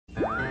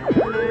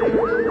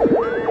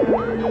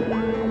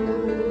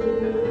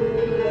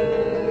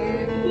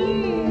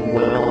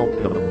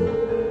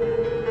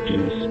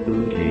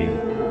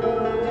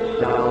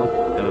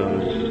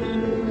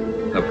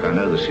I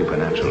know the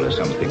supernatural is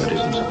something that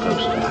isn't supposed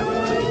to happen,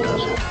 but it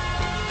does.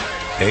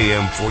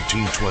 AM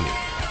 1420,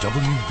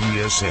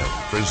 WBSM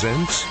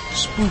presents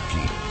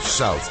Spooky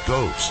South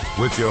Coast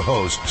with your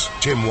hosts,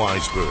 Tim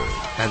Weisberg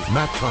and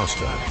Matt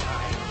Costa.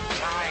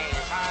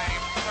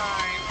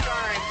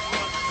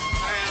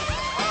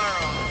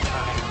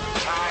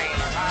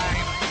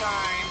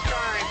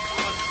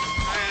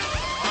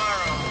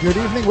 Good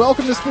evening.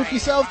 Welcome to Spooky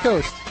South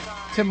Coast.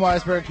 Tim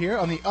Weisberg here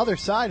on the other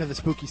side of the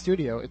spooky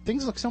studio.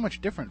 Things look so much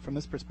different from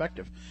this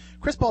perspective.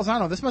 Chris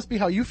Balzano, this must be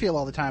how you feel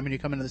all the time when you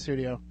come into the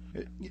studio.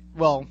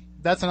 Well,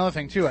 that's another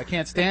thing, too. I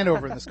can't stand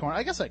over in this corner.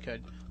 I guess I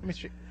could. Let me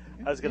see.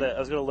 I was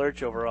gonna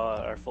lurch over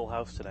our full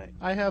house tonight.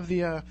 I have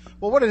the,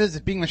 well, what it is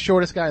being the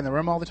shortest guy in the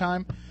room all the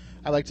time,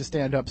 I like to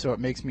stand up so it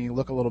makes me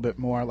look a little bit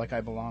more like I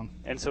belong.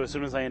 And so as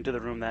soon as I enter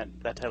the room, that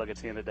title gets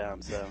handed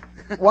down, so.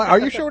 Why, are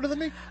you shorter than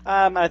me?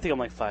 I think I'm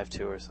like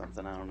 5'2" or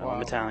something. I don't know. Wow.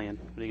 I'm Italian.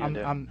 What are you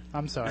gonna do?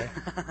 I'm sorry.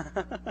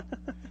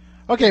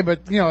 Okay,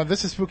 but,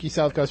 this is Spooky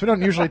South Coast. We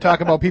don't usually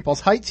talk about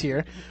people's heights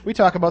here. We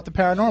talk about the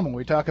paranormal.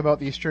 We talk about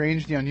the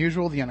strange, the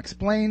unusual, the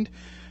unexplained,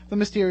 the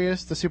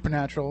mysterious, the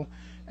supernatural,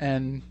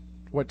 and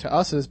what to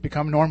us has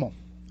become normal,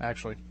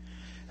 actually.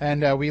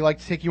 And we like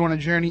to take you on a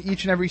journey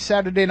each and every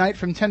Saturday night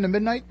from 10 to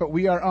midnight, but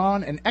we are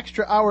on an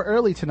extra hour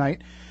early tonight.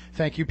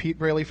 Thank you, Pete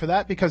Braley, for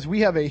that, because we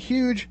have a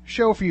huge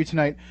show for you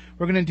tonight.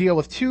 We're going to deal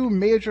with two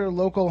major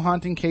local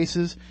haunting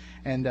cases,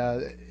 and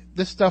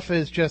this stuff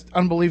is just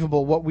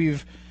unbelievable.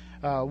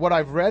 What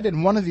I've read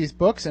in one of these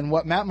books and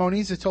what Matt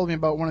Moniz has told me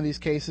about one of these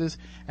cases,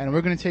 and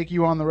we're going to take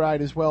you on the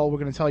ride as well. We're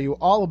going to tell you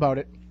all about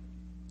it.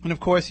 And, of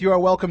course, you are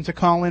welcome to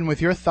call in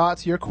with your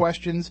thoughts, your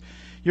questions,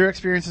 your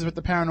experiences with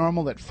the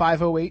paranormal at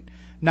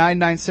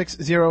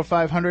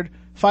 508-996-0500,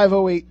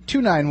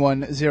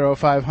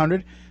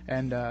 508-291-0500.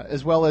 And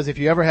as well as if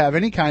you ever have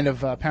any kind of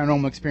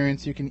paranormal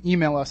experience, you can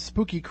email us,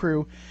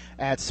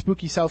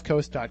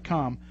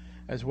 spookykrew@spookysouthcoast.com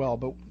as well.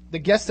 But the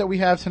guests that we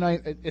have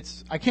tonight,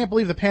 I can't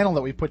believe the panel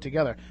that we put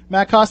together.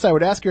 Matt Costa, I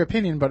would ask your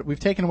opinion, but we've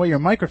taken away your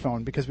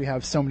microphone because we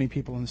have so many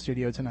people in the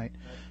studio tonight.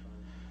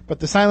 But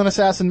the silent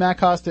assassin, Matt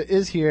Costa,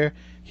 is here.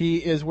 He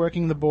is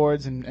working the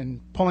boards and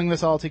pulling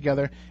this all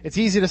together. It's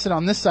easy to sit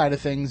on this side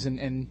of things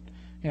and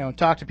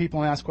talk to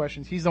people and ask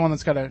questions. He's the one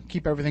that's got to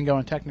keep everything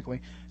going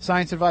technically.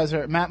 Science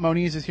advisor Matt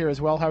Moniz is here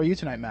as well. How are you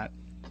tonight, Matt?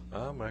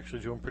 I'm actually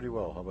doing pretty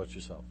well. How about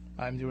yourself?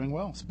 I'm doing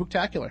well.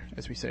 Spooktacular,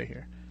 as we say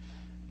here.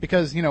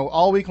 Because,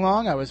 all week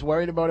long I was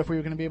worried about if we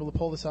were going to be able to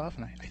pull this off,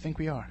 and I think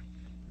we are.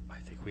 I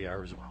think we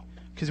are as well.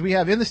 Because we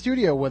have in the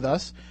studio with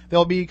us,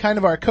 they'll be kind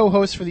of our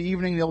co-hosts for the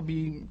evening. They'll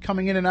be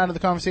coming in and out of the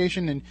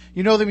conversation, and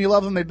you know them, you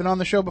love them. They've been on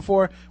the show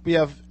before. We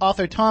have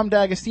author Tom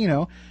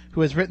D'Agostino,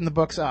 who has written the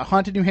books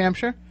Haunted New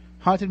Hampshire,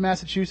 Haunted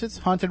Massachusetts,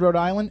 Haunted Rhode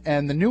Island,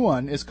 and the new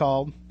one is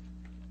called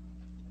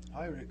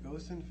Pirate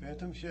Ghosts and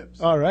Phantom Ships.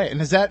 All right,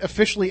 and is that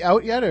officially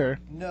out yet, or?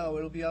 No,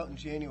 it'll be out in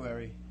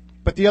January.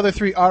 But the other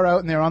three are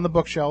out, and they're on the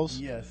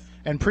bookshelves. Yes.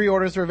 And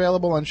pre-orders are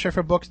available on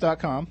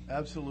schifferbooks.com.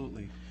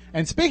 Absolutely.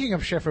 And speaking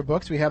of Schiffer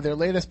Books, we have their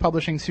latest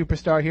publishing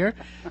superstar here,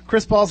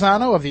 Chris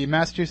Balzano of the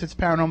Massachusetts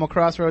Paranormal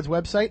Crossroads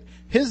website.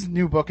 His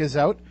new book is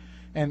out.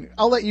 And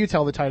I'll let you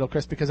tell the title,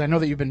 Chris, because I know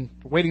that you've been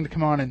waiting to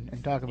come on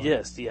and talk about it.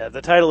 Yes, yeah.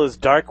 The title is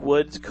Dark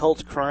Woods,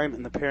 Cult, Crime,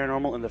 and the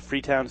Paranormal in the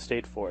Freetown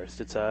State Forest.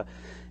 It's a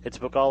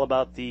book all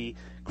about the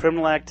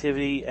criminal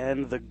activity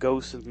and the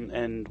ghosts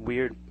and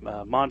weird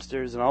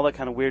monsters and all that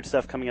kind of weird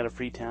stuff coming out of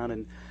Freetown,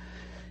 and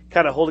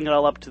kind of holding it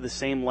all up to the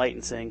same light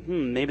and saying,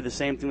 maybe the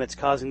same thing that's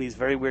causing these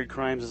very weird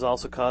crimes is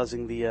also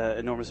causing the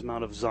enormous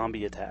amount of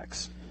zombie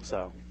attacks.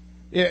 So,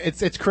 yeah,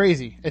 it's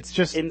crazy. It's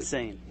just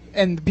insane.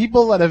 And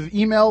people that have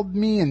emailed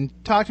me and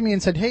talked to me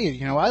and said, hey,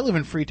 I live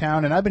in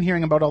Freetown and I've been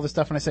hearing about all this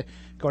stuff, and I say,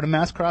 go to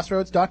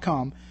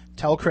masscrossroads.com,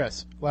 tell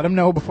Chris, let him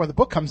know before the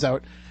book comes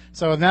out.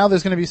 So now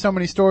there's going to be so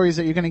many stories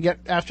that you're going to get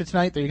after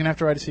tonight that you're going to have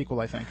to write a sequel,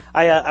 I think.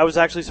 I was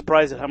actually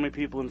surprised at how many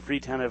people in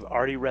Freetown have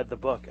already read the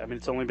book. I mean,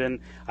 it's only been,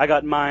 I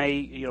got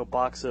my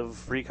box of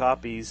free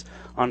copies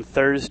on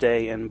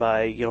Thursday, and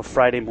by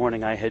Friday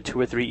morning I had 2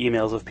 or 3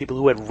 emails of people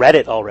who had read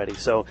it already.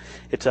 So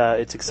it's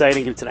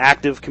exciting. It's an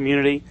active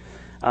community,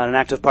 an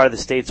active part of the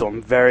state. So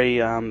I'm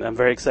very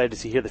excited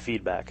to hear the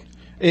feedback.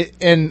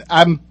 And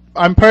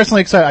I'm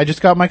personally excited. I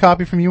just got my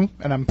copy from you,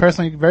 and I'm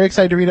personally very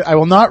excited to read it. I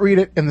will not read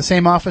it in the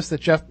same office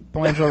that Jeff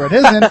Belangelo read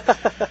his in.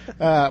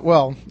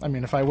 Well, I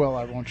mean, if I will,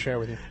 I won't share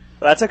with you.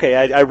 Well, that's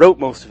okay. I wrote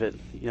most of it,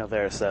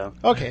 there, so.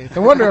 Okay,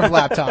 the wonder of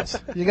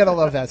laptops. You gotta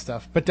love that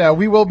stuff. But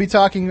we will be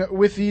talking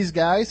with these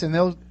guys, and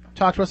they'll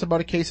talk to us about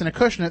a case in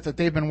Acushnet that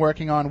they've been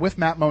working on with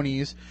Matt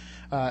Moniz,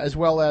 as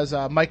well as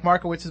Mike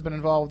Markowitz has been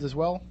involved as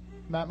well.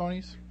 Matt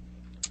Moniz?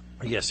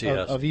 Yes, he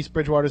has. Of East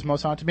Bridgewater's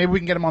Most Haunted. Maybe we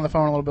can get him on the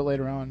phone a little bit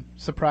later on.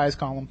 Surprise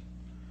column.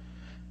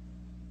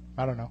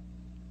 I don't know.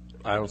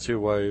 I don't see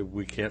why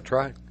we can't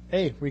try.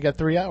 Hey, we got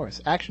 3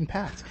 hours.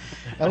 Action-packed.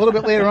 A little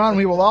bit later on,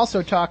 we will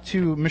also talk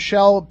to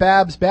Michelle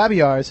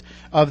Babs-Babiars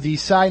of the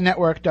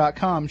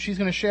SciNetwork.com. She's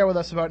going to share with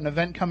us about an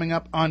event coming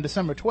up on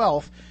December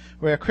 12th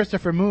where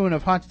Christopher Moon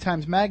of Haunted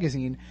Times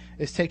Magazine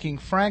is taking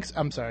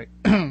the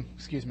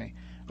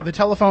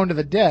telephone to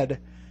the dead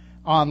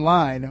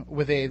online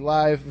with a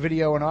live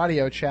video and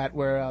audio chat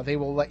where they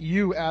will let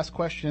you ask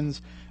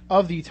questions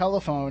of the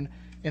telephone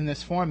in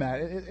this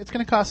format. It's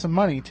going to cost some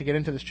money to get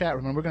into this chat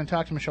room, and we're going to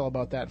talk to Michelle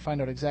about that and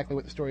find out exactly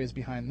what the story is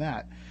behind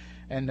that.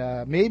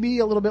 And maybe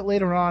a little bit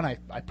later on, I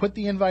put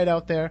the invite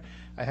out there.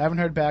 I haven't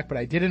heard back, but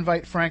I did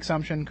invite Frank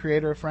Sumption,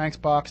 creator of Frank's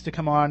Box, to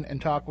come on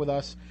and talk with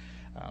us.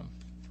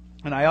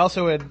 And I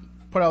also had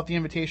put out the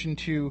invitation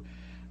to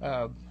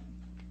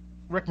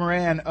Rick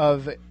Moran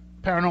of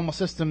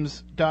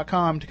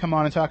ParanormalSystems.com to come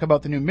on and talk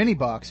about the new mini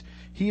box.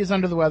 He is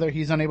under the weather.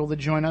 He's unable to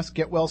join us.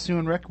 Get well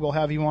soon, Rick. We'll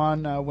have you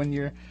on when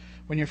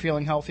you're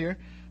feeling healthier.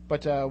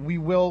 But we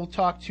will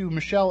talk to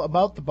Michelle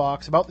about the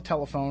box, about the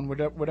telephone,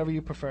 whatever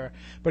you prefer.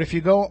 But if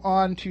you go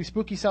on to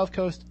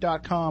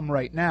SpookySouthCoast.com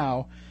right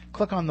now,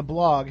 click on the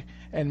blog,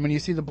 and when you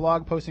see the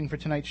blog posting for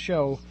tonight's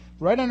show,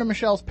 right under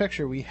Michelle's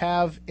picture, we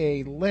have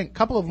a link,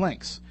 couple of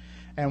links.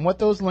 And what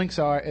those links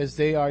are is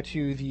they are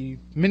to the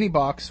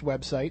Minibox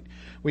website,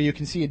 where you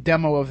can see a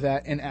demo of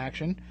that in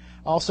action.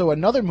 Also,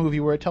 another movie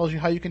where it tells you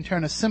how you can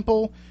turn a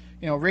simple,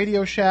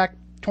 Radio Shack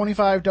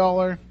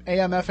 $25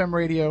 AM/FM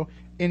radio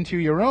into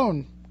your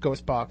own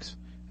ghost box.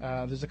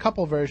 There's a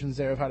couple versions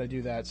there of how to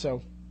do that.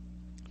 So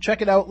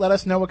check it out. Let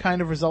us know what kind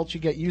of results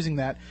you get using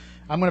that.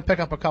 I'm going to pick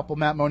up a couple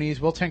Matt Moniz.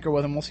 We'll tinker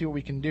with them. We'll see what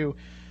we can do.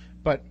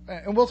 But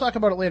and we'll talk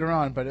about it later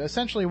on. But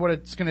essentially what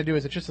it's going to do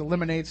is it just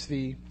eliminates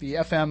the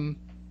FM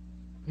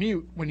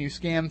mute when you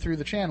scan through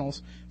the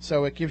channels,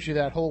 so it gives you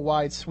that whole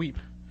wide sweep.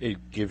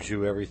 It gives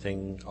you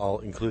everything,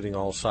 including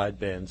all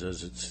sidebands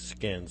as it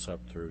scans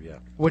up through, yeah.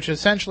 Which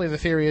essentially the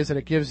theory is that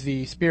it gives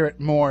the spirit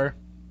more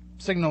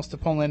signals to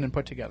pull in and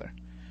put together.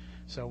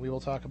 So we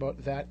will talk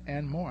about that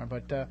and more.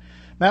 But,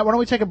 Matt, why don't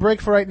we take a break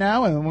for right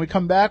now, and when we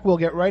come back, we'll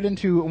get right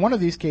into one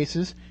of these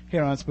cases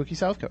here on Spooky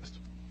South Coast.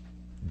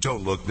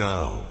 Don't look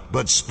now,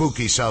 but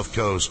Spooky South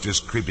Coast is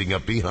creeping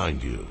up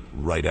behind you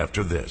right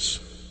after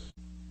this.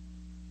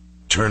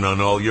 Turn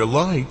on all your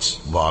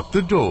lights, lock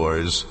the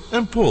doors,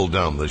 and pull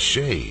down the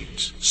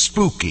shades.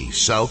 Spooky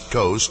South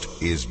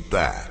Coast is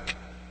back.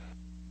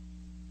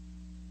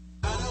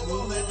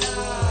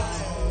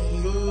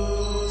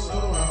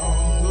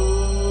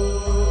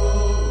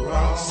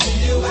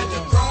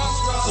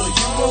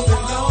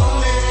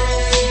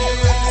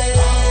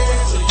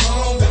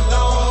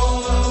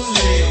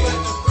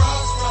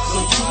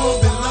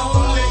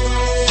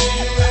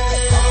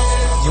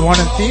 You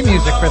wanted theme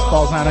music, Chris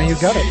Balzano. You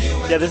got it.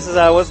 Yeah, this is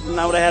was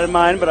not what I had in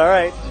mind, but all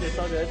right. It's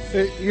all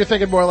good. You're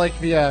thinking more like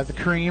the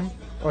Cream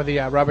or the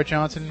Robert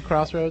Johnson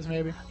Crossroads,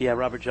 maybe? Yeah,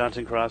 Robert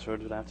Johnson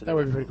Crossroads would have to do. That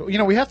would be pretty cool.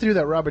 We have to do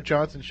that Robert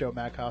Johnson show,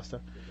 Matt Costa.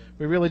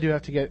 We really do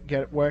have to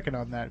get working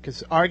on that,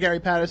 because our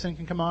Gary Patterson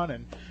can come on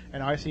and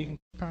RC can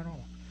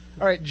paranormal.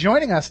 All right,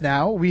 joining us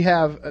now, we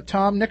have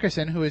Tom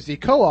Nickerson, who is the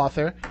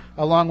co-author,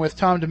 along with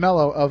Tom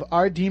DeMello, of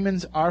Our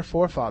Demons, Our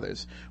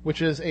Forefathers,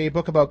 which is a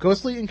book about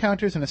ghostly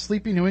encounters in a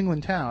sleepy New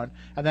England town,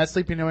 and that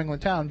sleepy New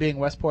England town being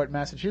Westport,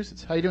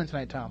 Massachusetts. How you doing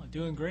tonight, Tom?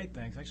 Doing great,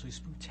 thanks. Actually,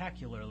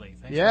 spectacularly.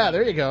 Thanks. Yeah,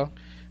 there you go.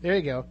 There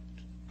you go.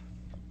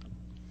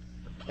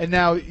 And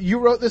now, you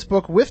wrote this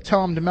book with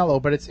Tom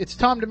DeMello, but it's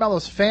Tom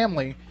DeMello's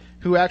family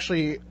who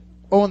actually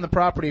own the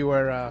property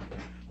where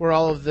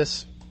all of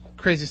this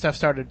crazy stuff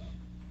started.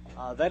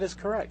 That is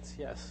correct,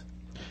 yes.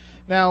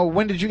 Now,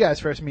 when did you guys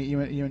first meet, you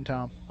and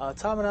Tom?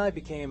 Tom and I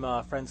became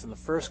friends in the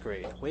first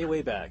grade,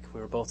 way back. We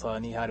were both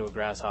knee-high to a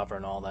grasshopper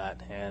and all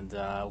that, and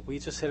we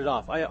just hit it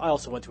off. I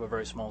also went to a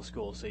very small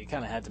school, so you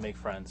kind of had to make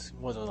friends.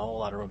 There wasn't a whole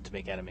lot of room to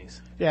make enemies.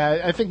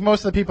 Yeah, I think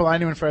most of the people I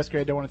knew in first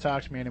grade don't want to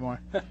talk to me anymore.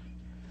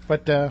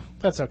 But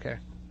that's okay.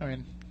 I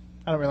mean,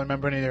 I don't really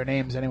remember any of their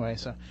names anyway,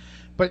 so...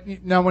 But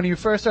now, when you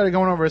first started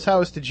going over his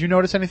house, did you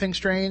notice anything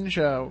strange?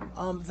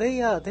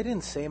 They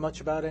didn't say much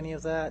about any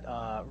of that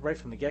right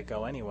from the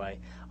get-go, anyway.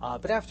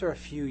 But after a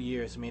few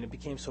years, it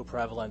became so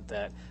prevalent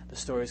that the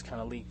stories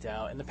kind of leaked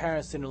out, and the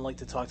parents didn't like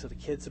to talk to the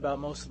kids about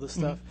most of the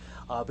stuff.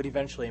 But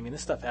eventually,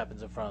 this stuff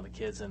happens in front of the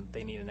kids, and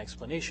they need an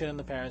explanation. And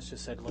the parents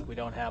just said, "Look, we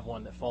don't have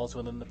one that falls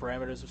within the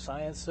parameters of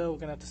science, so we're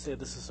gonna have to say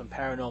this is some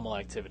paranormal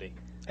activity."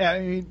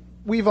 Yeah,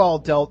 we've all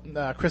dealt.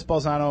 Chris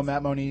Balzano,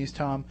 Matt Moniz,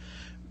 Tom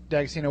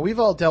D'Agostino, we've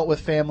all dealt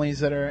with families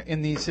that are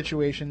in these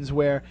situations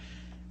where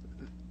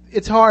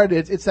it's hard.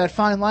 It's that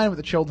fine line with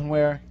the children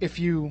where if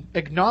you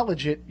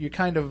acknowledge it, you're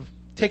kind of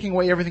taking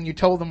away everything you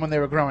told them when they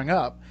were growing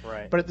up.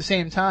 Right. But at the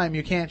same time,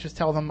 you can't just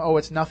tell them, "Oh,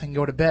 it's nothing,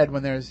 go to bed,"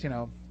 when there's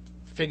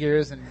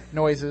figures and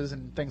noises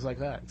and things like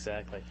that.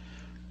 Exactly.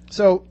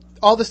 So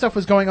all this stuff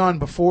was going on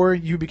before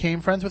you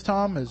became friends with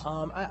Tom?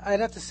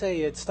 I'd have to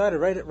say it started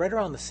right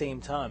around the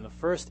same time. The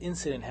first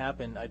incident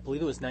happened, I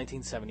believe it was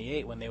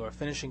 1978, when they were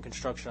finishing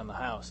construction on the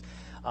house.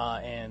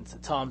 And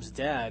Tom's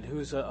dad,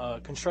 who's a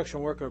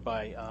construction worker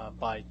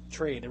by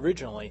trade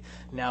originally,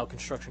 now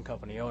construction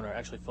company owner,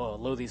 actually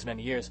followed these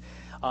many years,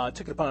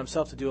 took it upon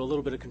himself to do a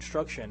little bit of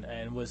construction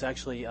and was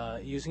actually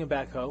using a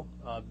backhoe,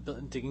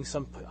 digging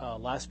some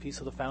last piece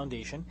of the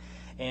foundation,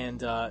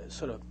 and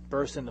sort of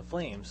burst into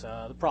flames.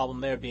 The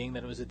problem there being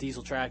that it was a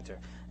diesel tractor.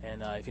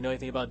 And if you know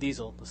anything about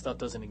diesel, the stuff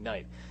doesn't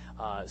ignite.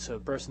 So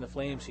it burst into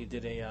flames. He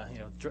did a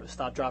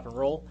stop, drop, and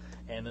roll,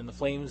 and then the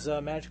flames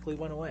magically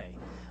went away.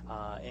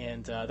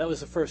 And that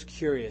was the first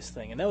curious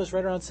thing. And that was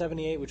right around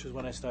 78, which was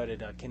when I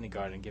started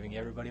kindergarten, giving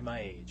everybody my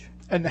age.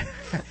 And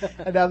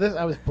now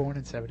I was born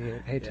in 78.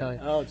 I hate to tell you.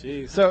 Oh,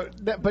 geez. So,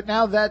 but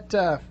now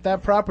that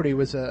property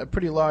was a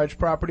pretty large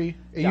property.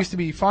 It used to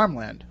be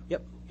farmland.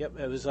 Yep.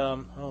 It was, I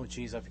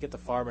forget the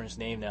farmer's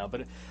name now,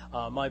 but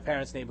my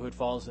parents' neighborhood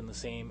falls in the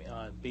same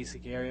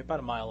basic area, about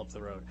a mile up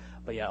the road.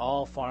 But yeah,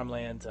 all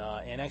farmland,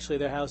 and actually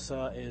their house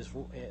is,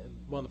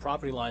 one of the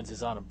property lines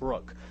is on a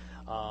brook.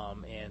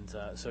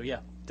 So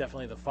yeah,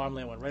 definitely the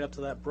farmland went right up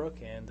to that brook,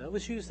 and it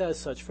was used as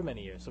such for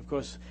many years. Of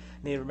course,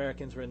 Native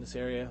Americans were in this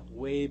area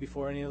way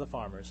before any of the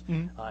farmers,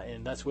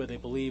 and that's where they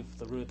believe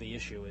the root of the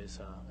issue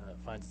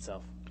finds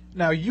itself.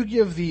 Now, you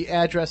give the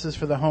addresses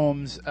for the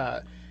homes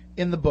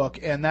in the book,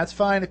 and that's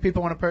fine if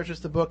people want to purchase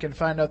the book and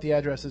find out the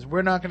addresses.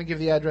 We're not going to give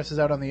the addresses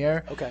out on the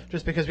air, okay,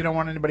 just because we don't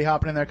want anybody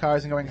hopping in their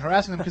cars and going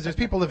harassing them, because there's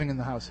people living in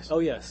the houses. Oh,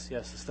 yes,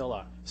 there still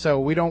are. So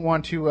we don't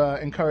want to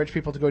encourage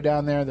people to go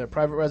down there. They're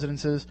private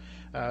residences,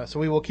 so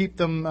we will keep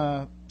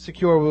them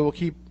secure. We will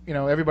keep,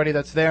 everybody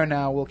that's there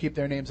now, we'll keep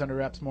their names under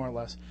wraps, more or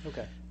less.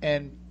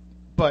 Okay.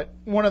 But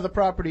one of the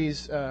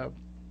properties,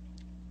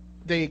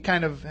 they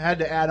kind of had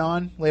to add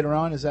on later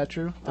on. Is that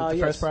true? The yes.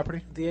 first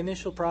property? The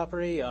initial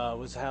property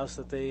was a house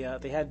that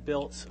they had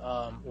built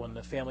when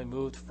the family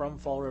moved from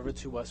Fall River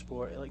to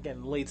Westport,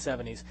 again, late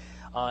 70s.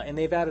 And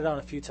they've added on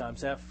a few times.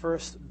 That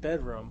first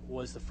bedroom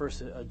was the first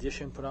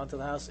addition put onto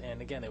the house.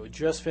 And again, they were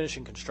just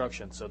finishing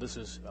construction, so this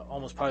was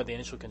almost part of the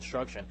initial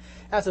construction.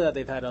 After that,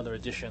 they've had other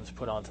additions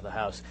put onto the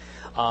house.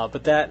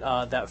 But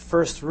that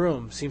first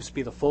room seems to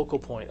be the focal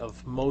point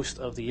of most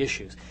of the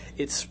issues.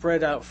 It's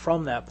spread out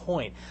from that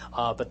point,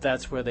 but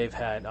that's where they've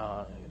had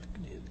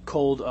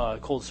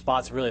cold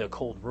spots. Really, a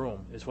cold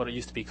room is what it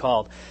used to be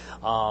called,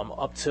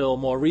 up till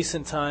more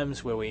recent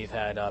times, where we've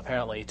had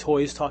apparently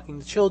toys talking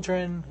to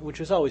children, which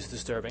was always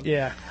disturbing.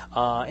 Yeah.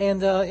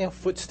 And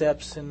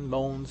footsteps and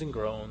moans and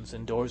groans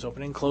and doors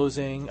opening and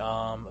closing,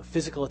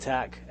 physical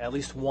attack, at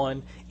least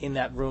one in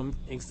that room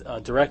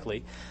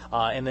directly,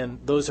 and then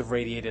those have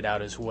radiated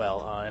out as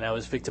well. And I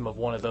was victim of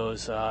one of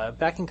those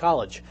back in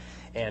college.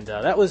 And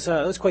that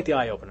was quite the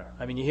eye-opener.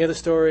 I mean, you hear the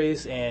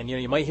stories, and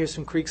you might hear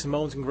some creaks and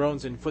moans and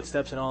groans and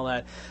footsteps and all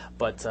that,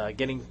 but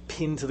getting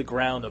pinned to the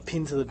ground or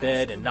pinned to the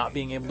bed and not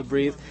being able to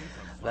breathe,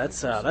 that's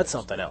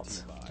something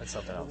else. That's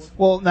something else.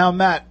 Well, now,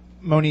 Matt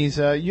Moniz,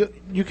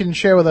 you can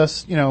share with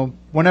us,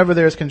 whenever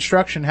there's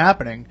construction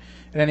happening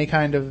and any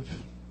kind of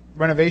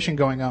renovation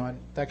going on,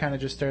 that kind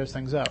of just stirs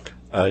things up.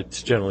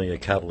 It's generally a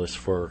catalyst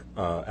for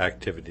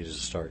activity to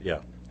start, yeah.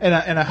 In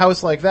a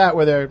house like that,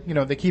 where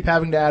they keep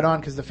having to add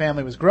on because the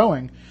family was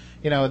growing,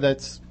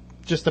 that's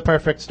just the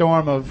perfect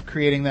storm of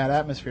creating that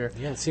atmosphere.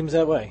 Yeah, it seems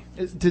that way.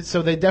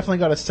 So they definitely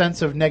got a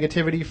sense of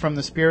negativity from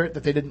the spirit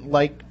that they didn't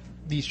like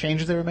these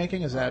changes they were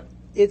making. Is that?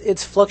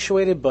 It's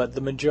fluctuated, but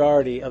the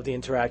majority of the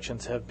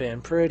interactions have been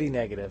pretty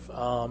negative.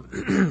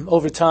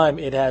 Over time,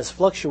 it has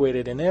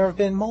fluctuated, and there have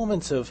been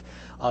moments of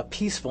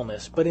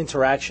peacefulness, but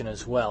interaction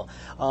as well.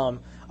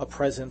 A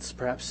presence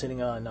perhaps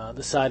sitting on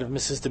the side of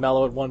Mrs.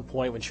 DeMello at one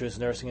point when she was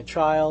nursing a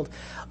child.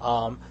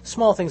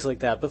 Small things like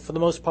that, but for the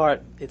most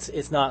part,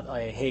 it's not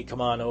a, hey,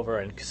 come on over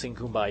and sing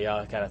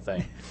Kumbaya kind of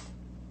thing.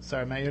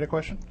 Sorry, Matt, you had a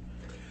question?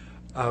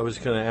 I was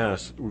going to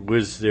ask,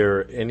 was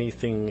there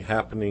anything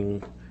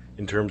happening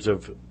in terms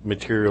of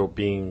material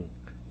being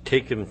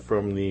taken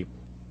from the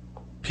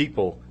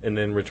people and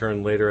then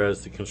returned later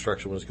as the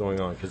construction was going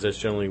on? Because that's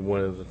generally one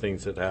of the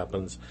things that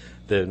happens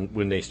then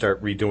when they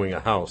start redoing a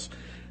house.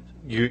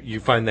 You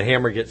find the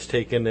hammer gets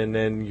taken, and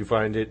then you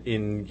find it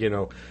in,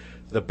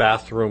 the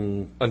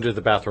bathroom, under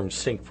the bathroom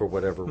sink for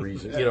whatever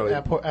reason.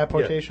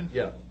 Apportation?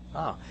 Yeah.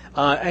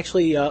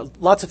 Actually,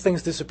 lots of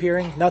things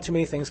disappearing, not too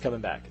many things coming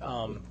back.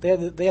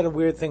 They had a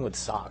weird thing with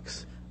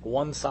socks.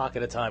 One sock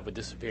at a time would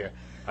disappear.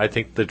 I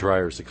think the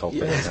dryer's the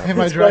culprit. Am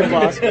I It's dry? quite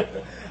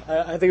possible.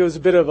 I think it was a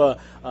bit of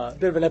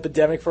an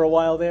epidemic for a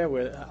while there,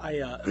 where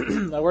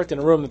I worked in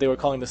a room that they were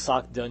calling the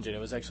sock dungeon. It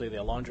was actually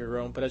the laundry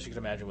room, but as you can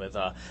imagine, with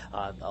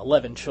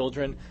 11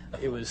 children,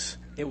 it was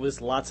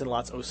lots and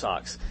lots of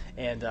socks,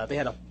 and they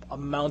had a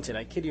mountain.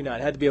 I kid you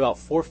not, it had to be about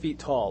 4 feet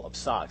tall of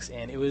socks,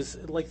 and it was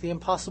like the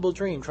impossible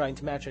dream trying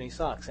to match any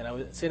socks. And I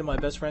would say to my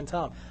best friend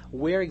Tom,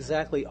 "Where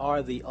exactly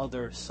are the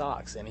other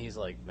socks?" And he's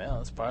like, "Well,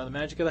 that's part of the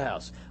magic of the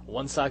house.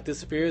 One sock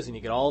disappears, and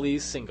you get all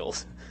these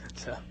singles."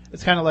 So.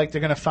 It's kind of like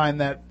they're going to find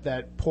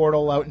that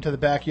portal out into the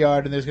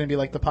backyard, and there's going to be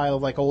like the pile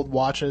of like old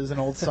watches and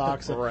old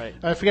socks. Right.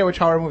 I forget which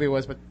horror movie it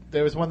was, but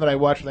there was one that I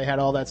watched where they had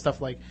all that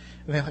stuff and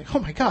they're like, oh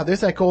my God,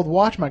 there's that gold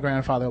watch my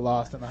grandfather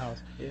lost in the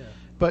house. Yeah.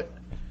 But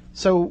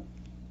so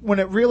when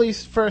it really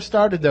first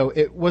started, though,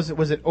 was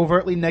it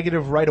overtly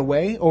negative right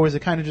away, or was it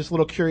kind of just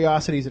little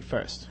curiosities at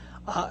first?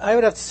 I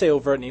would have to say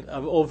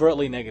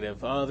overtly negative.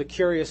 The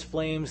Curious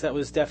Flames, that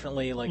was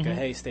definitely like a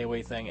hey, stay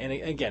away thing. And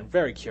again,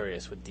 very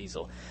curious with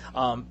Diesel.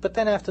 But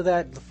then after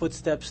that, the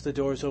footsteps, the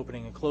doors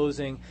opening and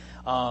closing,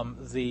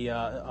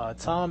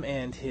 Tom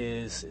and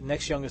his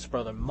next youngest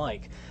brother,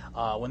 Mike,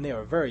 when they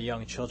were very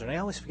young children, I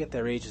always forget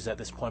their ages at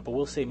this point, but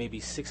we'll say maybe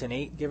 6 and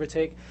 8, give or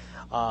take.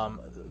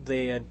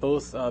 They had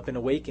both been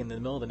awakened in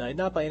the middle of the night,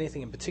 not by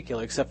anything in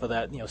particular, except for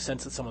that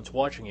sense that someone's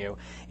watching you.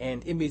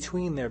 And in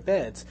between their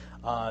beds,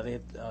 they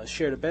had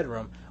shared a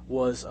bedroom.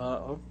 Was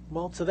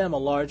well, to them, a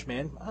large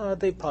man.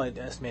 They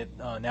probably estimate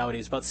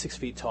nowadays about 6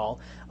 feet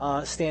tall,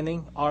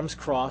 standing, arms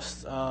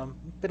crossed,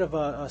 bit of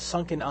a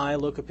sunken eye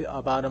look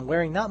about him,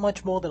 wearing not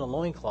much more than a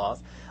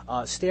loincloth,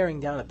 staring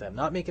down at them,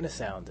 not making a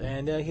sound.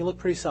 And he looked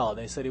pretty solid.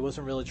 They said he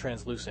wasn't really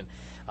translucent.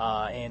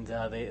 And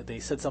they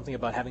said something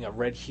about having a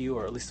red hue,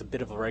 or at least a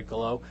bit of a red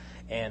glow.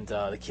 And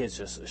the kids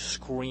just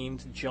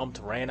screamed, jumped,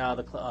 ran out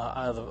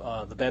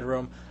of the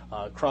bedroom,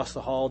 across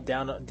the hall,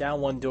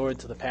 down one door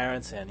to the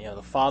parents. And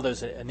the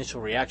father's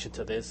initial reaction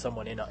to this,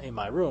 someone in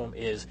my room,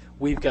 is,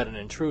 we've got an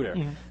intruder.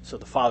 Mm-hmm. So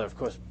the father, of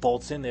course,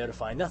 bolts in there to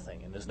find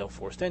nothing, and there's no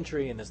forced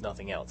entry, and there's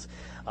nothing else.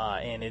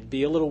 And it'd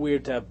be a little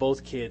weird to have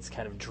both kids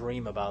kind of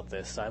dream about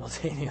this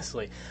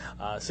simultaneously.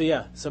 So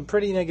yeah, some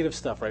pretty negative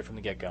stuff right from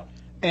the get-go.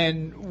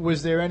 And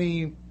was there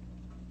any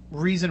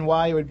reason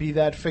why it would be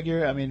that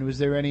figure? I mean, was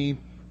there any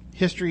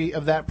history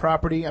of that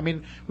property? I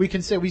mean, we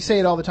say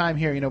it all the time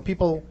here.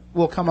 People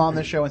will come on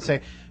this show and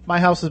say, my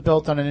house is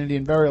built on an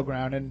Indian burial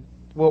ground, and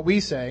what we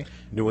say,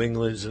 New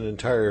England's an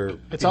entire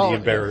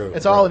Indian burial ground.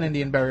 It's all an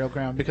Indian burial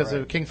ground because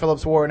of King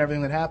Philip's War and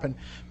everything that happened.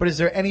 But is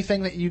there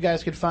anything that you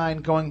guys could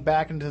find going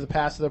back into the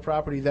past of the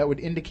property that would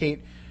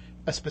indicate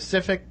a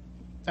specific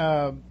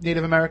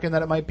Native American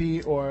that it might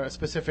be, or a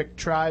specific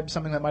tribe,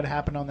 something that might have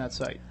happened on that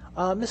site?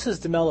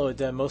 Mrs. DeMello had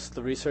done most of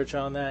the research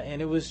on that, and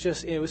it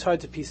was hard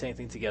to piece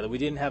anything together. We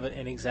didn't have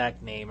an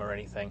exact name or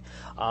anything,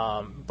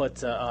 but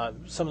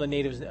some of the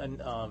natives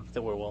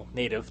that were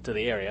native to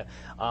the area,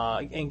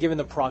 and given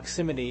the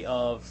proximity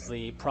of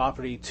the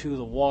property to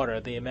the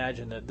water, they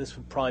imagined that this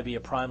would probably be a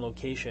prime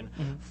location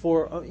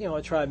for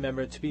a tribe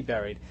member to be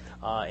buried.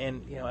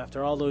 And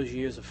after all those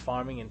years of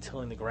farming and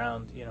tilling the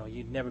ground,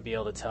 you'd never be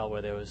able to tell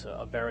where there was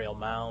a burial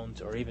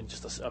mound or even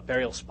just a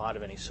burial spot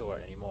of any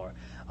sort anymore.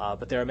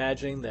 But they're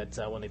imagining that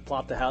when they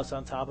plopped the house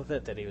on top of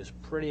it, that he was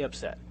pretty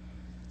upset.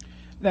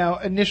 Now,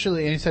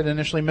 initially,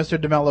 Mr.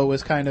 DeMello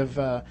was kind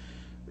of,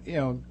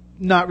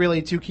 not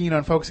really too keen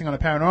on focusing on a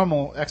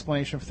paranormal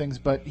explanation of things,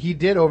 but he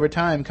did over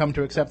time come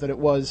to accept that it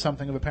was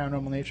something of a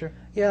paranormal nature.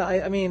 Yeah,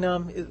 I mean,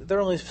 there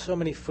are only so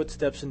many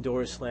footsteps and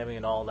doors slamming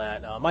and all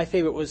that. My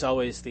favorite was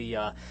always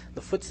the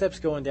footsteps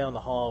going down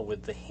the hall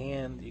with the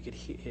hand. You could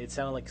hear, it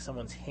sounded like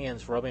someone's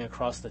hands rubbing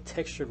across the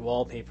textured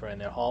wallpaper in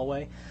their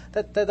hallway.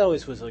 That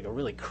always was like a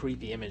really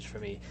creepy image for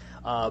me.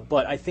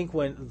 But I think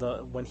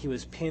when he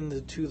was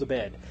pinned to the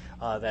bed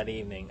that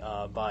evening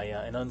by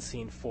an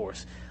unseen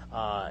force.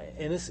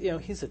 And this,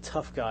 he's a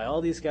tough guy. All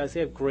these guys, they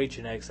have great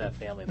genetics, that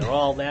family. They're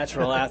all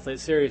natural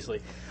athletes,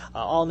 seriously.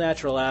 All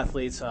natural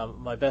athletes.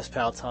 My best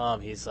pal,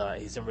 Tom, he's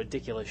in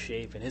ridiculous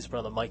shape, and his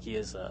brother, Mikey,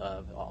 is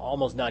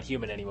almost not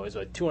human anymore. He's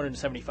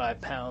 275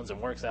 pounds and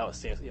works out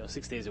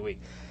 6 days a week.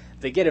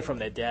 They get it from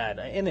their dad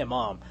and their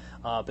mom.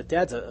 But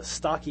Dad's a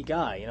stocky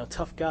guy,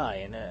 tough guy,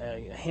 and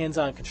a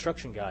hands-on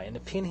construction guy. And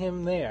to pin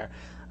him there,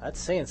 that's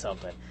saying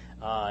something.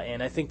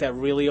 And I think that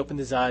really opened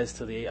his eyes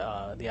to the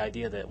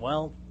idea that,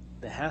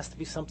 there has to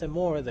be something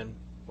more than,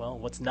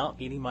 what's not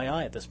meeting my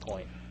eye at this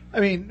point. I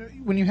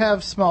mean, when you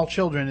have small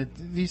children,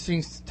 these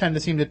things tend to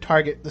seem to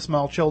target the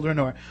small children,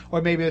 or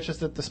maybe it's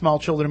just that the small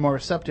children are more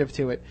receptive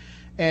to it.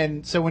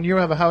 And so when you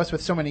have a house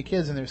with so many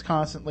kids and there's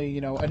constantly,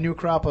 a new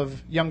crop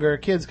of younger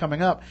kids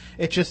coming up,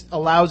 it just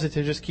allows it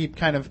to just keep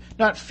kind of,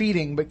 not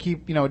feeding, but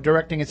keep,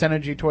 directing its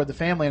energy toward the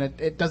family,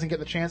 and it doesn't get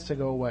the chance to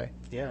go away.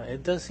 Yeah,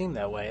 it does seem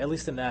that way, at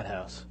least in that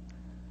house.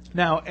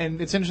 Now, and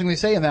it's interesting they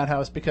say in that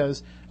house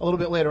because a little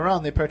bit later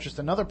on they purchased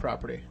another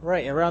property.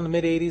 Right, around the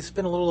mid-'80s. It's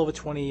been a little over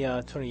 20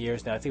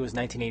 years now. I think it was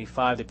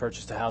 1985 they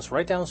purchased a house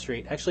right down the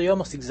street, actually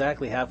almost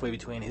exactly halfway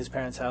between his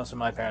parents' house and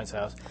my parents'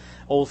 house.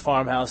 Old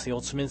farmhouse, the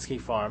old Szyminski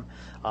farm.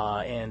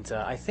 And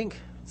I think,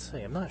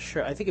 I'm not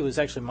sure. I think it was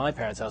actually my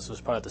parents' house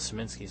was part of the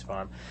Szyminski's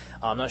farm.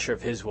 I'm not sure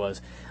if his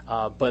was.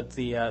 But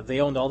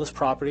they owned all this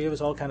property. It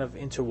was all kind of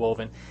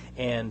interwoven.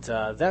 And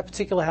that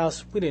particular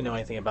house, we didn't know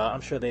anything about.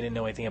 I'm sure they didn't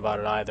know anything about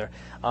it either.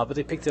 But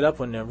they picked it up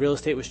when real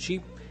estate was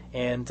cheap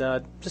and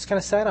just kind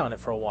of sat on it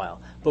for a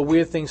while. But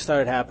weird things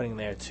started happening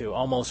there, too,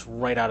 almost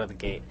right out of the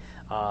gate.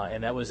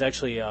 And that was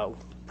actually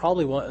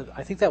probably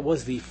I think that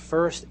was the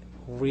first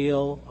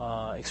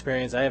real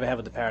experience I ever had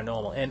with the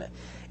paranormal. And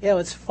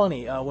it's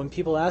funny when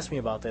people ask me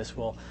about this.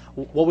 Well,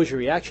 what was your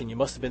reaction? You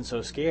must have been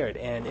so scared.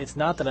 And it's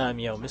not that I'm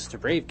Mr.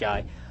 Brave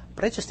guy,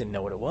 but I just didn't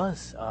know what it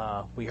was.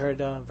 We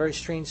heard a very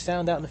strange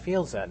sound out in the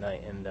fields that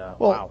night, and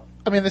wow.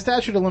 I mean, the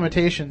statute of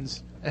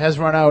limitations has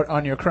run out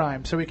on your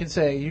crime, so we can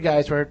say you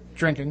guys were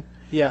drinking.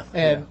 Yeah,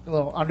 and a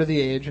little under the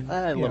age, and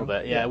a little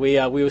bit. Yeah,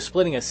 we were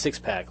splitting a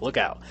 6-pack. Look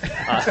out!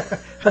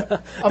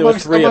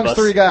 amongst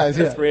three guys.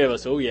 Yeah, 3 of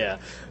us. Oh yeah,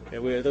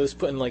 there was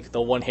putting like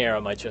the one hair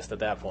on my chest at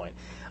that point.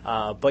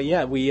 But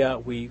yeah,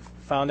 we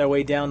found our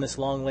way down this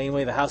long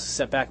laneway. The house is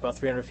set back about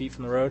 300 feet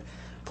from the road.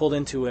 pulled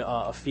into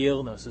a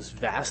field. There was this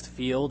vast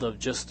field of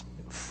just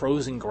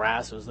frozen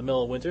grass. It was the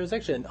middle of winter. It was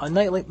actually a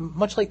night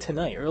much like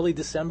tonight, early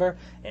December,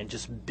 and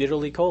just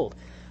bitterly cold.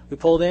 We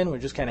pulled in. We're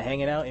just kind of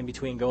hanging out in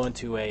between going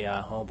to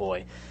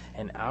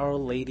an Our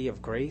Lady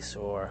of Grace,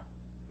 or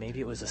maybe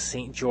it was a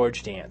St.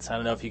 George dance. I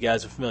don't know if you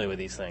guys are familiar with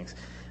these things.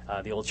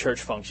 The old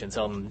church functions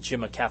held in the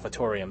gym of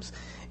cafetoriums.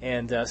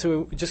 And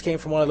so we just came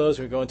from one of those.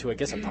 We were going to, I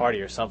guess, a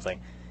party or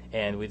something.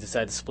 And we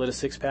decided to split a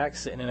six-pack,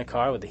 sitting in a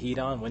car with the heat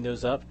on,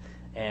 windows up.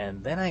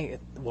 And then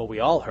we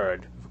all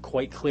heard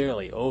quite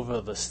clearly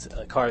over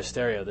the car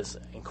stereo this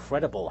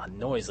incredible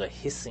noise, a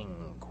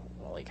hissing,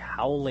 like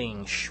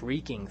howling,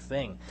 shrieking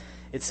thing.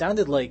 It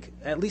sounded like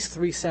at least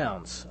three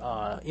sounds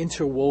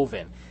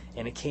interwoven,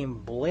 and it came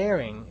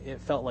blaring,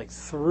 it felt like,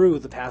 through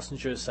the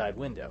passenger's side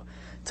window.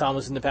 Tom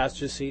was in the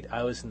passenger seat,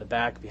 I was in the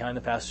back behind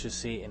the passenger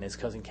seat, and his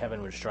cousin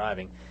Kevin was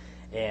driving.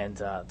 And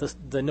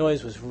the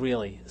noise was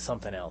really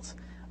something else.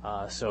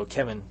 So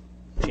Kevin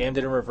jammed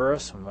it in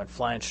reverse and went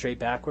flying straight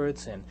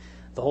backwards, and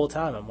the whole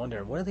time I'm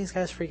wondering, what are these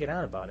guys freaking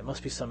out about? It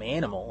must be some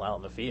animal out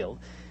in the field.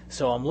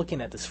 So I'm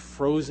looking at this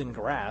frozen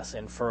grass,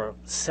 and for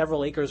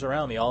several acres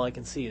around me, all I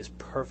can see is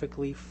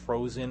perfectly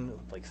frozen,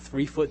 like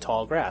 3-foot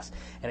tall grass.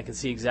 And I can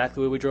see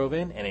exactly where we drove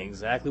in and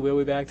exactly where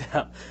we backed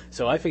out.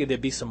 So I figured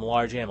there'd be some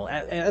large animal,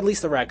 at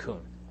least a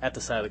raccoon, at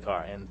the side of the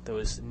car. And there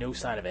was no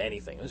sign of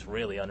anything. It was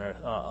really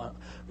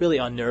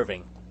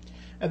unnerving.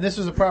 And this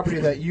was a property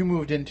that you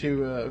moved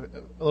into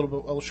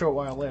a short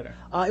while later.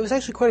 It was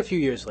actually quite a few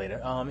years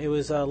later. It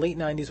was late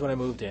 90s when I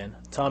moved in.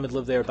 Tom had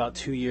lived there about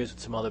 2 years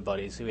with some other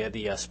buddies. We had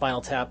the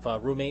Spinal Tap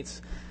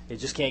roommates. You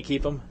just can't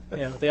keep them.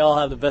 They all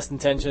have the best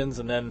intentions,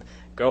 and then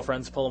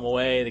girlfriends pull them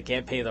away. They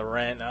can't pay the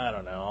rent. I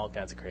don't know, all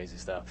kinds of crazy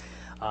stuff.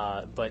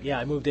 But yeah,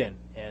 I moved in,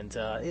 and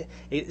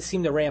it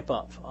seemed to ramp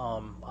up.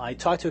 I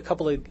talked to a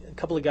couple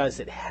of guys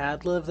that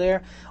had lived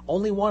there.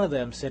 Only one of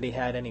them said he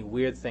had any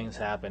weird things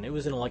happen. It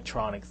was an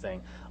electronic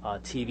thing,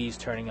 TVs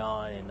turning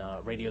on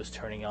and radios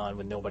turning on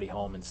with nobody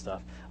home and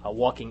stuff,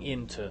 walking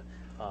into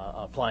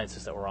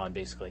appliances that were on,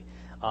 basically.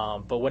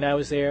 But when I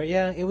was there,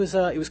 yeah, it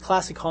was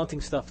classic haunting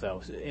stuff,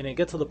 though. And it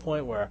got to the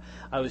point where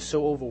I was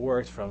so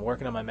overworked from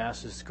working on my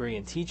master's degree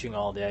and teaching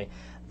all day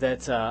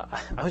that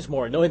I was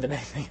more annoyed than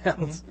anything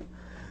else.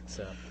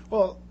 So.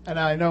 Well, and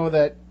I know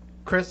that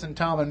Chris and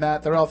Tom and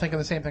Matt, they're all thinking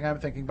the same thing I'm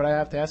thinking, but I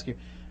have to ask you,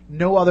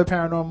 no other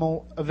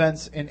paranormal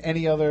events in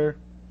any other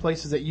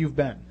places that you've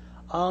been?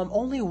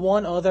 Only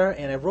one other,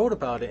 and I wrote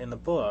about it in the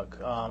book.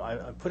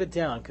 I put it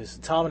down because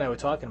Tom and I were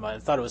talking about it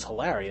and thought it was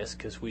hilarious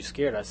because we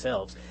scared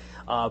ourselves.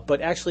 But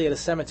actually at a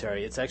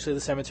cemetery. It's actually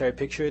the cemetery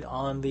pictured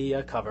on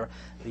the cover.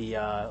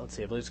 Let's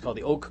see, I believe it's called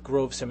the Oak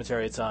Grove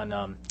Cemetery. It's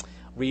on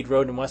Reed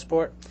Road in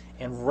Westport.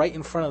 And right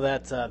in front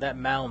of that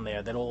mound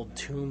there, that old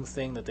tomb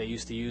thing that they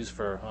used to use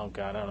for, oh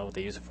God, I don't know what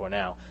they use it for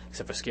now,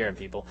 except for scaring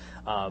people.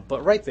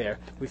 But right there,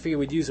 we figured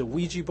we'd use a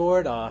Ouija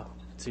board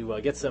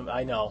to get some,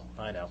 I know,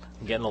 I'm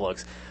getting the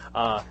looks.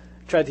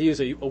 Tried to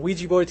use a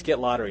Ouija board to get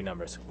lottery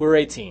numbers. We're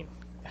 18.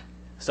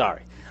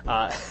 Sorry.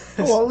 Well,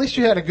 at least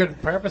you had a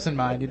good purpose in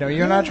mind.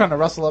 You're not trying to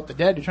rustle up the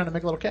dead. You're trying to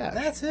make a little cash.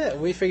 That's it.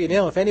 We figured,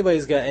 if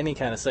anybody's got any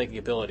kind of psychic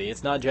ability,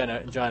 it's not John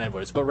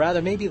Edwards, but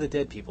rather maybe the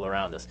dead people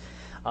around us.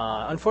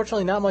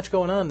 Unfortunately, not much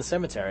going on in the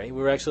cemetery.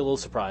 We were actually a little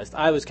surprised.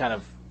 I was kind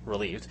of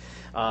relieved.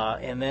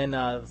 And then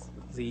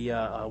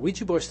the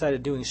Ouija board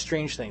started doing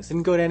strange things.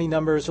 Didn't go to any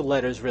numbers or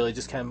letters, really.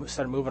 Just kind of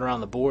started moving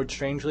around the board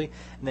strangely.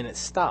 And then it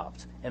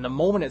stopped. And the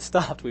moment it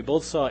stopped, we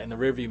both saw it in the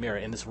rearview mirror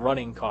in this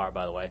running car,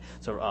 by the way.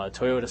 So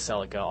Toyota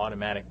Celica,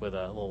 automatic with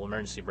a little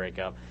emergency brake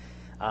up.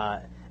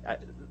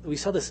 We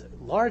saw this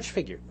large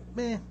figure,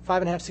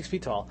 5.5, 6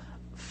 feet tall,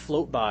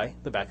 float by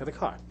the back of the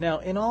car. Now,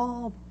 in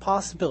all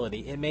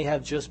possibility, it may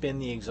have just been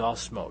the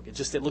exhaust smoke. It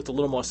looked a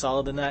little more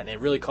solid than that, and it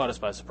really caught us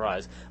by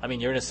surprise. I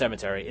mean, you're in a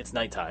cemetery. It's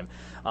nighttime.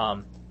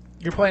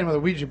 You're playing with a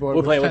Ouija board,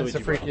 We're which playing with tends a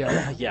to Ouija freak you board.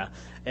 out. Yeah.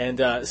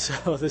 And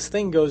so this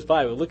thing goes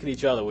by. We look at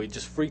each other. We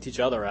just freaked each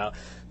other out.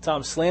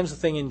 Tom slams the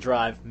thing in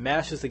drive,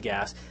 mashes the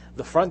gas.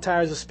 The front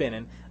tires are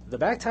spinning. The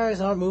back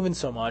tires aren't moving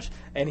so much.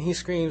 And he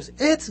screams,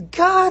 "It's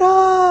got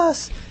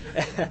us!"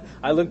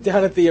 I looked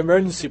down at the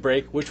emergency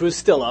brake, which was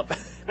still up.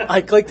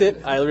 I clicked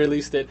it. I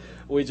released it.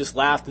 We just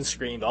laughed and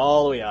screamed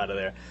all the way out of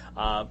there.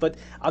 But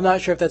I'm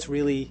not sure if that's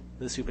really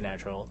the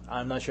supernatural.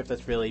 I'm not sure if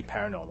that's really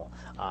paranormal.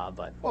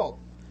 Well,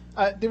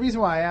 the reason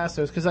why I asked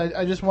though is because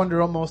I just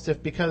wonder almost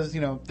if because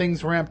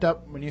things ramped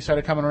up when you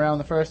started coming around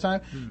the first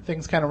time,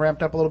 things kind of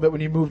ramped up a little bit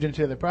when you moved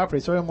into the property.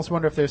 So I almost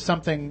wonder if there's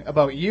something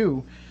about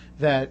you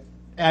that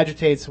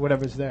agitates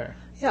whatever's there.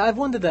 Yeah, I've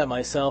wondered that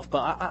myself,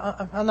 but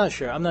I'm not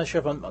sure. I'm not sure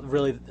if I'm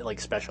really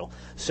special.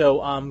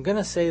 So I'm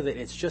gonna say that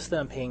it's just that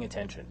I'm paying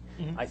attention.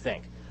 I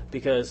think.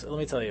 Because let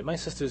me tell you, my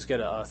sister's got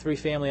a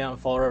 3-family out in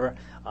Fall River,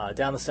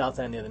 down the south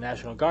end near the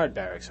National Guard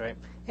barracks, right?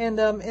 And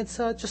it's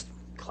just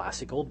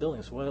classic old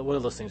buildings. What are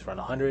those things, around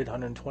 100,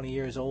 120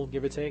 years old,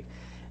 give or take?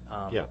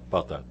 Yeah,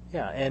 about that.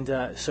 Yeah,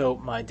 and so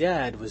my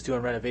dad was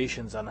doing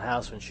renovations on the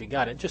house when she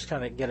got it, just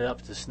kind of get it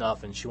up to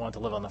snuff, and she wanted to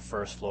live on the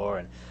first floor.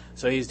 And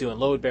so he's doing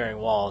load-bearing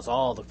walls,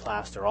 all the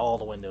plaster, all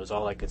the windows,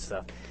 all that good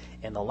stuff.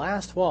 And the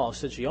last wall,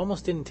 she said she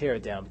almost didn't tear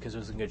it down because it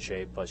was in good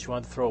shape, but she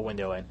wanted to throw a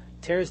window in.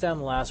 Tears down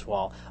the last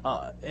wall.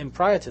 And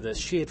prior to this,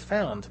 she had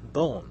found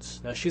bones.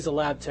 Now, she's a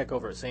lab tech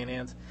over at St.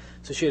 Anne's,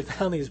 so she had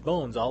found these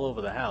bones all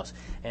over the house.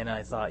 And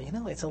I thought,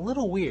 it's a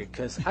little weird,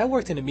 because I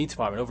worked in the meat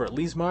department over at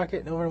Lee's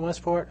Market over in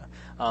Westport.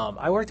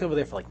 I worked over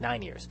there for like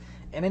 9 years.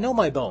 And I know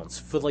my bones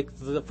for like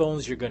the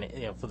bones you're going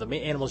to, for the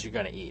animals you're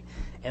going to eat.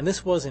 And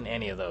this wasn't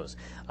any of those.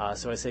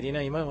 So I said, you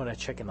might want to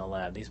check in the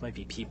lab. These might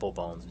be people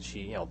bones. And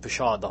she,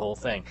 pshawed the whole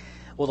thing.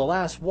 Well, the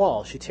last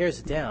wall, she tears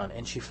it down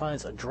and she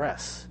finds a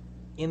dress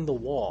in the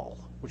wall,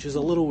 which is a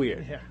little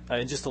weird. Yeah.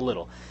 Just a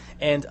little.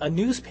 And a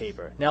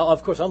newspaper. Now,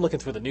 of course, I'm looking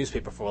through the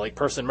newspaper for like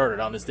person murdered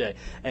on this day.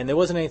 And there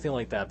wasn't anything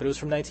like that. But it was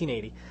from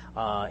 1980.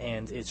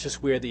 And it's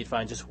just weird that you'd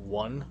find just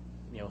one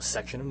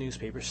section of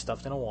newspaper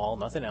stuffed in a wall,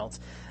 nothing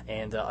else,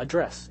 and a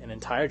dress, an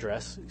entire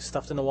dress,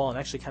 stuffed in the wall and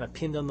actually kind of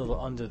pinned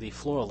under the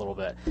floor a little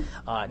bit.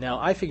 Now,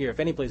 I figure if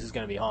any place is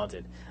going to be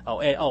haunted,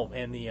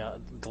 and the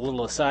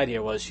little aside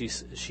here was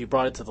she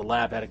brought it to the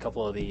lab, had a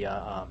couple of the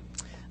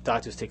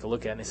doctors take a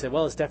look at it, and they said,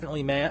 well, it's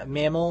definitely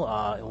mammal.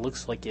 It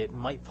looks like it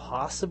might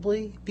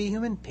possibly be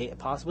human,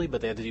 possibly, but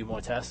they had to do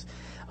more tests.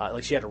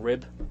 Like she had a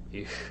rib.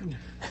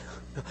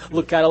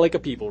 Looked kind of like a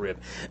people rib.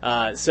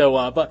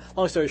 But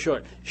long story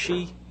short,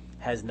 she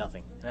has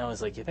nothing. And I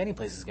was like, if any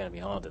place is going to be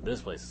haunted, this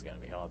place is going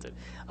to be haunted.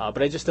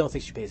 But I just don't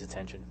think she pays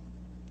attention.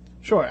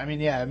 Sure. I mean,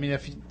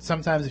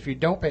 sometimes if you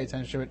don't pay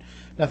attention to it,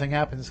 nothing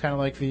happens. It's kind of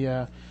like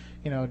the,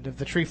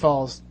 the tree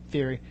falls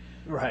theory.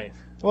 Right.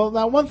 Well,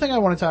 now one thing I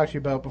want to talk to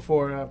you about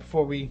before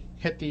we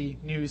hit the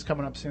news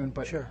coming up soon,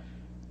 but sure.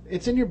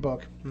 It's in your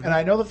book, and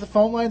I know that the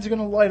phone lines are going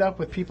to light up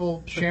with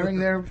people sharing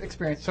their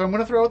experience. So I'm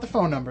going to throw out the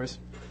phone numbers: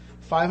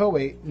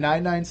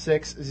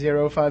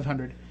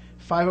 508-996-0500.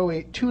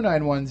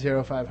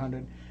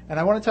 508-291-0500. And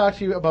I want to talk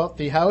to you about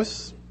the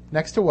house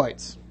next to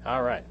White's.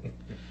 All right.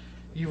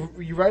 You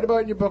write about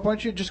it in your book. Why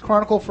don't you just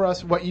chronicle for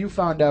us what you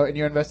found out in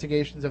your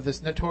investigations of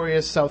this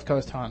notorious South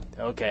Coast haunt?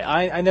 Okay.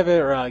 I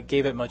never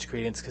gave it much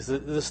credence because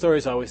the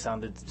stories always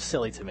sounded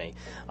silly to me.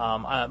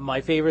 My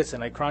favorites,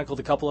 and I chronicled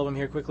a couple of them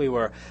here quickly,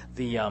 were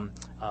the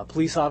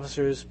police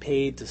officers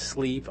paid to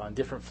sleep on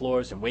different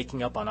floors and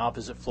waking up on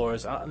opposite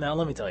floors. Now,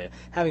 let me tell you,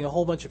 having a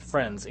whole bunch of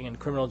friends in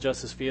criminal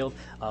justice field,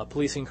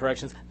 policing,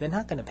 corrections, they're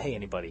not going to pay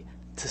anybody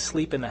to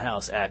sleep in the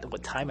house at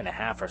time and a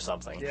half or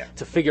something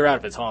to figure out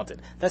if it's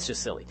haunted. That's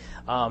just silly.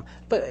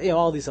 But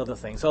all these other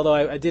things. Although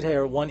I did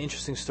hear one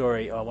interesting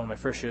story. One of my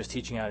first years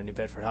teaching out at New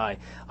Bedford High,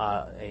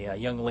 a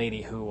young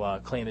lady who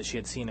claimed that she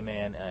had seen a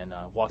man and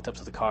walked up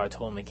to the car,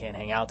 told him they can't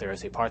hang out there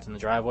as they parked in the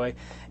driveway,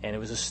 and it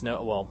was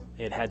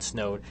it had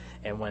snowed.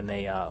 And when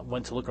they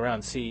went to look around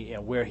and see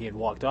where he had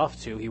walked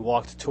off to, he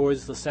walked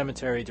towards the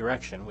cemetery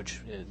direction, which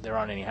there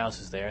aren't any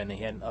houses there, and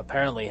they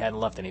apparently hadn't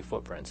left any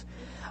footprints.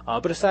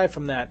 But aside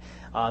from that,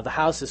 the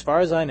house, as far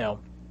as I know,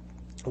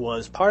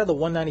 was part of the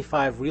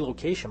 195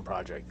 relocation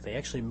project. They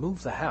actually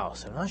moved the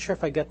house. I'm not sure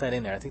if I got that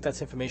in there. I think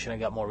that's information I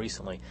got more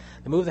recently.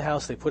 They moved the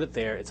house, they put it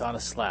there, it's on a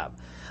slab.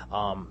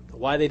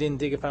 Why they didn't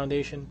dig a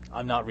foundation,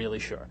 I'm not really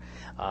sure.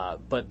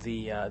 But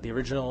the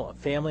original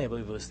family, I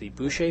believe it was the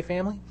Boucher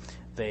family,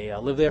 they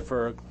lived there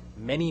for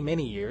many,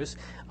 many years,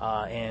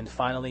 and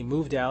finally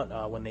moved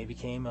out when they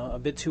became a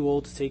bit too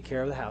old to take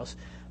care of the house.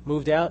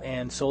 Moved out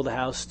and sold the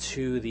house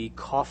to the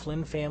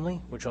Coughlin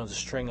family, which owns a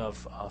string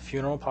of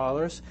funeral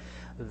parlors.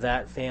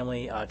 That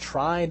family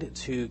tried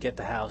to get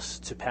the house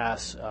to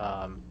pass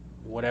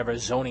whatever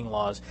zoning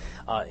laws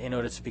in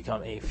order to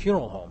become a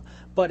funeral home,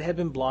 but had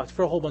been blocked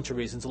for a whole bunch of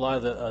reasons. A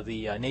lot of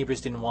the neighbors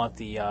didn't want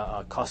the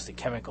caustic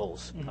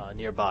chemicals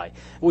nearby,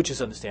 which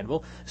is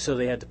understandable, so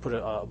they had to put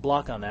a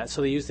block on that.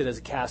 So they used it as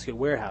a casket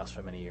warehouse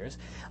for many years,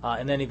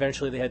 and then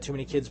eventually they had too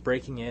many kids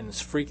breaking in and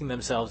freaking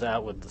themselves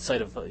out with the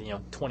sight of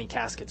 20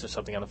 caskets or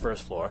something on the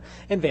first floor,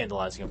 and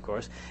vandalizing, of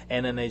course,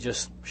 and then they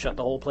just shut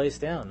the whole place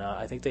down.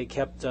 I think they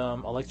kept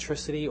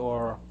electricity,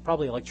 or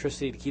probably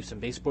electricity to keep some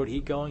baseboard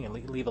heat going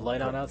and leave a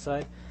light on outside.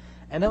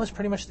 And that was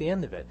pretty much the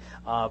end of it.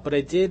 But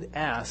I did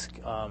ask,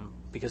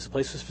 because the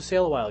place was for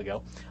sale a while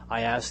ago,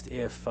 I asked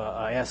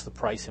the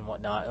price and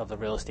whatnot of the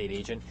real estate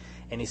agent,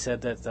 and he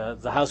said that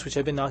the house which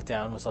had been knocked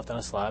down was left on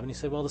a slab, and he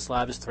said, well, the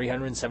slab is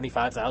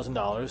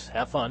 $375,000.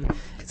 Have fun.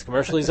 It's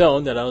commercially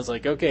zoned. And I was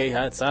like, okay,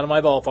 that's out of my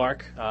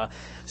ballpark.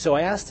 So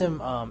I asked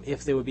him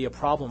if there would be a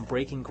problem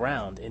breaking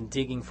ground and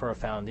digging for a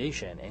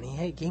foundation, and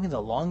he gave me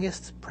the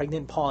longest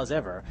pregnant pause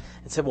ever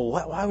and said, well,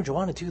 why would you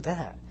want to do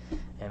that?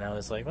 And I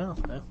was like, well,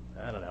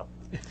 I don't know.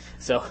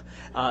 So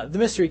the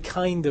mystery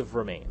kind of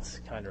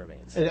remains.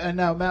 And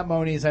now, Matt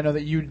Moniz, I know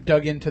that you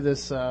dug into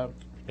this.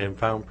 And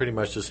found pretty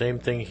much the same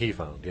thing he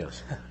found,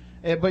 yes.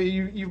 But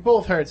you've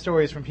both heard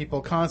stories from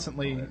people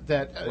constantly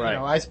that, right.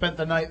 I spent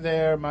the night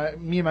there,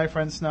 me and my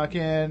friends snuck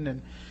in,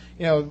 and,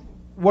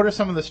 what are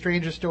some of the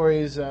strangest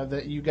stories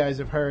that you guys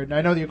have heard? And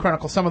I know that you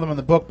chronicle some of them in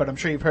the book, but I'm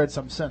sure you've heard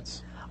some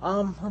since.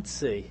 Let's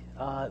see.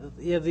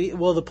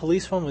 The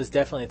police one was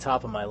definitely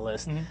top of my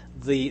list.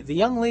 The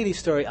young lady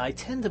story, I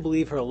tend to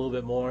believe her a little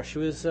bit more. She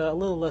was a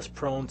little less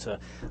prone to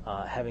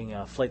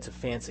having flights of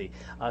fancy,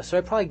 so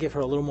I'd probably give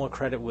her a little more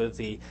credit with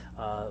the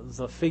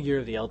figure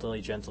of the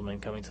elderly gentleman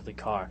coming to the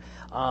car.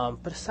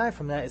 But aside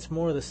from that, it's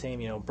more of the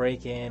same.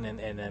 Break in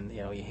and then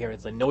you hear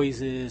the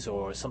noises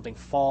or something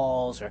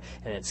falls and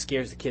it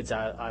scares the kids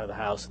out of the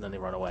house and then they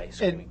run away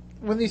screaming.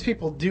 And when these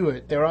people do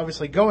it, they're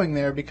obviously going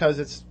there because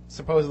it's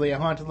supposedly a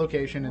haunted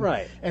location. And,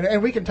 right.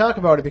 And we can talk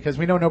about it because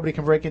we know nobody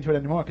can break into it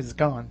anymore because it's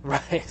gone.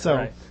 Right. So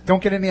right.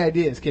 Don't get any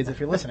ideas, kids, if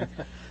you're listening.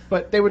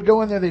 But they would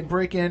go in there, they'd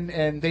break in,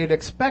 and they'd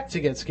expect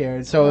to get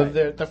scared. So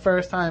right. the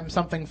first time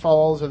something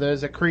falls or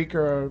there's a creak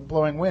or a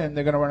blowing wind,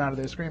 they're going to run out of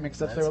there screaming because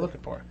that's what they were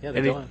looking for. Yeah,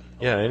 they're going.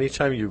 Yeah,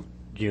 anytime you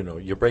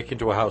break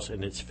into a house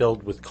and it's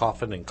filled with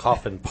coffin and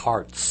coffin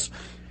parts,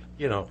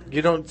 you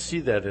don't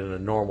see that in a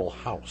normal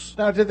house.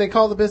 Now, did they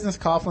call the business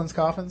Coughlin's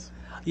Coffins?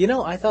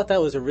 I thought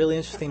that was a really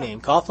interesting name,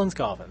 Coughlin's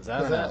Coffins.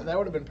 I don't know. That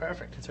would have been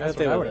perfect. It's That's right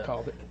what I there would have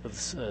called it.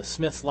 With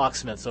Smith's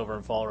Locksmiths over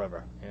in Fall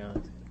River.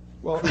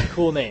 Well,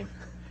 cool name.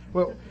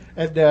 Well,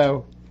 and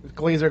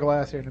Glazer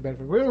Glass here in New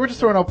Bedford. We're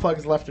just throwing out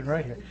plugs left and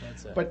right here.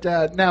 That's it. But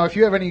now, if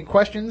you have any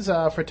questions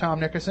for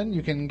Tom Nickerson,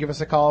 you can give us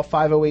a call,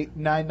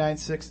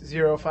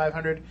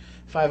 508-996-0500,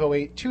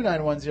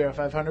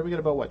 508-291-0500. We got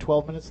about,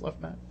 12 minutes left,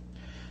 Matt?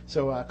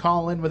 So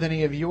call in with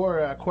any of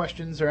your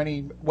questions or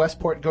any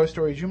Westport ghost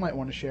stories you might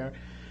want to share.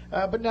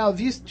 But now,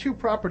 these two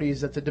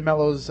properties that the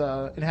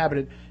DeMellos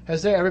inhabited,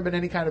 has there ever been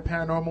any kind of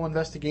paranormal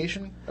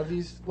investigation of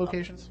these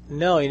locations?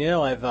 No,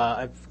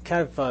 I've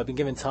kind of been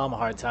giving Tom a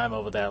hard time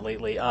over that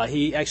lately.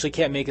 He actually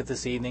can't make it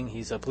this evening.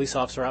 He's a police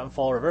officer out in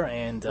Fall River,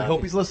 and I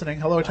hope he's listening.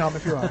 Hello, Tom,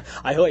 if you're on.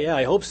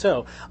 I hope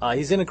so.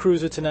 He's in a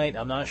cruiser tonight.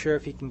 I'm not sure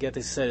if he can get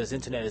this. Said his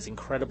internet is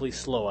incredibly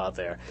slow out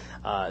there.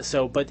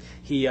 But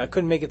he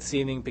couldn't make it this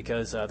evening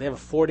because they have a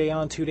 4-day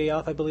on, 2-day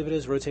off, I believe it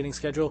is, rotating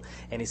schedule.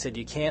 And he said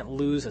you can't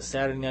lose a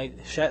Saturday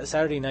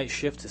night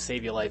shift to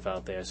save your life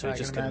out there. So he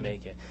just couldn't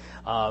make it.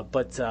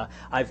 But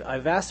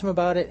I've asked him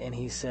about it, and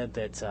he said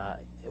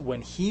that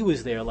when he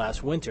was there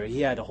last winter,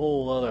 he had a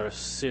whole other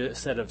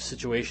set of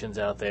situations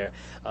out there.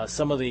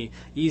 Some of the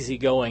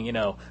easygoing,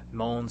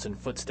 moans and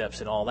footsteps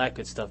and all that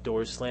good stuff,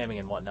 doors slamming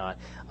and whatnot.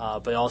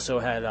 But also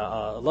had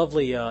a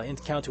lovely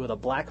encounter with a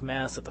black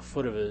mass at the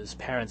foot of his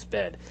parents'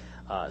 bed.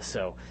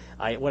 So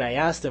when I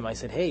asked him, I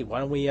said, hey, why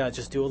don't we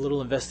just do a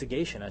little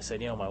investigation? I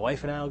said, my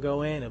wife and I will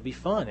go in. It'll be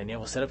fun. And,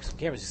 we'll set up some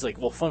cameras. He's like,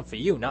 well, fun for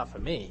you, not for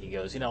me. He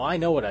goes, I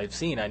know what I've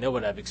seen. I know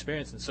what I've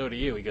experienced, and so do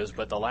you. He goes,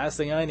 but the last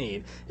thing I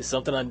need is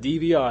something on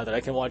DVR that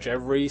I can watch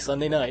every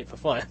Sunday night for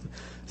fun.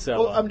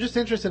 So, well, I'm just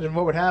interested in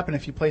what would happen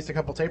if you placed a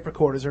couple tape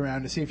recorders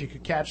around to see if you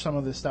could catch some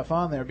of this stuff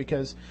on there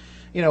because,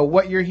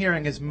 what you're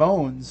hearing is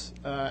moans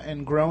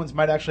and groans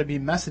might actually be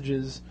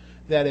messages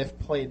that if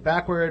played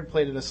backward,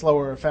 played at a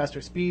slower or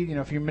faster speed,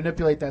 if you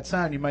manipulate that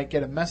sound, you might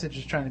get a message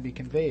that's trying to be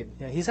conveyed.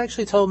 Yeah, he's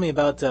actually told me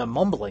about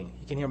mumbling.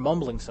 You can hear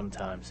mumbling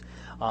sometimes.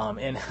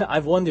 And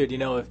I've wondered,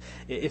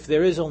 if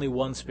there is only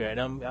one spirit,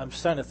 I'm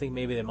starting to think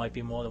maybe there might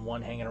be more than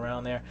one hanging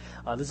around there.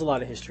 There's a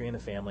lot of history in the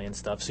family and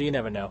stuff, so you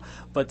never know.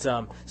 But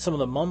some of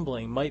the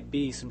mumbling might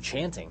be some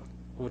chanting,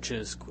 which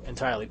is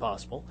entirely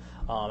possible.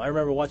 I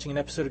remember watching an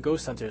episode of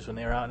Ghost Hunters when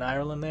they were out in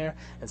Ireland there,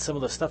 and some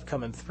of the stuff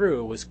coming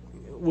through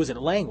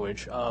wasn't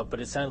language, but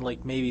it sounded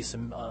like maybe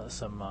some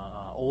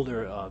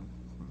older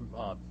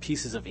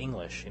pieces of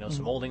English,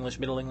 some Old English,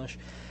 Middle English,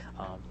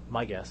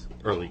 my guess.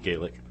 Early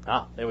Gaelic.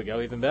 There we go,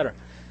 even better.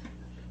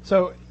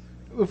 So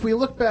if we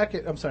look back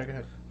at... I'm sorry, go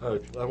ahead.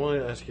 I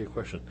want to ask you a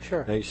question.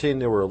 Sure. Now, you're saying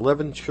there were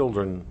 11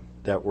 children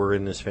that were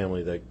in this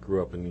family that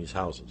grew up in these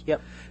houses.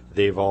 Yep.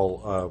 They've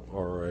all,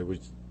 or I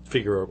would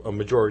figure a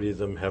majority of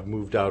them have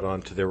moved out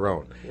onto their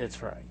own.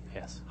 That's right,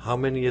 yes. How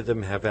many of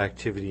them have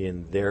activity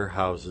in their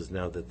houses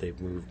now that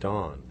they've moved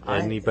on?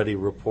 Anybody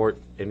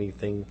report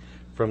anything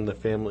from the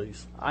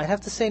families? I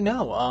have to say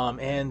no,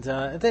 and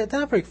they're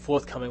not very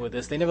forthcoming with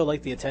this. They never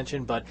like the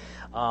attention, but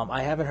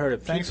I haven't heard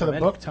of. Thanks for the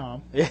book,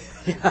 Tom. Yeah.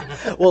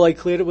 Well, I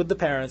cleared it with the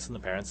parents, and the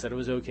parents said it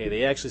was okay.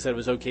 They actually said it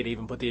was okay to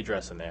even put the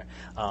address in there.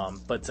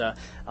 But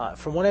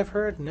from what I've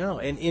heard, no.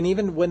 And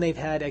even when they've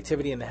had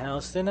activity in the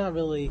house, they're not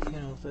really,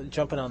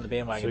 jumping on the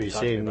bandwagon. So you're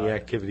saying the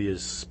activity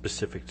is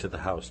specific to the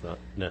house, not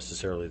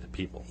necessarily the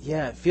people?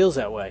 Yeah, it feels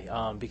that way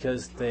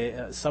because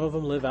some of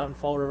them live out in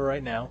Fall River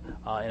right now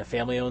in a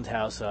family-owned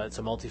house. It's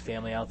a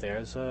multi-family out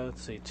there.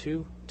 Let's see,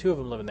 two of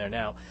them live in there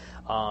now,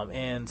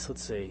 and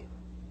let's see,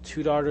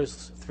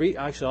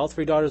 all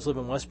three daughters live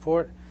in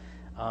Westport.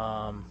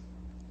 Let's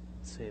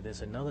see,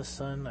 there's another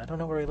son. I don't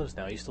know where he lives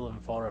now. He used to live in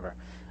Fall River.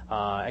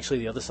 Actually,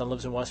 the other son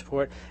lives in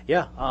Westport.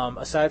 Yeah,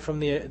 aside from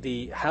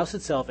the house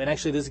itself, and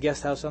actually there's a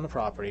guest house on the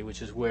property,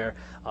 which is where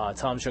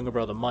Tom's younger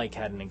brother Mike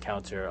had an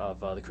encounter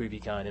of the creepy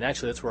kind. And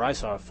actually that's where I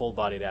saw a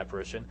full-bodied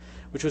apparition,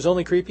 which was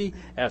only creepy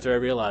after I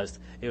realized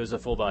it was a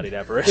full-bodied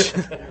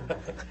apparition.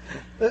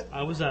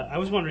 I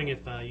was wondering if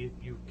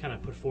you kind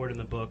of put forward in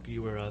the book,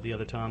 you were the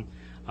other Tom,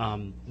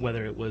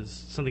 whether it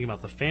was something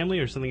about the family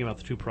or something about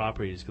the two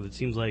properties, because it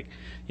seems like,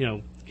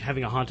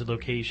 having a haunted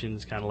location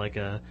is kind of like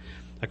a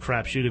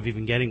crapshoot of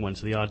even getting one.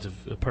 So the odds of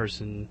a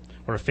person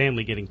or a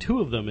family getting two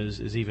of them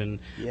is even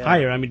Yeah.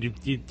 higher. I mean,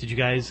 did you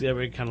guys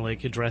ever kind of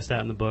like address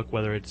that in the book?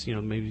 Whether it's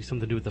maybe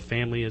something to do with the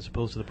family as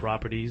opposed to the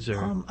properties,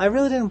 or I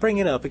really didn't bring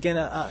it up again.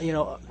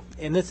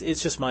 And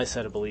it's just my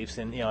set of beliefs,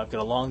 and I've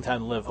got a long time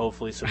to live,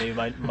 hopefully, so maybe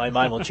my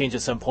mind will change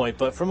at some point.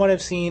 But from what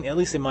I've seen, at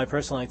least in my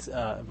personal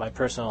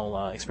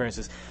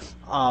experiences,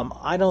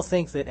 I don't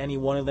think that any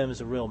one of them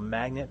is a real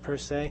magnet per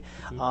se.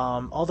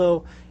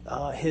 Although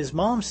his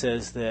mom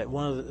says that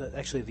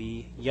actually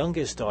the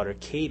youngest daughter,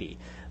 Katie,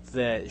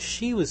 that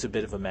she was a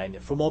bit of a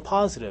magnet for more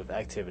positive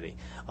activity,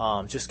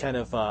 just kind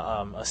of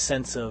a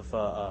sense of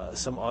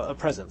a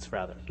presence,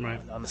 rather.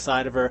 Right. On the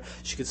side of her,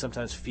 she could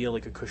sometimes feel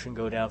like a cushion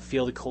go down,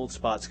 feel the cold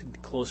spots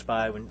close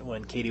by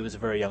when Katie was a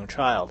very young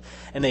child.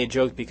 And they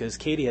joked because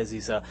Katie has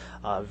these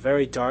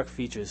very dark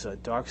features,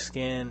 dark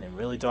skin and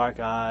really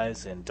dark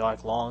eyes and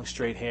dark, long,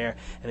 straight hair.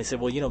 And they said,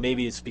 well,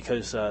 maybe it's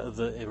because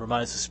it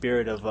reminds the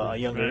spirit of a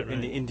younger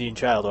Indian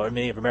child or a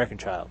Native American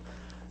child.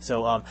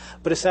 So,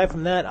 but aside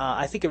from that,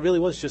 I think it really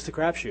was just a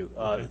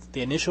crapshoot.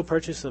 The initial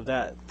purchase of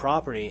that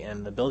property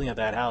and the building of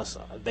that house,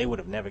 they would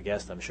have never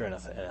guessed, I'm sure, in a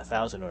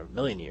 1,000 or a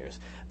million years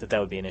that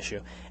would be an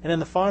issue. And then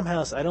the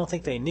farmhouse, I don't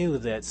think they knew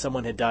that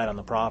someone had died on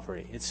the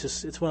property.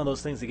 It's one of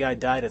those things. The guy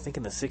died, I think,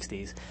 in the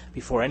 60s,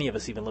 before any of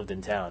us even lived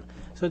in town.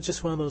 So it's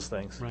just one of those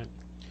things. right?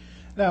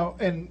 Now,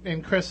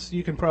 and Chris,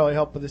 you can probably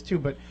help with this too,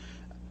 but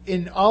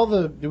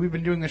we've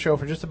been doing the show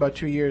for just about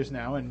 2 years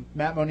now, and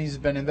Matt Moniz has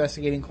been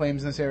investigating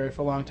claims in this area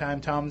for a long time.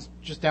 Tom's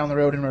just down the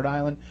road in Rhode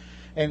Island,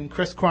 and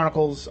Chris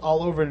chronicles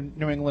all over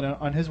New England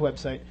on his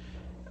website.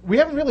 We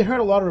haven't really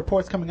heard a lot of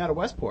reports coming out of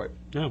Westport.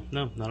 No,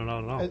 not at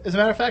all. As a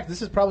matter of fact,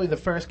 this is probably the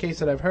first case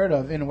that I've heard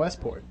of in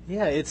Westport.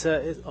 Yeah, it's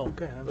oh,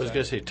 good. I was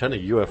going to say a ton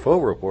of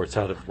UFO reports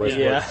out of Westport.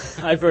 Yeah,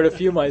 I've heard a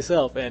few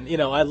myself, and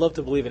I'd love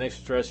to believe in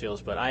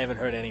extraterrestrials, but I haven't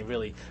heard any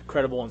really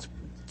credible ones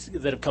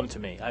that have come to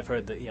me. I've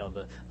heard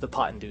the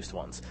pot-induced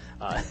ones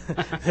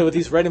with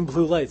these red and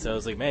blue lights. I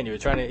was like, man,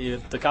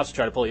 the cops are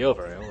trying to pull you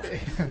over.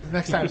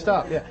 Next time,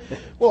 stop. Yeah.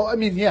 Well, I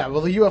mean, yeah.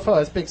 Well, the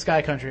UFO is big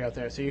sky country out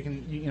there, so you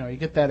can you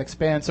get that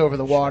expanse over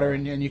the water,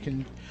 and you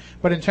can.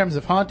 But in terms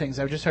of hauntings,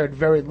 I've just heard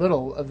very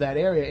little of that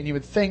area, and you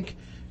would think,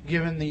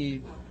 given the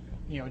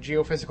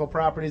geophysical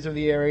properties of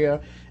the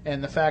area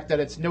and the fact that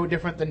it's no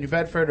different than New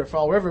Bedford or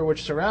Fall River,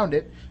 which surround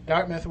it,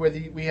 Dartmouth, where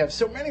we have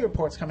so many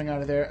reports coming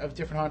out of there of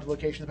different haunted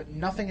locations, but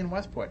nothing in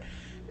Westport.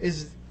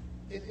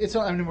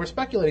 I mean, we're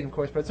speculating, of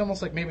course, but it's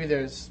almost like maybe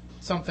there's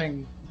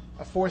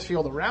a force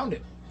field around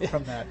it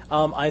from that.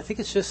 I think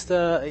it's just,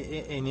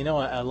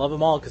 I love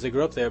them all because I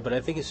grew up there, but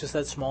I think it's just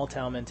that small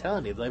town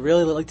mentality. They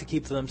really like to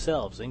keep to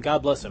themselves, and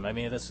God bless them. I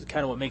mean, that's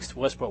kind of what makes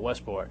Westport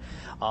Westport.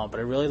 But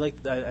I really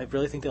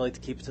think they like to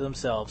keep it to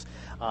themselves.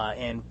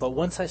 But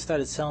once I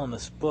started selling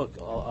this book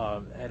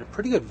at a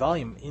pretty good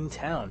volume in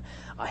town,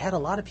 I had a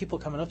lot of people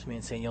coming up to me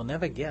and saying, "You'll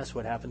never guess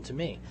what happened to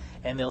me,"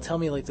 and they'll tell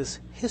me like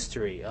this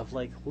history of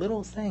like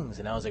little things,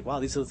 and I was like, "Wow,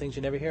 these are the things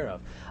you never hear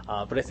of."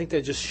 But I think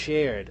they're just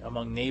shared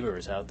among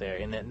neighbors out there,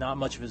 and that not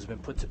much of it has been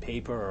put to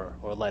paper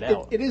or let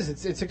out. It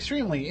is. It's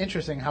extremely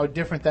interesting how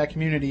different that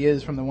community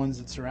is from the ones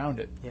that surround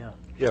it. Yeah.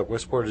 Yeah,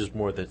 Westport is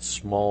more that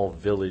small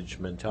village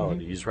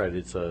mentality. He's right.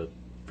 It's a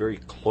very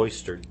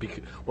cloistered.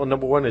 Well,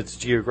 number one, it's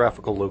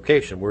geographical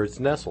location where it's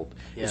nestled.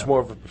 Yeah. It's more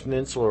of a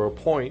peninsula or a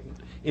point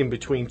in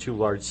between two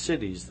large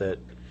cities that,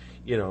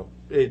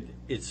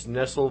 it's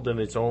nestled in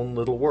its own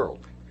little world.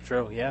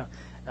 True, yeah.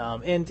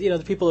 And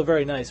the people are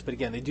very nice, but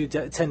again, they do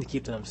tend to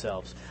keep to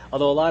themselves.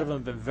 Although a lot of them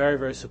have been very,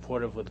 very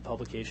supportive with the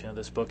publication of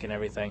this book and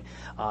everything.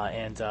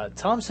 And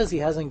Tom says he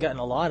hasn't gotten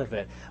a lot of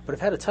it, but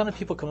I've had a ton of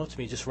people come up to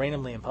me just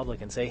randomly in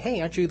public and say, "Hey,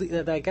 aren't you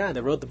that guy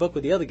that wrote the book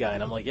with the other guy?"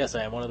 And I'm like, "Yes,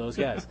 I am one of those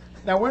guys."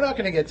 Now, we're not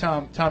going to get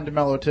Tom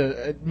DeMello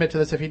to admit to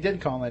this. If he did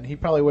call in, he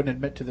probably wouldn't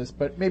admit to this.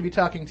 But maybe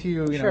talking to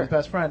you, Sure. his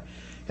best friend,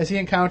 has he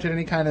encountered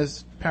any kind of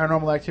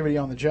paranormal activity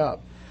on the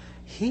job?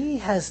 He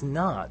has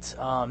not.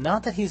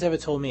 Not that he's ever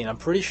told me, and I'm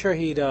pretty sure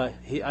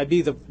I'd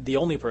be the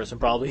only person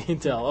probably to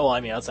tell. Oh, I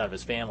mean, outside of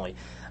his family,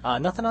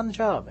 nothing on the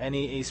job, and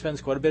he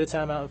spends quite a bit of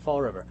time out in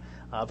Fall River.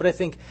 But I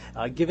think,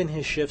 given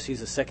his shifts,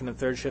 he's a second and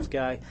third shift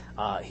guy.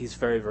 He's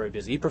very, very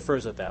busy. He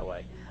prefers it that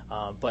way.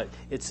 But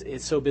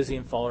it's so busy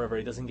in Fall River,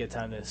 he doesn't get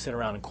time to sit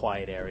around in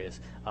quiet areas.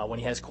 When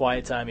he has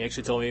quiet time, he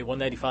actually told me one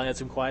night he finally had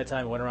some quiet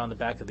time. He went around the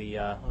back of the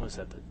what was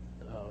that?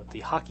 The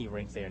hockey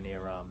rink there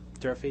near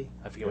Durfee.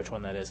 I forget which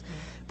one that is.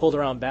 Pulled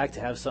around back to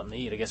have something to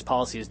eat. I guess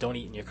policy is don't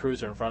eat in your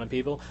cruiser in front of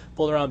people.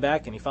 Pulled around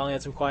back, and he finally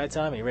had some quiet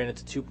time, and he ran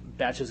into two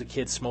batches of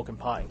kids smoking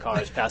pot in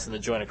cars, passing the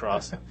joint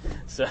across.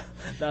 So,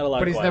 not a lot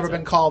But of he's quiet never time.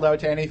 been called out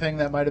to anything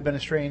that might have been a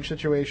strange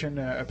situation,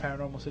 a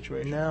paranormal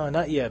situation? No,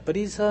 not yet. But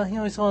he's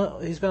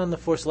he's been on the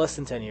force less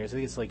than 10 years. I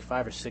think it's like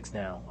 5 or 6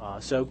 now.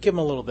 So give him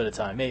a little bit of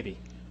time, maybe.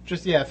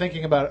 Just,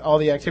 thinking about all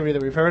the activity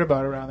that we've heard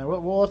about around there.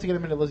 We'll have to get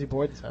him into Lizzie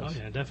Borden's house. Oh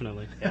yeah,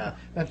 definitely. Yeah.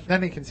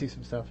 Then he can see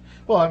some stuff.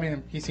 Well, I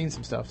mean, he's seen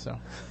some stuff, so.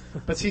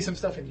 But see some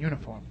stuff in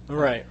uniform.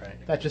 Right.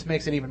 That just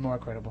makes it even more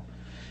credible.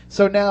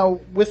 So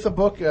now, with the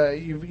book,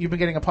 you've been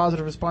getting a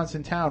positive response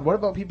in town. What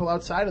about people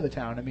outside of the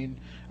town? I mean,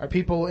 are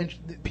people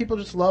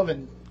just love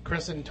and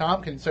Chris and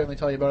Tom can certainly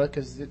tell you about it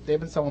because they've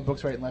been selling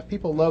books right and left.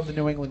 People love the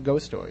New England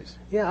ghost stories.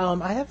 Yeah,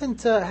 I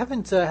haven't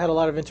had a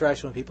lot of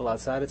interaction with people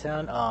outside of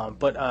town,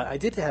 but I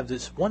did have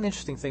this one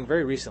interesting thing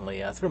very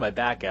recently. Threw my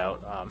back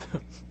out.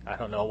 I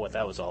don't know what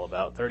that was all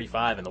about.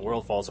 35 and the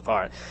world falls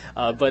apart.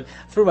 But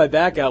threw my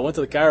back out, went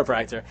to the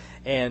chiropractor,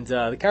 and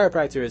the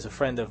chiropractor is a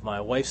friend of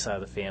my wife's side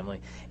of the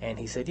family. And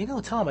he said,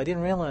 Tom, I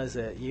didn't realize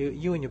that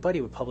you and your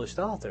buddy were published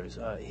authors.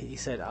 He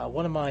said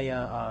one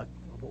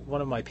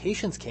of my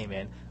patients came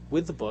in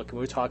with the book, and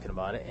we were talking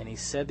about it, and he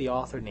said the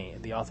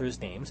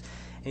author's names,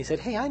 and he said,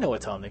 hey, I know a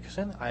Tom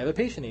Nickerson. I have a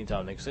patient named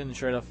Tom Nickerson, and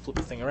sure enough, flipped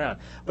the thing around.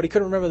 But he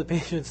couldn't remember the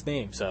patient's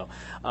name, so.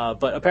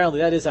 But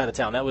apparently that is out of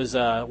town. That was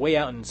way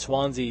out in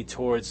Swansea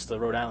towards the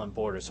Rhode Island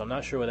border, so I'm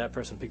not sure where that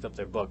person picked up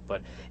their book,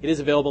 but it is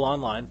available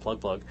online,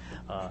 plug,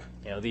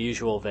 the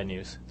usual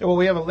venues. Well,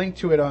 we have a link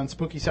to it on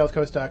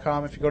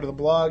SpookySouthCoast.com. If you go to the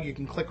blog, you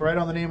can click right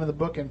on the name of the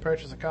book and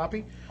purchase a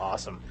copy.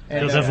 Awesome. And,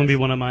 It'll definitely be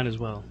one of mine as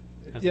well.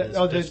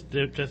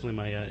 They're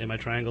Definitely in my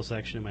Triangle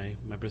section,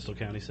 my Bristol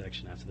County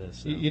section after this.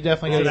 So. You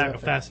definitely it's get a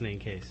fascinating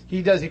case.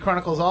 He does. He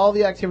chronicles all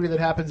the activity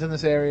that happens in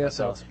this area, That's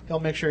so awesome. he'll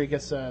make sure he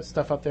gets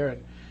stuff up there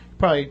and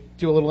probably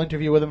do a little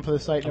interview with him for the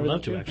site. I'd and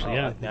love to, everything, too.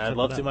 actually, yeah. I'd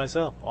love to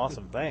myself.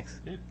 Awesome,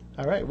 thanks. Yeah.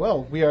 All right.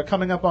 Well, we are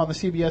coming up on the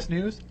CBS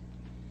News,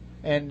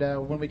 and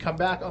when we come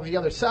back on the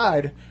other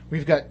side,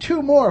 we've got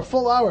 2 more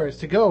full hours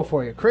to go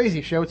for you.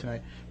 Crazy show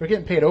tonight. We're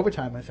getting paid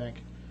overtime, I think.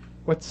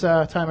 What's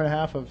time and a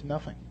half of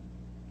nothing?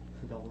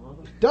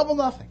 Double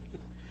nothing.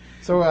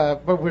 So,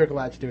 but we're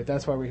glad to do it.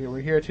 That's why we're here.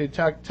 We're here to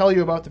tell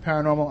you about the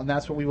paranormal, and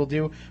that's what we will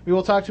do. We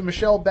will talk to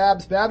Michelle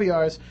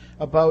Babs-Babiars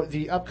about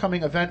the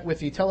upcoming event with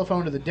the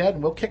Telephone to the Dead,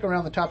 and we'll kick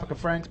around the topic of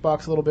Frank's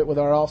Box a little bit with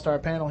our all-star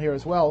panel here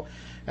as well.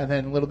 And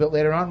then a little bit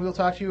later on, we'll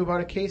talk to you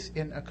about a case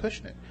in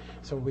Acushnet.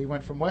 So we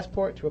went from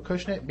Westport to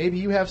Acushnet. Maybe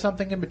you have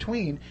something in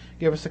between.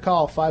 Give us a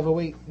call,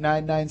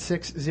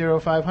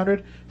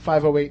 508-996-0500,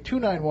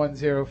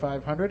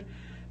 508-291-0500,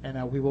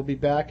 and we will be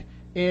back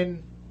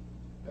in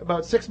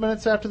about 6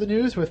 minutes after the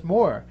news with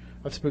more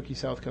of Spooky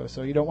South Coast,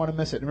 so you don't want to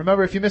miss it. And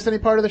remember, if you missed any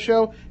part of the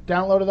show,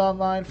 download it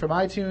online from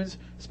iTunes,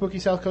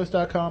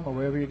 SpookySouthCoast.com, or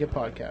wherever you get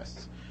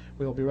podcasts.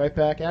 We will be right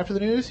back after the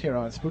news here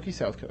on Spooky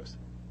South Coast.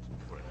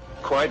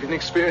 Quite an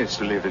experience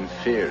to live in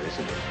fear,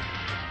 isn't it?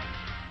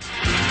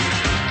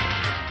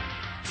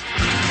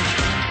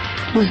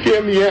 This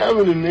can't be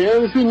happening,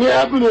 man. This isn't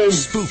happening.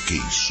 Spooky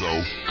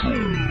South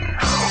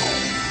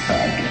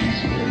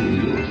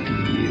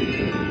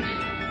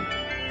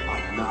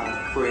I'm not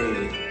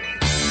afraid.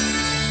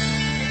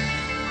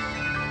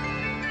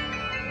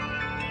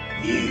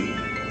 You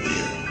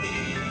will be.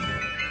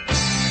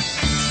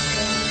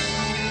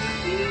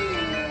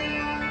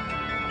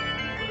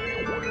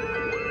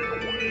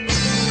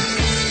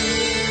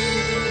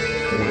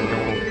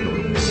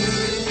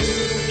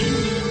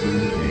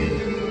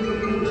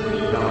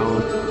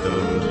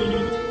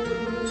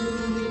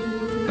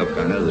 Look, I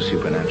know the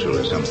supernatural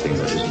is something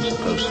that isn't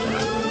supposed to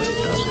happen, but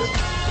it does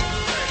happen.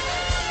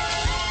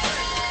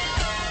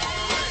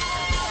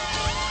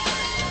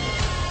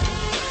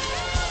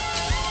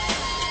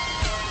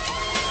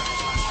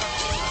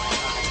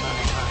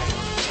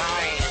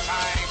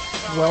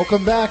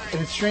 Welcome back,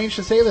 and it's strange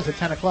to say this at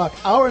 10 o'clock.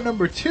 Hour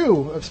number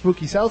 2 of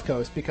Spooky South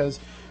Coast, because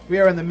we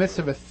are in the midst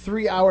of a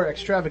 3-hour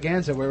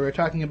extravaganza where we're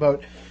talking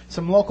about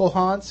some local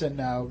haunts, and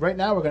right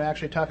now we're going to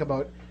actually talk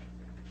about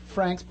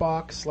Frank's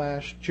Box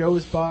 /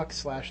 Joe's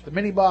Box / the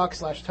Mini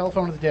Box /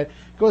 Telephone of the Dead.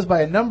 It goes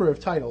by a number of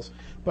titles,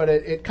 but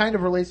it kind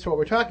of relates to what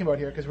we're talking about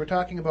here, because we're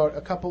talking about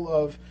a couple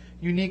of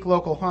unique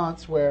local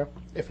haunts where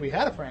if we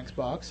had a Frank's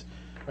Box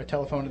or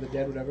Telephone of the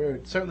Dead, whatever, it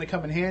would certainly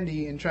come in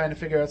handy in trying to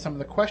figure out some of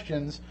the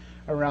questions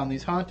around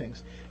these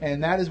hauntings.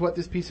 And that is what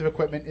this piece of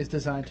equipment is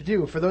designed to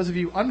do. For those of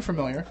you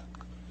unfamiliar,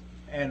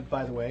 and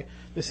by the way,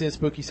 this is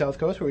Spooky South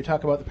Coast, where we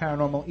talk about the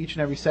paranormal each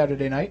and every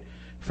Saturday night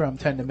from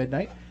 10 to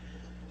midnight.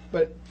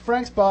 But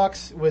Frank's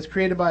Box was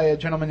created by a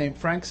gentleman named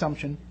Frank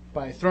Sumption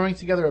by throwing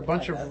together a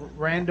bunch of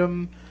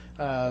random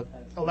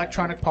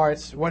electronic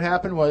parts. What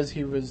happened was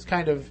he was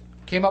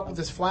came up with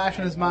this flash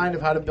in his mind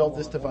of how to build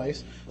this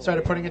device,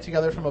 started putting it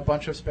together from a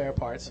bunch of spare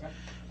parts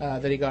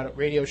that he got at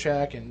Radio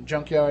Shack and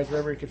junkyards,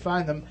 wherever he could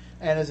find them.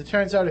 And as it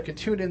turns out, it could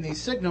tune in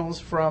these signals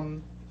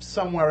from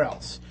somewhere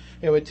else.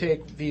 It would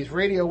take these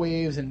radio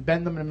waves and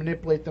bend them and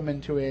manipulate them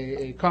into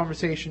a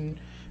conversation,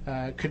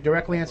 could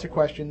directly answer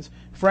questions.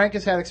 Frank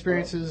has had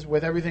experiences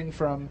with everything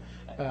from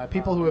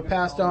people who have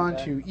passed on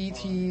to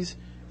ETs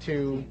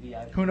to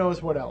who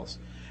knows what else.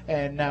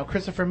 And now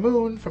Christopher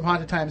Moon from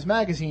Haunted Times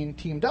Magazine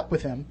teamed up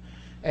with him,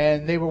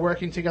 and they were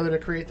working together to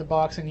create the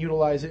box and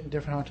utilize it in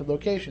different haunted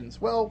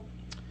locations. Well,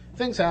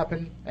 things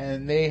happened,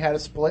 and they had a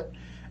split,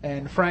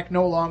 and Frank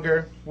no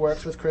longer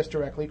works with Chris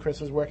directly. Chris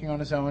was working on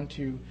his own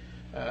to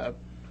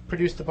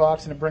produce the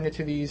box and to bring it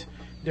to these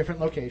different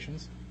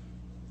locations.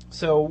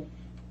 So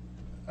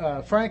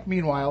Frank,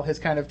 meanwhile, has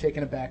kind of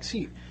taken a back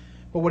seat.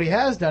 But what he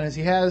has done is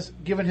he has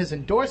given his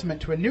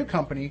endorsement to a new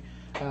company,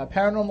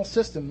 Paranormal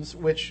Systems,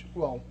 which,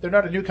 well, they're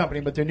not a new company,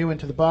 but they're new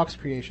into the box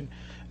creation.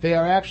 They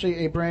are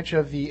actually a branch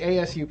of the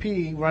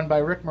ASUP run by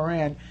Rick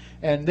Moran,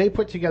 And they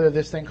put together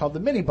this thing called the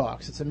Mini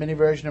Box. It's a mini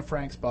version of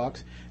Frank's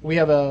box. We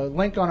have a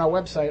link on our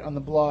website, on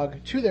the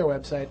blog, to their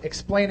website,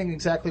 explaining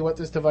exactly what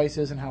this device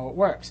is and how it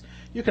works.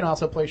 You can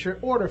also place your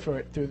order for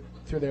it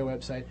through their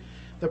website.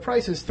 The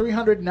price is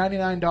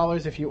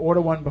 $399 if you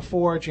order one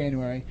before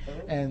January,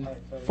 and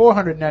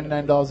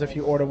 $499 if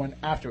you order one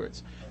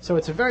afterwards. So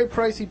it's a very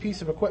pricey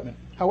piece of equipment.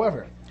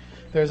 However,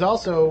 there's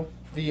also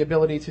the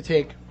ability to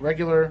take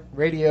regular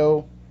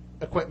radio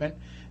equipment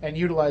and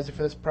utilize it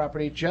for this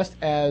property, just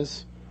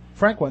as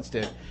Frank once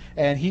did.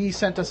 And he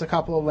sent us a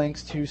couple of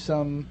links to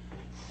some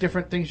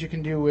different things you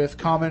can do with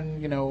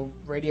common,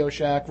 Radio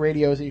Shack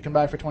radios that you can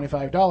buy for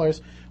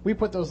 $25. We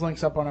put those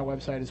links up on our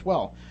website as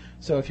well.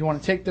 So if you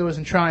want to take those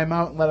and try them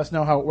out and let us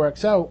know how it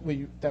works out,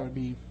 that would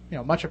be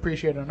much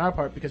appreciated on our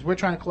part, because we're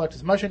trying to collect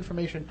as much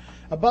information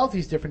about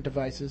these different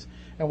devices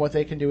and what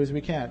they can do as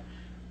we can.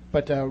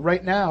 But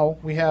right now,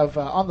 we have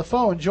on the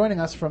phone, joining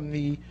us from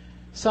the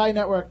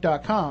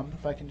SciNetwork.com,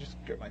 if I can just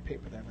get my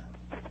paper there,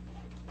 Matt.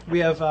 We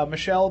have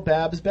Michelle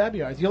Babs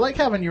Babyards. You like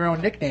having your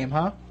own nickname,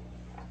 huh?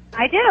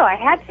 I do. I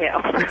had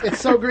to.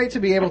 It's so great to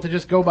be able to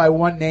just go by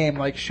one name,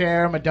 like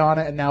Cher,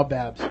 Madonna, and now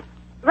Babs.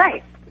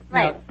 Right.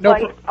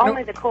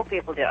 Only the cool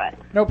people do it.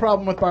 No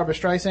problem with Barbara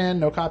Streisand,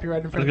 no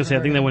copyright infringement. I was going to say,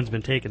 I think that one's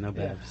been taken, though,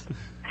 Babs.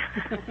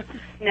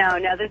 No,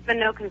 there's been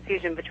no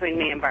confusion between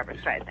me and Barbara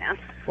Streisand.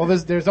 Well,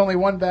 there's only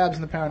one Babs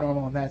in the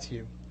paranormal, and that's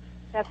you.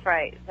 That's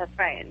right.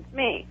 It's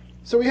me.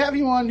 So we have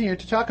you on here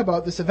to talk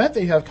about this event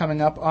that you have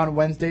coming up on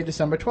Wednesday,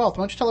 December 12th.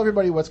 Why don't you tell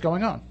everybody what's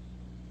going on?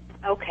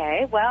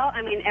 Okay. Well,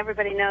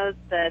 everybody knows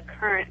the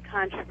current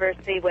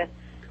controversy with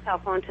cell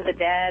phone to the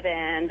dead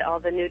and all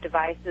the new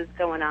devices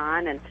going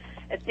on, and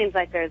it seems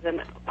like there's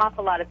an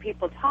awful lot of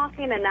people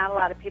talking and not a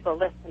lot of people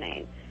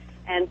listening.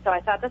 And so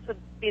I thought this would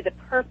be the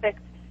perfect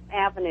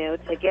avenue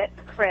to get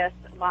Chris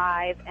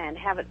live and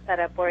have it set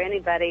up where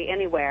anybody,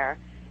 anywhere,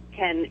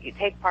 can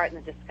take part in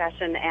the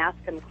discussion, ask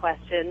him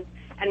questions,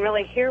 and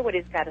really hear what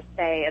he's got to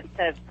say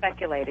instead of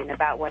speculating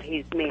about what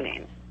he's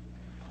meaning.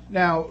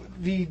 Now,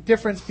 the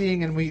difference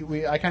being, and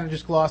I kind of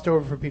just glossed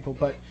over for people,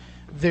 but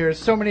there's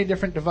so many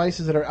different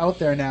devices that are out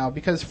there now,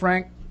 because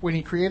Frank, when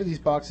he created these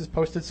boxes,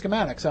 posted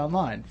schematics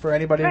online for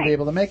anybody to be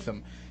able to make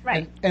them.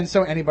 Right. And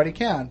so anybody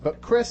can. But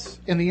Chris,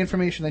 in the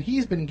information that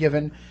he's been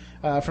given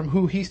from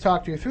who he's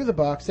talked to through the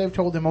box, they've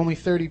told him only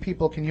 30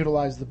 people can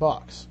utilize the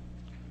box.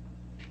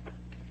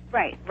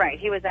 Right.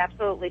 He was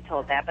absolutely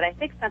told that. But I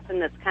think something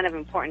that's kind of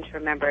important to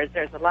remember is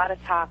there's a lot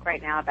of talk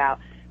right now about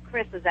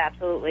Chris is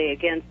absolutely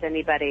against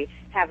anybody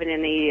having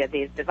any of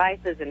these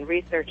devices and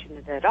researching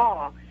it at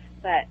all.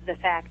 But the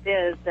fact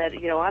is that,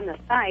 on the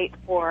site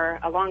for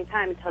a long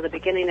time, until the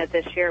beginning of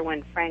this year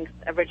when Frank's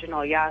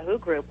original Yahoo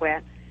group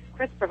went,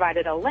 Chris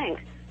provided a link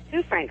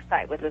to Frank's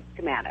site with a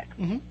schematic.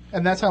 Mm-hmm.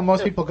 And that's how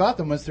most people got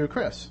them, was through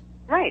Chris.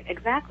 Right,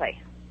 exactly.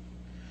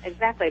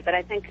 But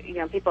I think,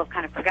 people have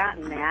kind of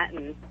forgotten that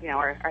and,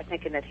 are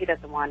thinking that he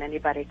doesn't want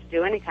anybody to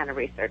do any kind of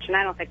research. And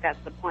I don't think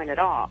that's the point at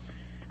all.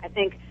 I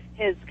think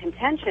his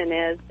contention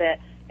is that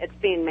it's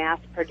being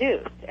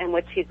mass-produced, and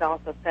which he's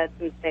also said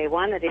since day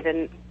one that he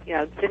didn't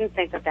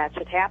think that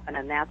should happen,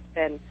 and that's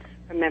been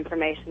from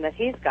information that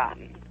he's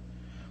gotten.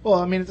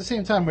 Well, at the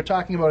same time, we're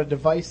talking about a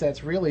device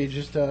that's really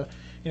just a,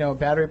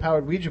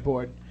 battery-powered Ouija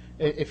board.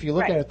 If you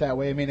look at it that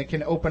way, it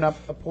can open up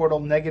a portal,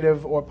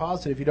 negative or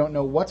positive. You don't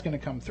know what's going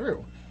to come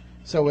through.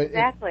 So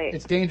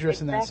it's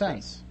dangerous in that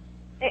sense.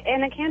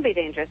 And it can be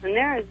dangerous, and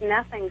there is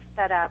nothing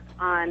set up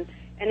on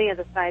any of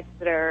the sites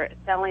that are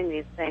selling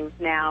these things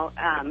now.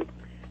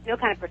 No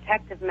kind of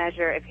protective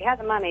measure. If you have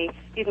the money,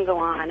 you can go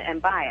on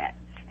and buy it.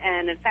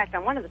 And in fact,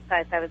 on one of the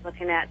sites I was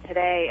looking at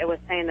today, it was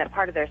saying that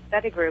part of their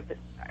study group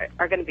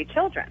are going to be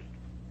children.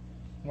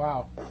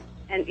 Wow.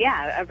 And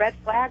red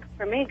flags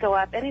for me go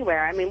up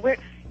anywhere.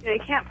 You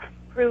can't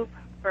prove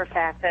for a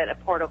fact that a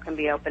portal can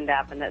be opened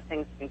up and that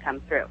things can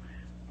come through.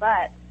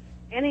 But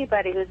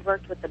anybody who's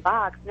worked with the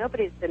box,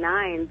 nobody's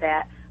denying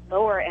that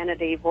lower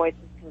entity voices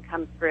can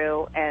come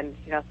through and,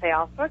 say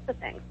all sorts of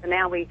things. So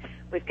now we've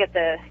got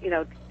the,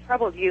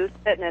 troubled youth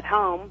sitting at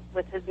home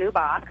with his new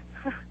box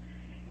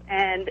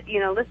and,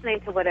 listening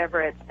to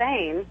whatever it's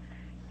saying,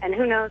 and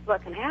who knows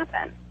what can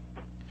happen.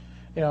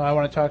 I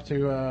want to talk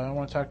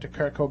to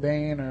Kurt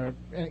Cobain, or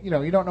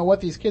you don't know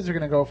what these kids are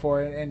going to go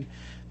for, and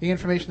the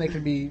information they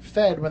can be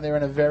fed when they're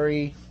in a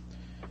very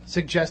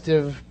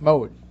suggestive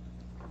mode.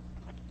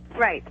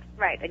 Right,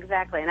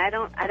 exactly. And I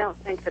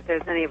don't think that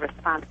there's any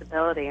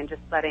responsibility in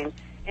just letting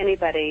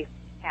anybody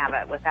have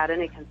it without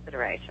any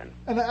consideration.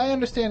 And I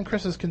understand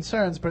Chris's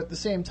concerns, but at the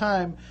same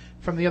time,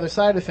 from the other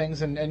side of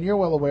things, and you're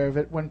well aware of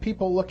it, when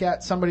people look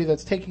at somebody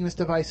that's taking this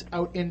device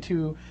out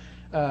into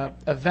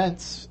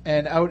events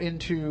and out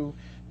into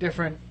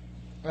different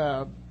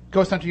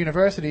ghost hunter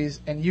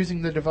universities and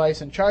using the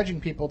device and charging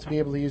people to be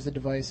able to use the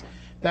device,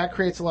 that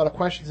creates a lot of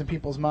questions in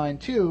people's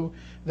mind too,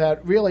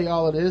 that really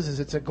all it is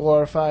it's a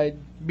glorified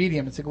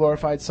medium, it's a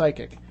glorified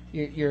psychic.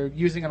 You're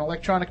using an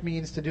electronic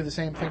means to do the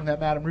same thing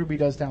that Madame Ruby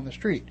does down the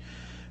street,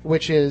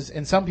 which is,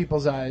 in some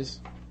people's eyes,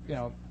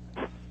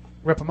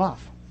 rip them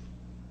off.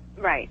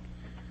 Right.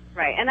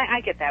 Right, and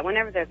I get that.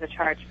 Whenever there's a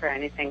charge for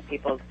anything,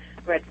 people's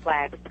red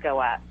flags go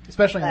up.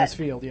 Especially in this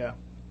field, yeah.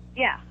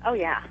 Yeah, oh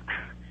yeah,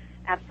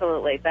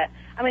 absolutely. But,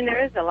 I mean,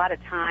 there is a lot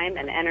of time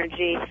and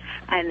energy,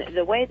 and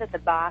the way that the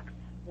box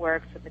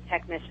works with the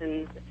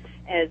technicians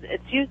is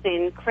it's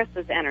using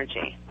Chris's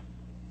energy.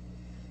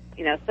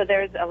 You know, so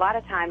there's a lot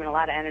of time and a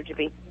lot of energy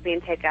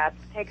being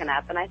taken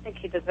up, and I think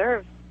he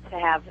deserves to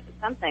have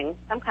some kind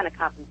of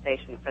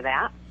compensation for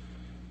that.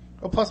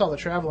 Well, plus all the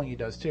traveling he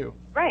does, too.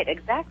 Right,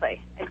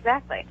 exactly.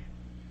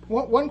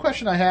 One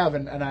question I have,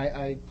 and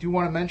I do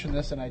want to mention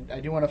this, and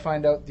I do want to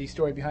find out the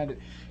story behind it.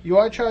 You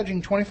are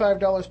charging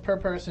 $25 per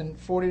person,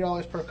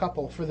 $40 per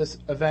couple for this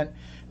event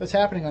that's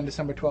happening on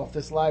December 12th,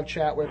 this live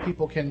chat where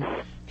people can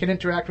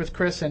interact with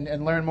Chris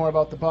and learn more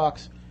about the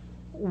box.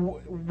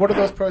 What do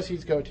those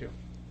proceeds go to?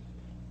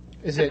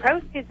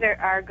 Proceeds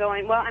are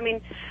going, well, I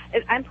mean,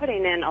 I'm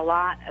putting in a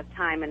lot of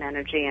time and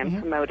energy in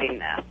promoting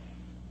this.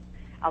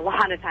 A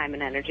lot of time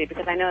and energy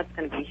because I know it's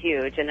going to be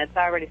huge, and it's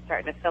already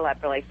starting to fill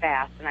up really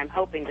fast, and I'm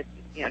hoping to,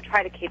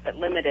 try to keep it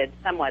limited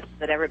somewhat so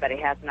that everybody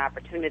has an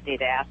opportunity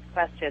to ask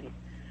questions.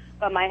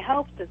 But my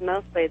hopes is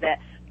mostly that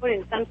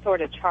putting some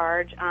sort of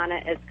charge on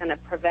it is going to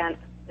prevent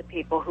the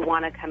people who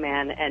want to come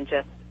in and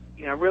just,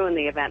 ruin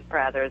the event for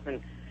others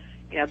and,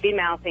 be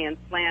mouthy and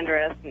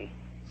slanderous and...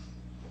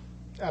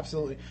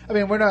 Absolutely. I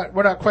mean, we're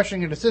not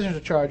questioning your decision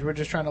to charge. We're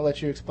just trying to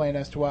let you explain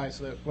as to why,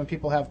 so that when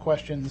people have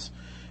questions,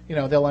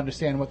 they'll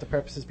understand what the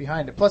purpose is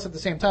behind it. Plus, at the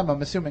same time,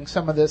 I'm assuming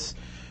some of this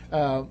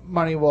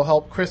money will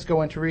help Chris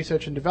go into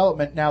research and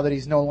development now that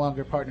he's no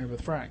longer partnered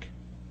with Frank.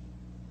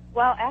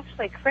 Well,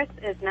 actually, Chris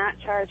is not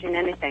charging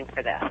anything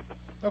for this.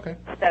 Okay.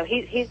 So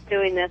he's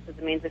doing this as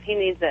a means of he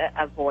needs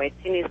a voice.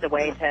 He needs a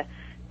way to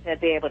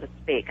be able to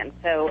speak. And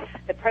so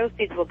the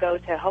proceeds will go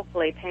to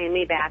hopefully paying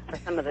me back for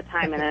some of the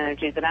time and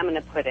energy that I'm going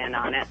to put in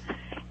on it.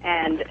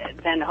 And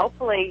then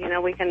hopefully,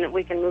 we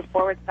can move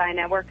forward, Sci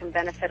Network, and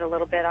benefit a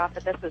little bit off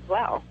of this as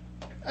well.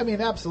 I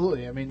mean,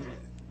 absolutely. I mean,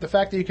 the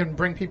fact that you can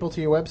bring people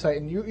to your website,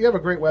 and you have a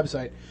great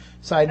website,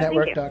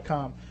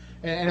 SciNetwork.com.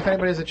 And if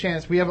anybody has a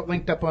chance, we have it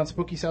linked up on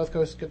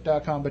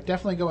SpookySouthCoast.com, but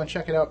definitely go and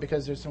check it out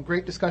because there's some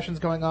great discussions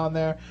going on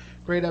there,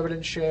 great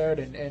evidence shared,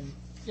 and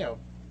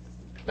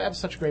Bab's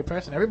such a great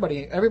person.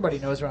 Everybody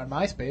knows her on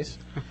MySpace.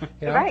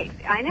 Right,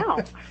 I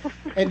know.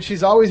 And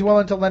she's always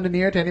willing to lend an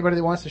ear to anybody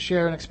that wants to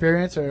share an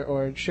experience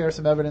or share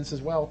some evidence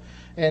as well.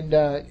 And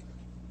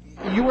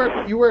you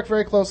work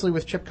very closely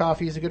with Chip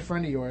Coffey. He's a good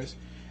friend of yours.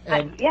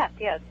 And yes.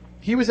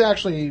 He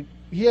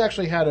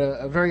actually had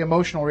a very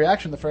emotional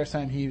reaction the first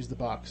time he used the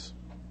box.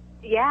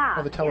 Yeah.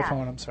 Or the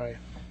telephone, I'm sorry.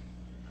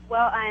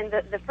 Well, and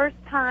the first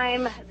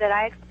time that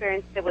I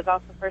experienced it was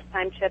also the first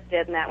time Chip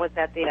did, and that was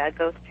at the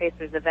Ghost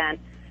Chasers event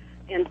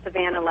in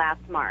Savannah last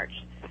March,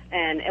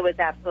 and it was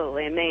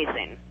absolutely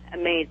amazing.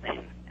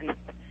 And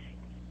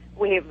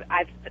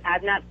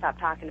I've not stopped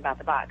talking about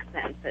the box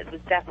since. It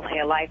was definitely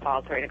a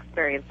life-altering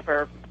experience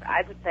for,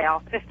 I would say,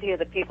 all 50 of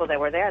the people that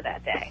were there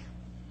that day.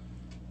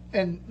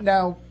 And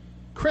now,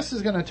 Chris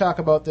is going to talk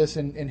about this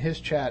in his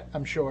chat,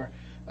 I'm sure.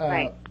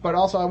 Right. But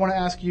also, I want to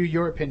ask you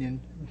your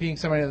opinion, being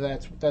somebody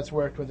that's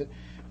worked with it.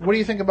 What do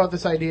you think about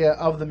this idea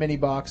of the mini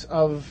box,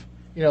 of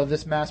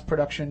this mass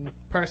production?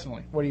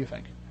 Personally, what do you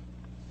think?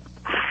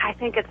 I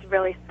think it's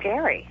really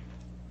scary.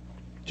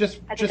 Just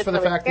for the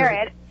really fact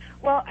that...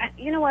 Well,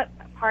 you know what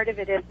part of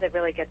it is that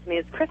really gets me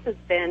is Chris has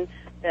been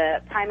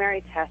the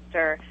primary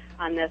tester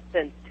on this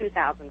since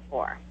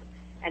 2004.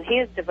 And he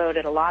has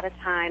devoted a lot of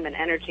time and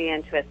energy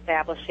into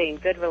establishing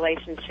good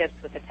relationships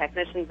with the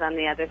technicians on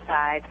the other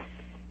side.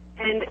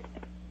 And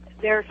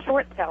they're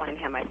short-selling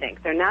him, I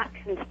think. They're not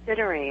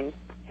considering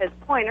his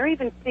point or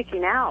even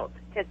seeking out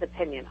his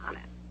opinion on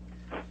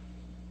it.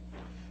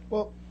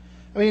 Well,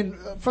 I mean,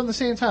 from the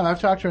same time, I've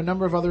talked to a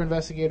number of other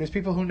investigators,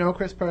 people who know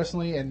Chris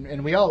personally,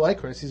 and we all like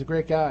Chris. He's a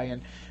great guy.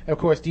 And, of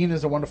course, Dean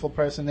is a wonderful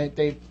person.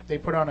 They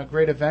put on a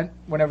great event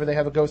whenever they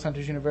have a Ghost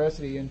Hunters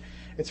University, and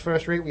it's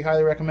first rate. We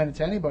highly recommend it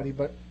to anybody.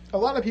 But a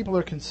lot of people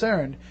are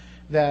concerned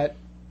that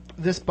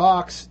this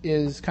box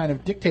is kind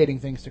of dictating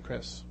things to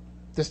Chris.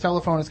 This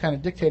telephone is kind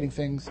of dictating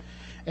things,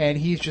 and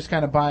he's just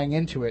kind of buying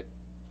into it.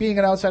 Being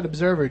an outside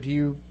observer, do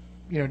you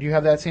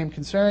have that same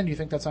concern? Do you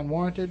think that's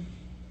unwarranted?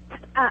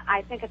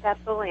 I think it's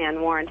absolutely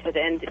unwarranted.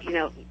 And,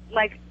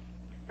 like,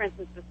 for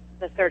instance,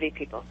 the 30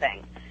 people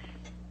thing.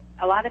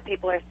 A lot of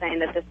people are saying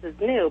that this is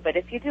new, but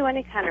if you do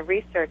any kind of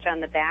research on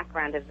the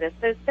background of this,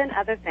 there's been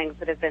other things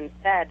that have been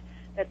said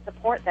that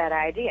support that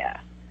idea.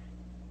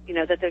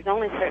 That there's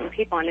only certain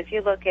people. And if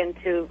you look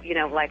into,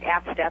 like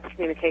after-death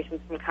communications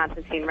from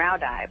Konstantin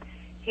Raudive,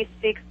 he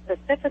speaks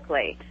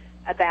specifically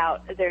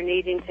about there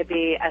needing to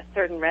be a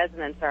certain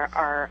resonance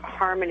or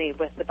harmony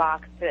with the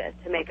box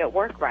to make it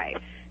work right.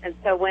 And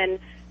so when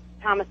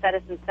Thomas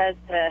Edison says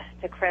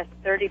to Chris,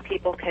 30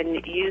 people can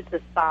use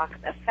this box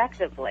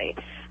effectively,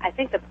 I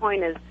think the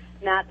point is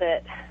not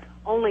that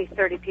only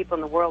 30 people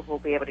in the world will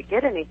be able to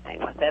get anything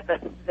with it,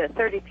 but the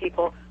 30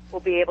 people will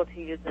be able to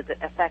use it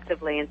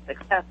effectively and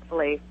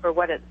successfully for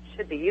what it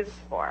should be used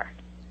for.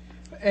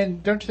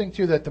 And don't you think,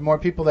 too, that the more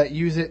people that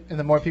use it and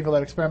the more people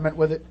that experiment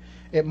with it,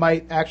 it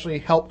might actually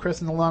help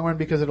Chris in the long run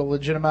because it'll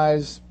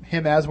legitimize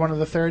him as one of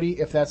the 30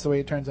 if that's the way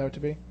it turns out to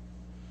be?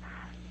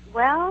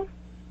 Well,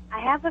 I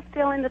have a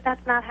feeling that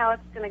that's not how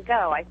it's going to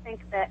go. I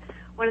think that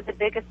one of the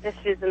biggest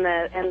issues in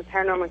the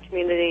paranormal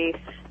community,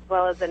 as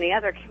well as any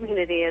other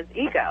community, is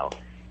ego.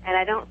 And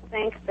I don't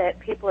think that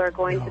people are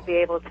going to be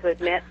able to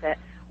admit that,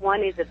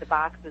 one, either the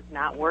box is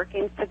not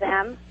working for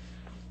them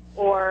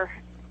or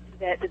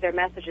that their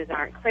messages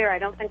aren't clear. I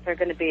don't think they're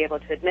going to be able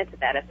to admit to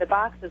that. If the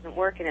box isn't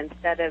working,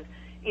 instead of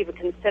even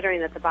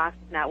considering that the box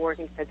is not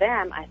working for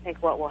them, I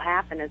think what will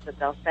happen is that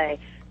they'll say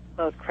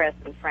both Chris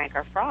and Frank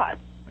are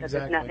frauds, that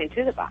Exactly. there's nothing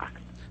to the box.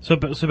 So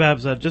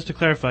Babs, just to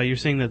clarify, you're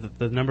saying that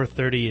the number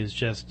 30 is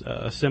just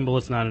a symbol;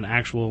 it's not an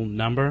actual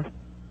number.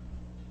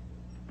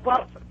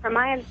 Well, from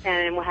my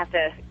understanding, we'll have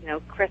to,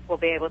 Chris will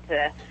be able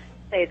to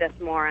say this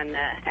more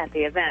at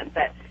the event,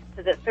 but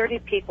so that 30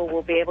 people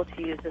will be able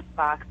to use this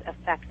box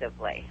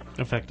effectively.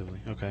 Effectively,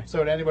 okay.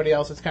 So to anybody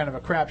else, it's kind of a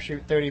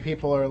crapshoot. 30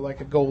 people are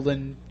like a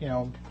golden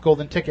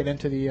ticket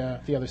into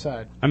the other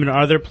side. I mean,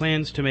 are there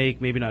plans to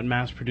maybe not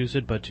mass produce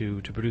it, but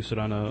to produce it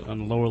on a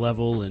lower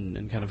level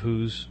and kind of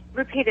who's?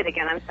 Repeat it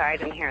again. I'm sorry, I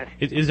didn't hear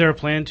it. Is there a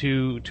plan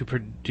to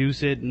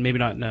produce it, and maybe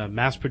not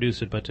mass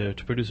produce it, but to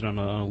produce it on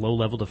a low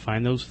level to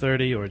find those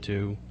 30, or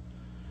to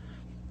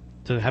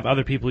have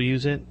other people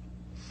use it?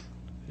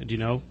 Do you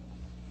know?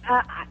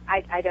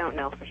 I don't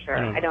know for sure.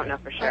 I don't know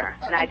for sure.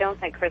 And I don't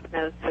think Chris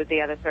knows who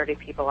the other 30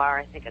 people are.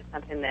 I think it's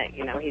something that,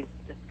 he's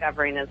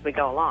discovering as we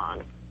go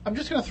along. I'm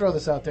just going to throw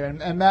this out there,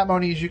 and Matt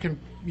Moniz,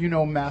 you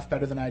know math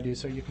better than I do,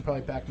 so you can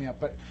probably back me up.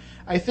 But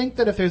I think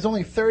that if there's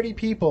only 30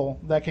 people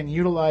that can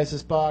utilize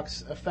this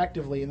box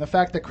effectively, and the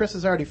fact that Chris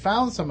has already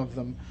found some of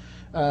them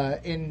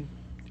in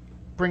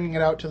bringing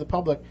it out to the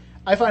public,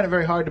 I find it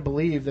very hard to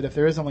believe that if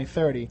there is only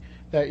 30,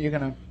 that you're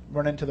going to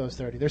run into those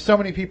 30. There's so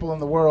many people in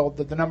the world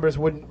that the numbers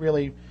wouldn't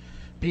really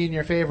be in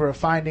your favor of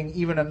finding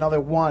even another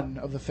one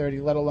of the 30,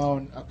 let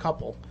alone a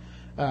couple.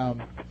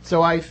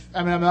 So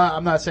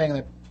I'm not saying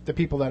that the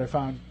people that are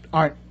found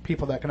aren't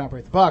people that can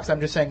operate the box. I'm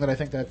just saying that I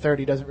think that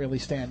 30 doesn't really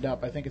stand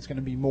up. I think it's going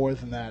to be more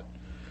than that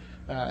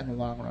in the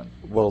long run.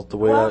 Well, the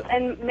way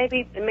and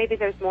maybe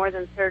there's more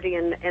than 30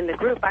 in the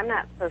group. I'm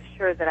not so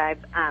sure that I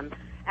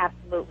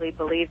absolutely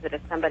believe that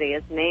if somebody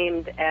is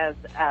named as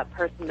a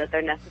person that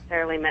they're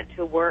necessarily meant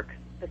to work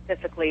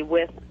specifically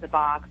with the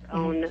box,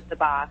 own the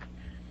box,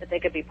 that they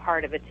could be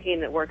part of a team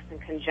that works in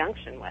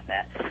conjunction with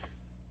it.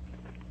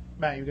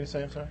 Matt, you were going to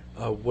say, I'm sorry?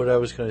 What I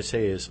was going to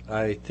say is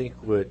I think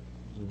what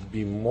would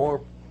be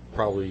more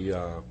probably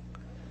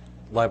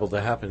liable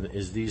to happen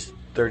is these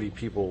 30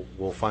 people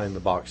will find the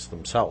box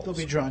themselves. They'll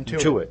be drawn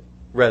to it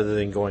rather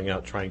than going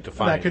out trying to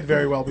find it. That could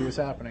very well be what's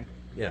happening.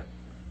 Yeah.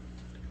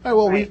 All right,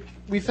 well,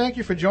 we thank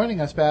you for joining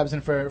us, Babs,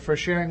 and for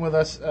sharing with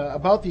us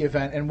about the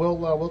event. And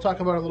we'll talk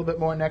about it a little bit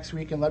more next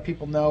week and let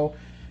people know,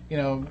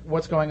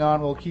 what's going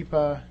on. We'll keep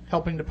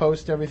helping to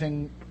post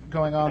everything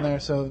going on there,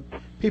 so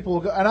people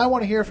will go. And I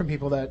want to hear from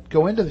people that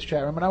go into this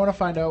chat room, and I want to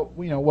find out,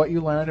 what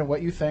you learned and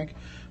what you think,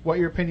 what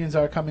your opinions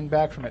are coming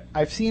back from it.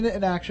 I've seen it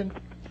in action.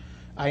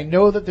 I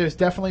know that there's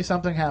definitely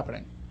something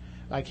happening.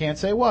 I can't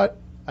say what.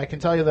 I can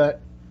tell you that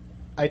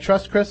I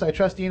trust Chris. I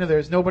trust Dina.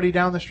 There's nobody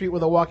down the street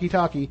with a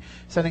walkie-talkie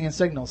sending in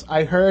signals.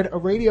 I heard a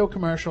radio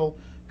commercial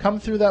come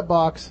through that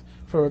box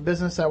for a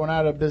business that went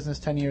out of business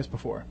 10 years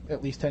before,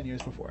 at least 10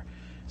 years before.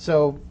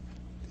 So,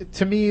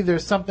 to me,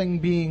 there's something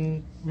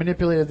being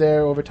manipulated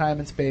there over time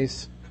and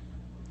space,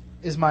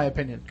 is my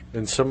opinion.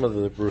 And some of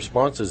the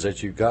responses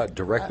that you got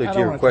directly to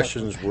your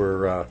questions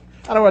were...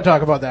 I don't want to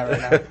talk about that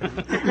right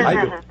now.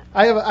 I do.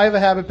 I have a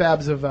habit,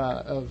 Babs,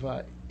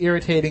 of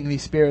irritating the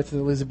spirits of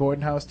the Lizzie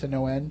Borden house to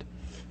no end.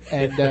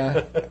 And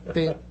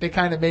they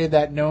kind of made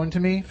that known to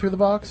me through the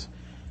box.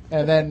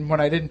 And then when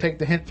I didn't take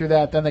the hint through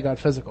that, then they got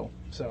physical.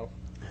 So.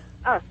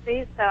 Oh,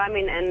 see? So,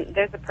 and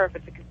there's a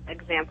perfect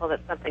example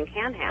that something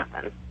can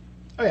happen.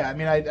 Oh,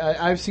 yeah.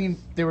 I've seen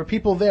there were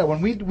people there.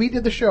 When we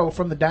did the show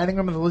from the dining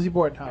room of the Lizzie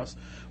Borden house,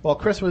 while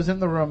Chris was in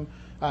the room,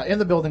 in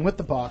the building with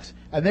the box,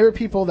 and there were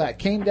people that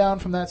came down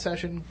from that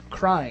session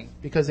crying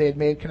because they had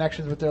made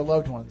connections with their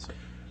loved ones.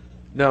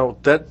 Now,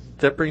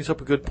 that brings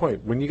up a good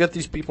point. When you get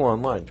these people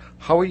online,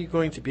 how are you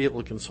going to be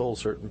able to console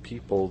certain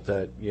people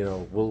that,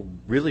 will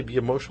really be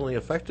emotionally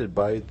affected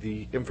by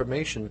the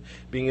information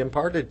being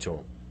imparted to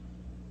them?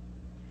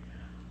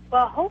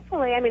 Well,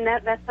 hopefully,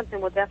 that's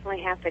something we'll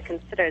definitely have to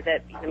consider,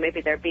 that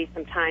maybe there be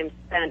some time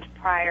spent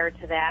prior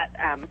to that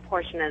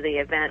portion of the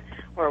event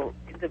where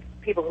the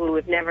people who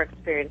have never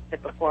experienced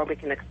it before, we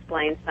can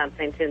explain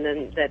something to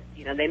them that,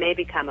 they may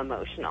become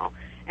emotional.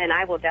 And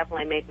I will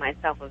definitely make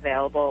myself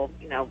available,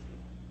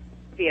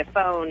 via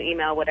phone,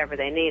 email, whatever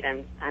they need,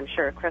 and I'm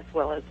sure Chris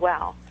will as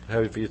well.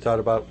 Have you thought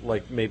about,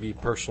 maybe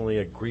personally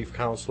a grief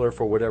counselor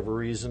for whatever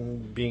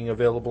reason being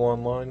available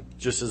online,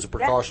 just as a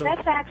precaution?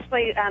 That's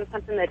actually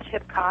something that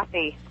Chip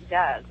Coffey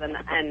does,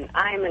 and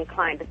I'm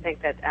inclined to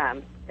think that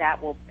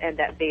that will end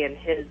up being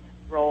his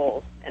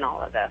role in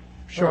all of this.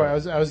 Sure. I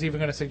was even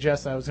going to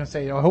suggest that. I was going to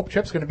say, I hope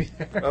Chip's going to be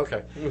there.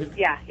 Okay.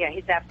 Yeah,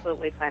 he's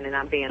absolutely planning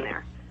on being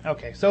there.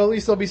 Okay, so at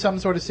least there'll be some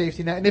sort of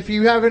safety net. And if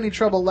you have any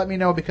trouble, let me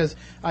know, because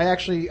I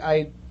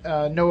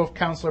know of a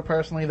counselor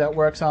personally that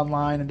works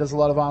online and does a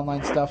lot of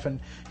online stuff,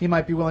 and he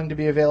might be willing to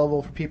be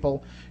available for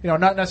people,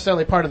 not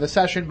necessarily part of the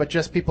session, but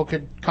just people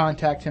could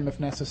contact him if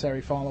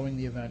necessary following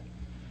the event.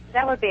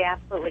 That would be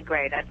absolutely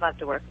great. I'd love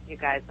to work with you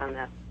guys on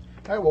this.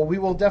 All right, well, we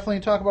will definitely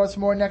talk about it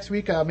some more next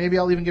week. Maybe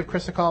I'll even give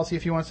Chris a call, see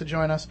if he wants to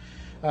join us.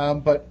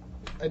 But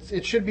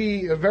it should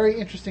be a very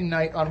interesting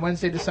night on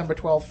Wednesday, December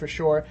 12th for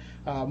sure.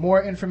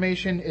 More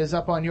information is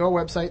up on your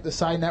website, the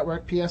Psi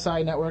Network,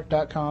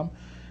 psinetwork.com.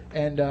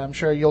 And I'm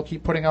sure you'll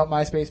keep putting out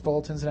MySpace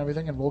bulletins and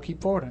everything, and we'll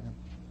keep forwarding them.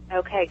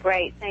 Okay,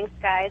 great. Thanks,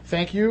 guys.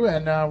 Thank you,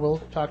 and we'll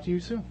talk to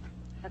you soon.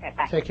 Okay,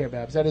 bye. Take care,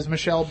 Babs. That is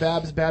Michelle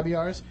Babs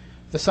Babiars,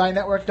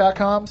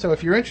 thepsinetwork.com. So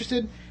if you're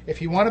interested,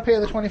 if you want to pay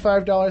the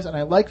 $25, and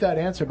I like that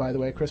answer, by the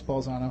way, Chris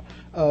Bolzano,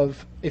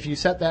 of if you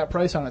set that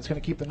price on it, it's going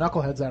to keep the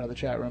knuckleheads out of the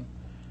chat room.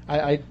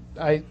 I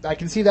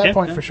can see that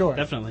point for sure.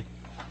 Definitely.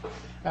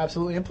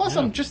 Absolutely. And plus,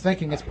 I'm just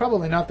thinking it's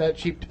probably not that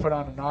cheap to put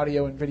on an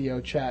audio and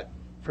video chat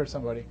for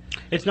somebody.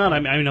 It's not.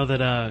 I know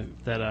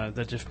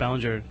that Jeff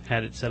Ballinger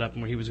had it set up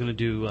where he was going to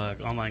do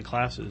online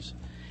classes,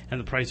 and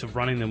the price of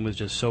running them was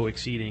just so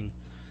exceeding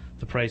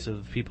the price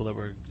of people that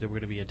were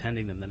going to be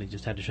attending them that he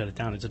just had to shut it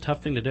down. It's a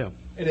tough thing to do.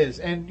 It is,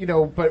 and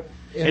but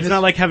it's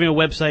not like having a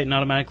website and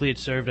automatically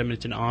it's served. I mean,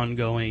 it's an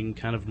ongoing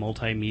kind of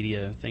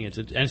multimedia thing. And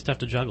it's tough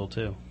to juggle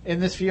too. In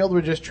this field,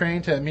 we're just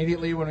trained to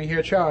immediately when we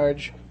hear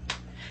charge.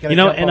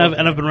 And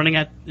I've been running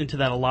into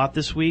that a lot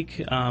this week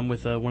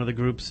with one of the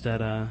groups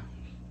that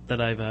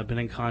I've been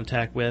in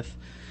contact with,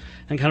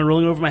 and kind of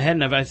rolling over my head.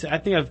 And I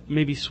think I've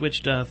maybe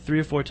switched 3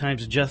 or 4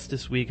 times just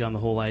this week on the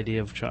whole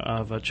idea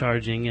of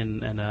charging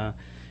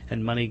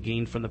and money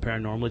gained from the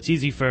paranormal. It's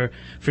easy for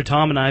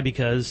Tom and I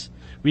because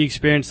we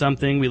experienced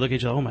something. We look at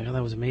each other, oh my God,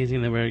 that was amazing.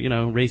 And then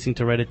we're racing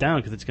to write it down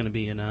because it's going to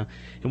be in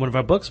one of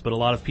our books. But a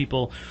lot of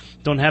people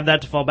don't have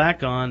that to fall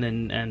back on,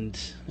 and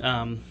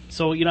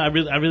so I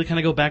really kind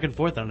of go back and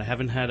forth on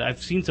it.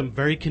 I've seen some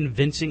very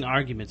convincing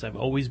arguments. I've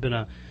always been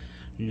a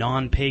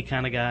non-pay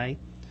kind of guy.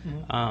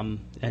 Mm-hmm.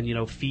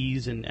 And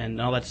fees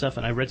and all that stuff.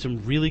 And I read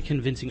some really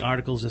convincing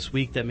articles this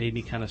week that made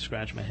me kind of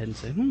scratch my head and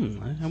say,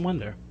 I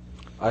wonder.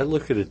 I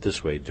look at it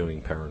this way,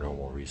 doing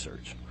paranormal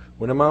research.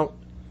 When I'm out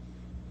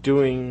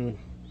doing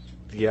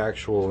the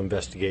actual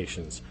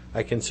investigations,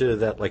 I consider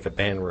that like a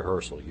band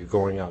rehearsal. You're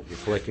going out, you're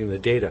collecting the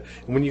data,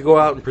 and when you go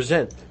out and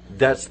present,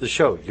 that's the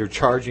show. You're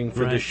charging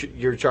for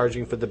you're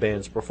charging for the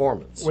band's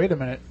performance. Wait a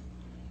minute.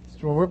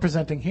 Well, we're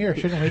presenting here.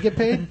 Shouldn't we get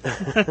paid?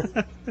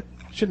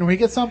 Shouldn't we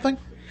get something?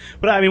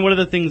 But I mean, one of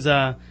the things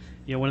that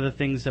one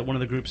of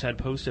the groups had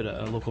posted,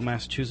 a local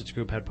Massachusetts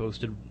group had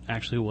posted,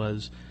 actually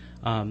was,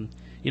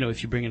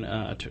 if you bring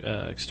an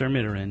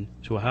exterminator in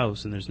to a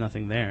house and there's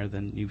nothing there,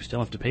 then you still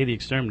have to pay the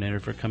exterminator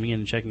for coming in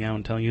and checking out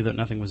and telling you that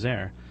nothing was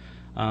there.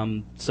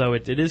 So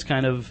it is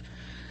kind of,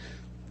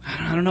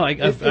 I don't know.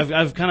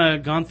 I've kind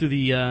of gone through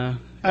the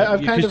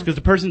because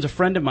the person's a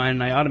friend of mine,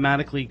 and I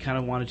automatically kind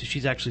of wanted to.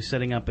 She's actually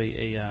setting up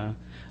a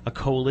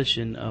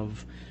coalition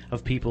of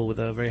people with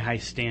a very high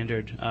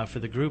standard for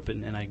the group,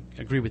 and I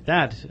agree with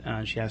that.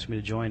 She asked me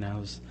to join. I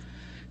was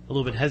a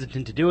little bit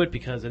hesitant to do it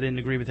because I didn't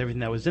agree with everything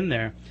that was in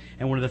there,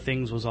 and one of the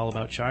things was all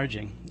about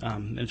charging.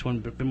 And it's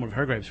been one of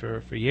her gripes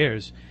for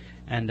years,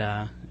 and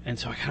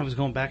so I kind of was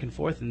going back and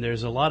forth. And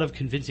there's a lot of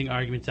convincing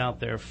arguments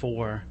out there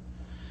for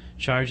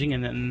charging,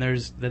 and then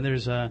there's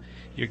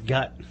your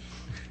gut.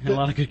 And a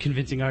lot of good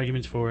convincing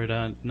arguments for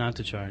it not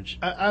to charge.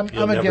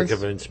 You'll never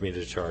convince me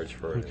to charge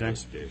for an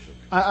investigation.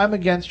 I'm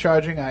against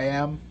charging. I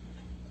am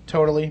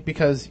totally,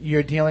 because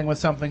you're dealing with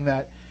something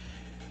that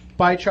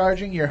by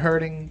charging you're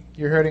hurting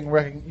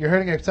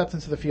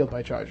acceptance of the field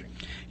by charging.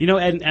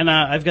 And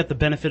I've got the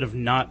benefit of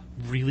not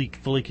really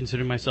fully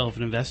considering myself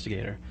an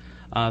investigator.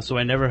 So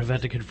I never have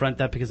had to confront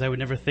that because I would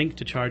never think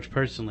to charge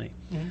personally.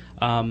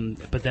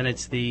 Mm-hmm. But then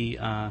it's the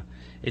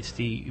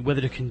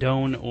whether to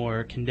condone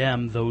or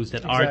condemn those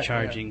that are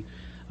charging,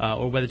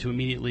 or whether to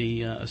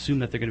immediately assume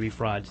that they're going to be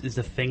frauds is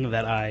the thing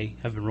that I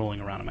have been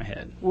rolling around in my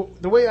head. Well,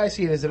 the way I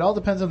see it is it all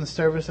depends on the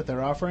service that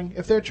they're offering.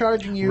 If they're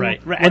charging you,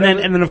 right, and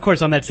then of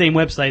course on that same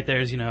website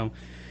there's it's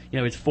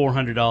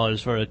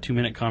 $400 for a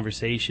 2-minute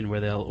conversation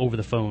where they'll over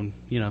the phone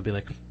be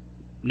like,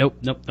 nope,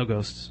 no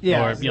ghosts.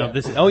 Yeah, or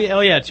this is, oh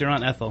yeah, it's your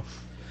Aunt Ethel.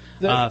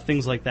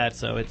 Things like that,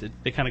 so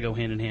they kind of go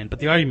hand in hand. But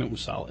the argument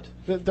was solid.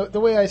 The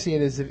way I see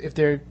it is if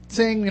they're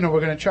saying, we're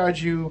going to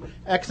charge you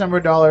X number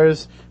of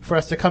dollars for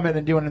us to come in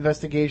and do an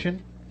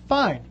investigation,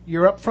 fine.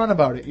 You're upfront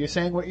about it. You're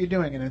saying what you're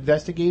doing, an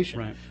investigation.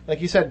 Right.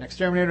 Like you said, an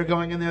exterminator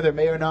going in there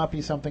may or not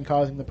be something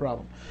causing the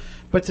problem.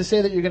 But to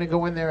say that you're going to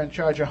go in there and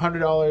charge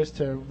 $100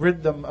 to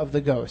rid them of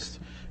the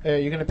ghost,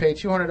 you're going to pay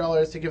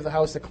 $200 to give the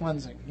house a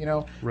cleansing,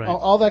 right.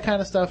 all that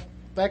kind of stuff,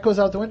 that goes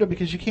out the window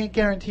because you can't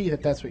guarantee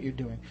that that's what you're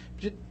doing.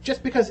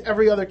 Just because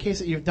every other case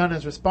that you've done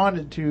has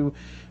responded to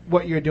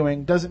what you're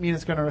doing doesn't mean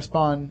it's going to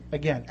respond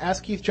again.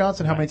 Ask Keith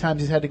Johnson how many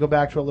times he's had to go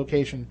back to a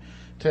location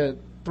to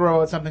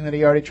throw out something that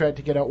he already tried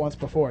to get out once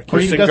before.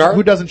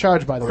 Who doesn't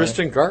charge, by the way?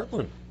 Kristen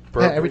Gartland.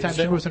 Yeah, every time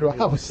she moves into a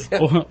house.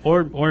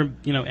 or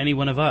any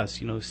one of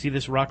us. See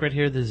this rock right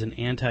here? This is an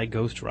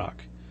anti-ghost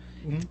rock.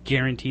 It's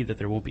guaranteed that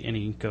there won't be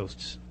any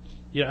ghosts.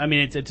 Yeah, I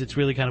mean, it's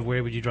really kind of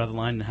where would you draw the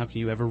line, and how can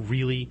you ever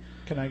really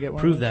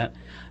prove that?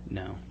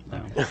 No.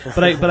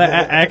 But I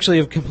actually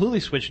have completely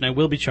switched, and I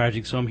will be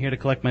charging, so I'm here to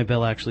collect my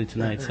bill actually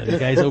tonight. So you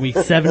guys owe me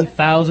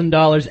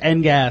 $7,000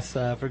 and gas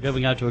for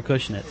going out to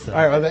Acushnet. So.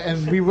 All right, well,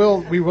 and we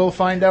will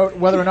find out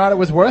whether or not it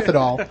was worth it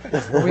all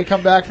when we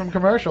come back from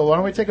commercial. Why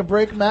don't we take a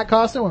break, Matt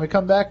Costa? When we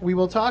come back, we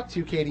will talk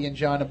to Katie and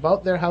John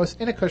about their house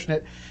in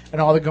Acushnet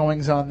and all the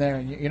goings on there.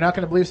 And you're not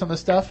going to believe some of the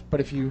stuff, but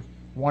if you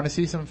want to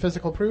see some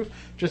physical proof,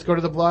 just go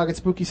to the blog at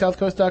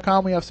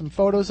SpookySouthCoast.com. We have some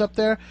photos up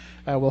there.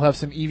 We'll have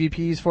some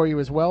EVPs for you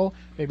as well.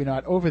 Maybe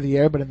not over the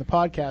air, but in the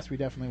podcast we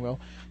definitely will.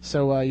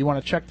 So you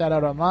want to check that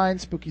out online,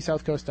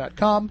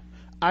 SpookySouthCoast.com,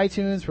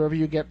 iTunes, wherever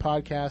you get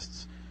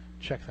podcasts.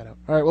 Check that out.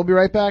 All right, we'll be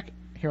right back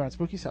here on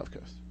Spooky South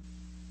Coast.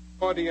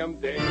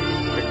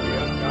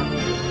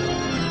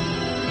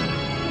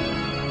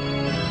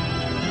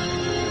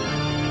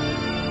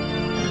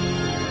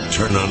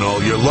 Turn on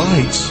all your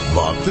lights,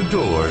 lock the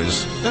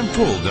doors, and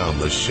pull down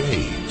the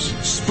shades.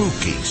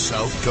 Spooky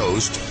South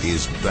Coast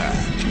is back.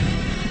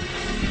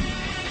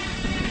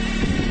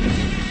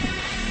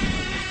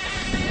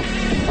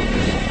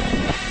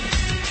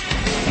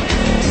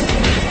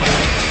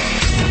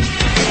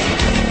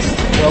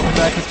 Welcome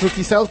back to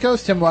Spooky South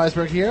Coast. Tim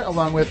Weisberg here,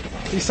 along with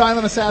the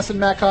silent assassin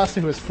Matt Costa,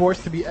 who is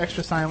forced to be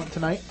extra silent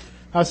tonight.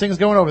 How's things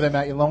going over there,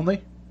 Matt? You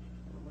lonely?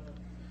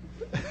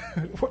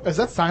 Is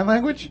that sign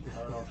language?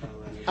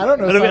 I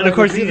don't know. And of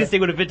course, the easiest thing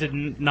would have been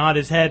to nod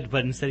his head,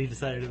 but instead he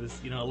decided it was,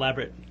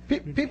 elaborate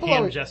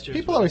hand gestures.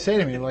 People always say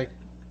to me, like,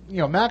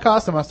 Matt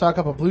Costa must talk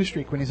up a blue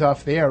streak when he's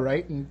off the air,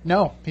 right? And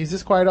no, he's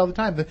just quiet all the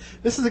time.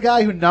 This is a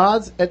guy who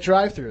nods at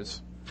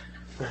drive-thrus.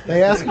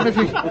 They ask him if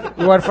you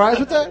want fries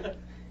with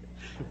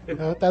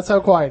that? That's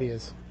how quiet he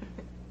is.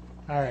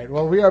 All right.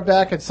 Well, we are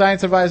back, and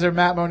Science Advisor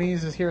Matt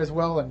Moniz is here as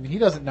well, and he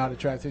doesn't nod at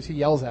drive-thrus. He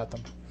yells at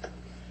them.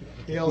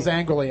 He yells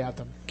angrily at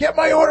them. Get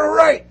my order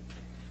right!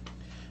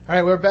 All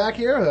right, we're back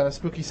here at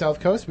Spooky South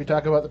Coast. We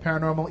talk about the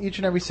paranormal each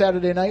and every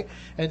Saturday night,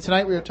 and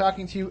tonight we are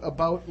talking to you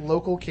about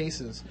local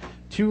cases.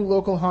 2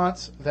 local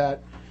haunts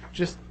that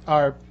just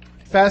are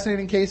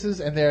fascinating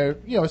cases, and they're,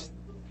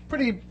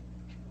 pretty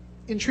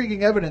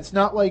intriguing evidence.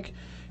 Not like,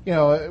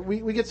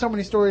 we get so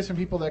many stories from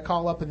people that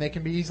call up and they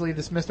can be easily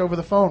dismissed over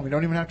the phone. We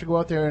don't even have to go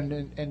out there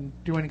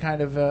and do any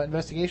kind of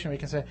investigation. We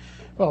can say,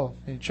 well,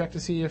 did you check to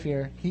see if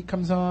your heat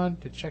comes on?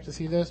 Did you check to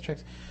see this?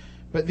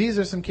 But these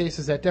are some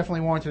cases that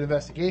definitely warranted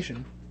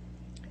investigation.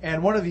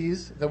 And one of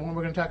these, the one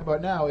we're going to talk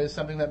about now, is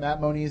something that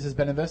Matt Moniz has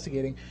been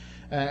investigating.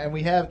 And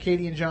we have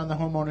Katie and John, the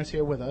homeowners,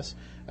 here with us.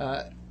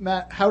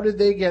 Matt, how did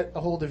they get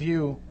a hold of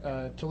you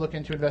to look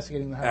into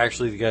investigating the house?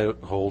 Actually, they got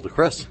a hold of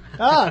Chris.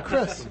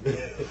 Chris.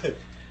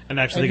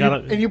 And actually,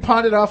 and you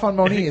pawned it off on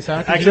Moniz,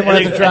 huh?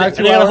 Actually, they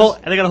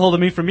got a hold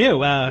of me from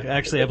you,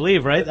 actually, I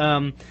believe,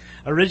 right?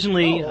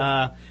 Originally,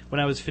 when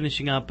I was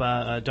finishing up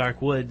Dark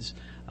Woods,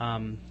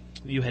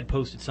 you had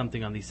posted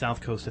something on the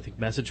South Coast, I think,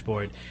 message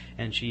board,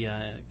 and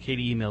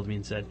Katie emailed me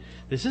and said,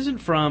 this isn't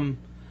from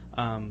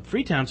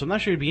Freetown, so I'm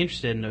not sure you'd be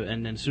interested.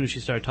 And as soon as she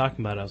started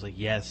talking about it, I was like,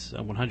 yes,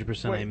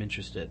 100% I am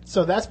interested.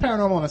 So that's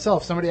paranormal in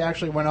itself. Somebody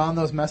actually went on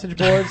those message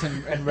boards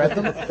and read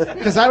them?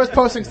 Because I was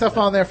posting stuff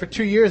on there for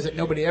 2 years that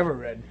nobody ever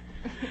read.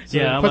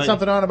 So put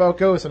something on about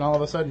ghosts, and all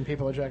of a sudden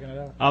people are checking it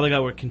out. All I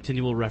got were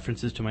continual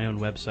references to my own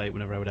website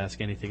whenever I would ask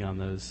anything on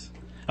those.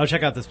 Oh,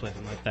 check out this place.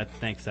 I'm like,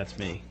 thanks, that's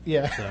me.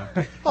 Yeah.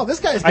 So. Oh, this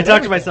guy's. I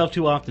talk to myself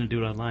too often to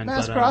do it online.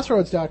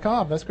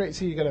 MassCrossroads.com. That's great.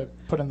 See, you got to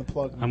put in the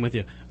plug. I'm with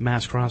you.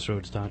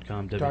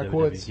 MassCrossroads.com. Dark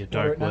Woods. Yeah,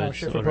 Dark Woods.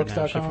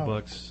 Schifferbooks.com.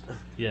 Schifferbooks.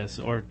 Yes,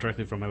 or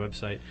directly from my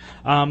website.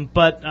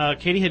 But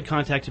Katie had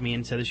contacted me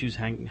and said that she was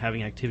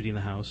having activity in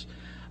the house.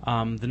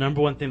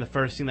 The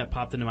first thing that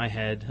popped into my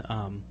head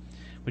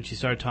when she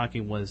started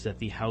talking was that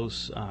the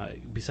house,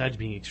 besides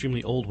being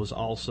extremely old, was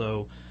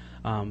also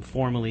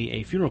formerly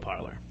a funeral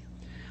parlor.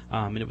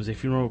 And it was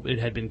it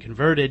had been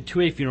converted to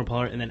a funeral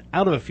parlor and then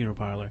out of a funeral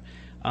parlor.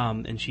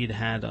 And she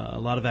had a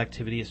lot of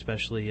activity,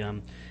 especially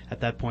at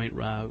that point,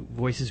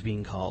 voices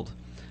being called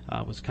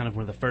was kind of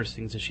one of the first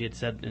things that she had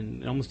said,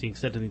 and almost the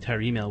extent of the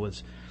entire email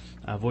was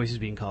voices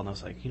being called. And I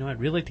was like, I'd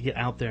really like to get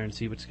out there and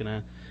see what's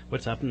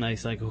up. And I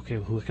was like, okay,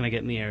 who can I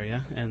get in the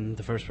area? And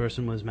the first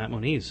person was Matt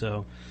Moniz,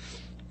 so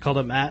called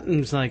up Matt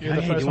and was like,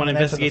 hey, do you want to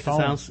investigate this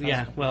house?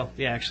 Yeah,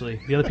 actually.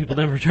 The other people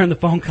never returned the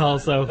phone call,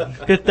 so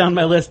fifth down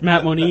my list,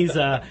 Matt Moniz,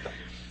 had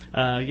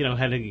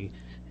a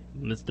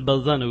Mr.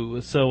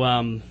 Balzano.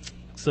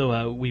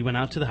 So we went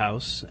out to the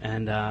house,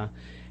 and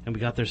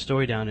we got their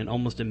story down, and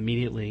almost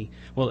immediately,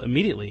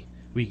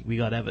 we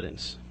got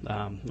evidence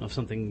of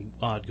something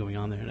odd going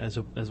on there,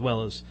 as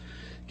well as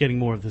getting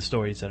more of the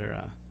stories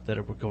that that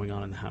are going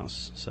on in the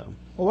house. So,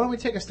 Well, why don't we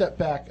take a step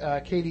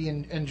back, Katie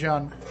and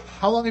John?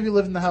 How long have you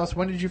lived in the house?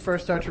 When did you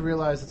first start to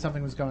realize that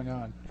something was going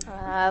on?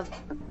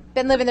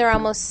 Been living there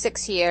almost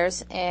 6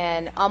 years,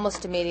 and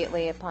almost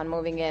immediately upon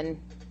moving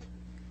in,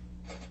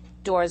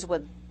 doors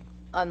would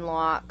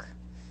unlock.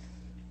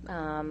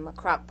 A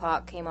crock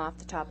pot came off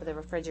the top of the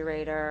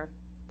refrigerator.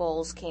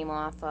 Bowls came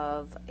off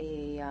of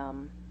a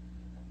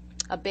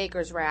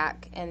baker's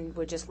rack and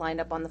were just lined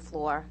up on the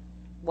floor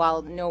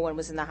while no one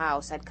was in the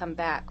house. I'd come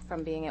back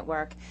from being at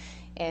work,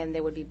 and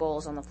there would be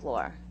bowls on the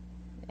floor.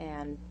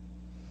 And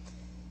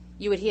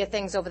you would hear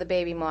things over the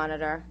baby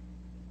monitor,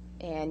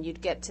 and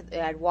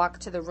I'd walk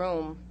to the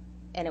room,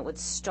 and it would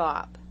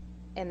stop.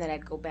 And then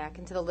I'd go back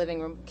into the living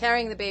room,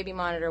 carrying the baby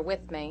monitor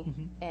with me,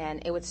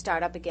 and it would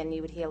start up again.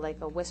 You would hear like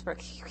a whisper,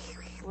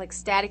 like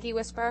staticky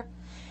whisper,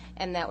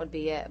 and that would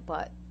be it.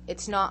 But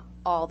it's not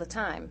all the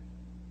time.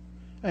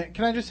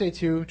 Can I just say,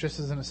 too, just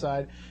as an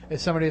aside,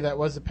 as somebody that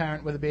was a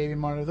parent with a baby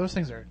monitor, those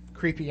things are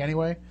creepy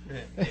anyway.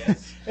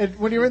 Yes. And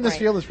when you're in this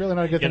field, it's really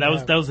not a good thing. that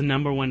was the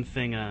number one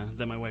thing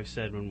that my wife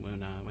said when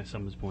my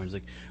son was born. Is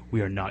like,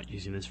 we are not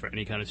using this for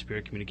any kind of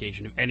spirit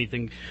communication, if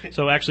anything.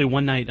 So actually,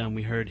 one night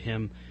we heard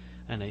him,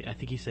 and I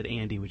think he said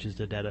Andy, which is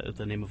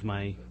the name of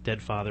my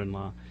dead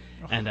father-in-law.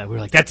 And we were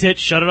like, that's it,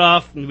 shut it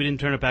off. And we didn't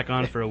turn it back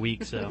on for a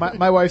week. So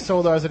my wife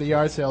sold ours at a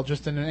yard sale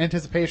just in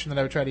anticipation that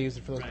I would try to use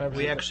it for those purposes.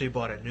 We actually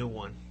bought a new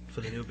one for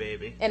the new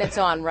baby. And it's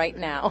on right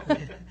now.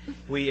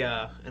 We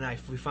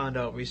found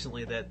out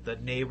recently that the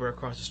neighbor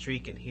across the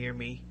street can hear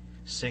me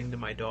sing to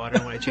my daughter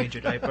when I change her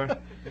diaper.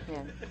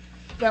 Yeah.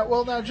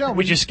 Now, John,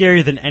 which is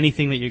scarier than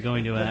anything that you're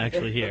going to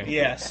actually hear.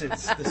 Yes,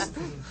 it's this.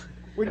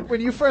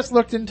 When you first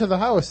looked into the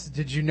house,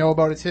 did you know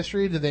about its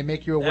history? Did they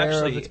make you aware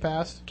Actually, of its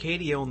past?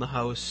 Katie owned the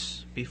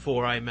house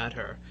before I met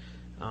her.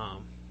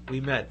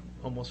 We met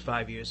almost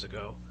 5 years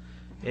ago,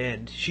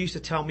 and she used to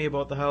tell me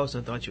about the house,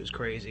 and I thought she was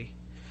crazy.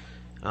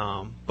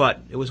 But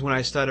it was when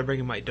I started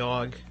bringing my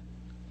dog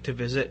to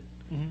visit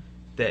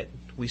that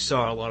we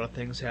saw a lot of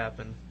things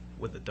happen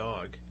with the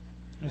dog.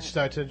 And she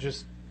started to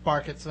just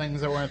bark at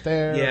things that weren't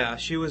there? Yeah,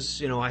 she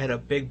was, I had a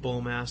big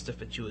bull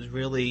mastiff, and she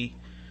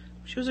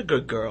was a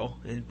good girl,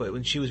 but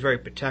when she was very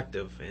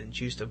protective, and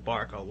she used to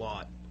bark a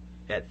lot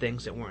at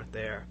things that weren't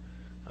there.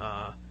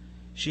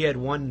 She had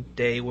one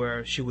day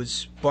where she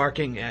was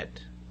barking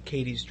at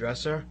Katie's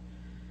dresser,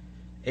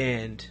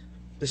 and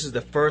this is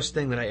the first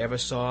thing that I ever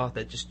saw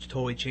that just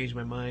totally changed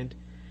my mind.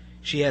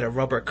 She had a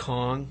rubber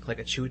Kong, like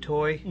a chew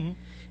toy,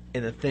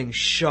 and the thing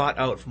shot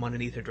out from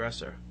underneath her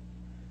dresser.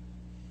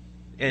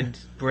 And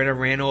Britta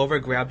ran over,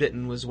 grabbed it,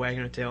 and was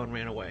wagging her tail and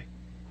ran away.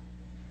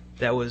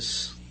 That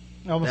was...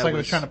 Almost like it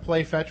was trying to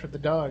play fetch with the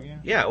dog, yeah.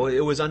 Yeah, well, it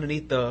was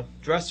underneath the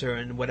dresser,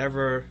 and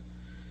whatever...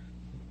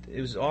 It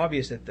was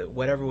obvious that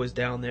whatever was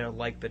down there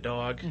liked the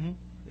dog,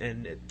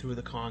 and it threw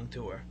the Kong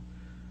to her.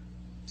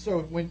 So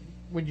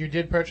when you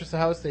did purchase the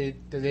house, they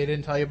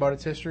didn't tell you about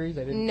its history?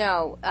 They didn't?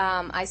 No.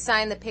 I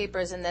signed the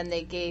papers, and then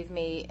they gave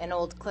me an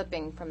old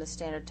clipping from the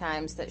Standard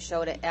Times that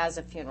showed it as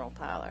a funeral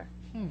parlor.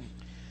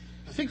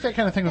 I think that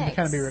kind of thing would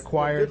kind of be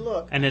required. Good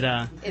luck. And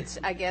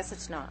I guess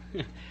it's not.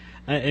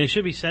 And it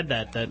should be said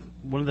that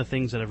one of the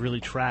things that I've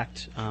really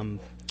tracked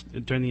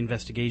during the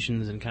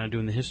investigations and kind of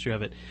doing the history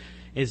of it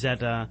is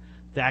that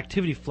the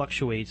activity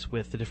fluctuates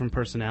with the different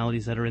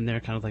personalities that are in there,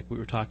 kind of like we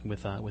were talking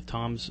with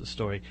Tom's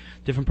story.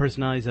 Different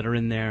personalities that are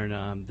in there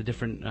and the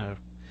different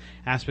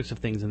aspects of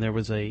things. And there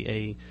was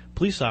a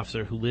police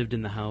officer who lived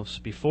in the house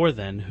before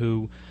then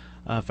who,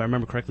 if I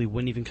remember correctly,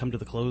 wouldn't even come to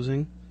the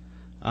closing.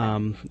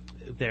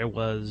 There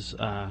was...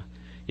 a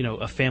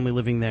family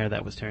living there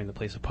that was tearing the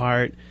place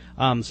apart.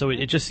 So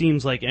it just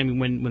seems like, I mean,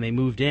 when they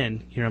moved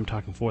in, here I'm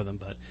talking for them,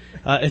 but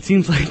it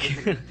seems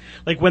like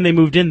like when they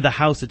moved in, the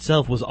house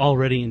itself was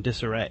already in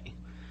disarray.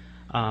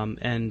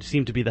 And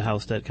seemed to be the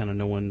house that kind of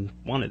no one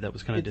wanted, that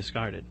was kind of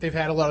discarded. They've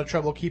had a lot of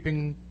trouble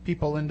keeping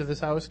people into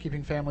this house,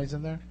 keeping families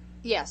in there?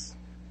 Yes.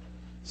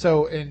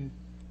 So, and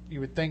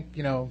you would think,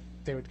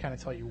 they would kind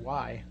of tell you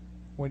why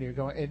when you're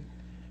going...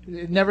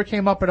 It never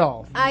came up at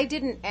all. I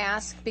didn't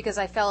ask because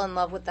I fell in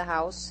love with the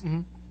house,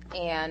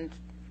 and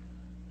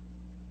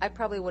I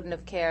probably wouldn't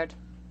have cared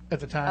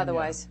at the time.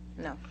 Otherwise,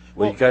 no.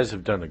 Well, you guys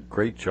have done a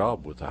great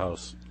job with the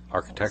house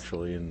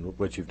architecturally, and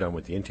what you've done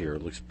with the interior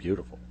looks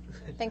beautiful.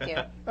 Thank you.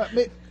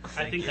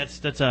 I think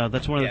that's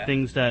one of the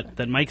things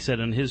that Mike said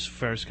on his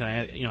first.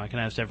 I can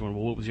ask everyone,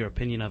 well, what was your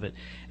opinion of it?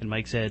 And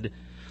Mike said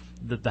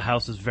that the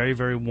house is very,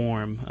 very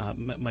warm.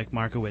 Mike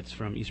Markowitz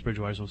from East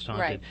Bridgewater,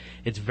 Wisconsin. Right.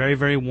 It's very,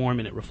 very warm,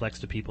 and it reflects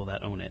the people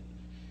that own it.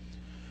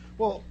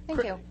 Well,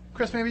 Thank you.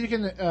 Chris, maybe you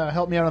can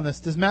help me out on this.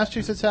 Does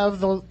Massachusetts have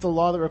the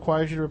law that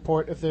requires you to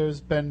report if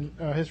there's been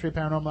a history of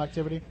paranormal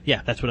activity?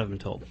 Yeah, that's what I've been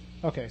told.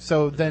 Okay,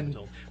 so then...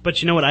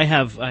 But you know what? I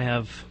have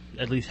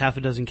at least half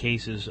a dozen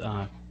cases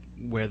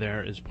where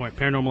there is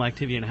paranormal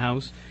activity in a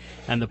house,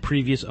 and the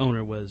previous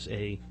owner was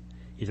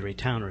either a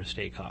town or a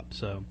state cop.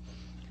 So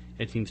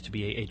it seems to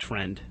be a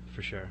trend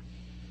for sure.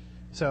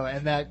 So,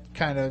 and that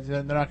kind of,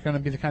 they're not going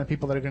to be the kind of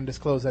people that are going to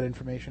disclose that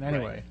information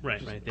anyway.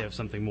 Right. They have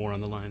something more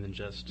on the line than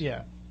just...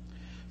 Yeah.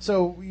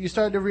 So you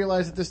started to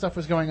realize that this stuff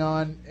was going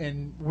on,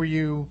 and were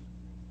you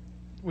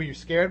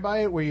scared by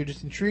it? Were you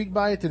just intrigued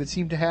by it? Did it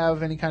seem to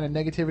have any kind of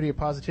negativity or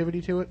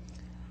positivity to it?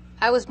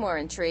 I was more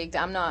intrigued.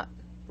 I'm not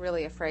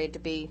really afraid to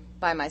be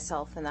by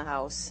myself in the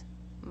house.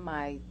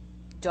 My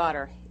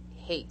daughter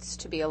hates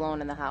to be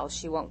alone in the house.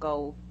 She won't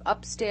go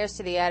upstairs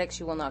to the attic.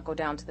 She will not go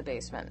down to the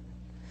basement.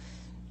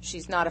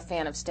 She's not a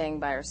fan of staying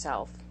by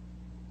herself.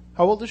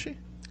 How old is she?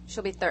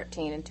 She'll be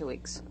 13 in 2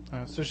 weeks.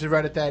 So she's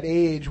right at that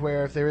age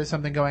where if there is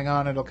something going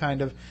on, it'll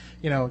kind of,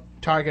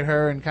 target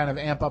her and kind of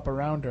amp up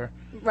around her.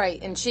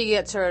 Right, and she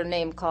gets her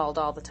name called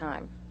all the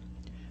time.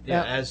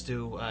 Yeah, as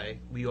do I.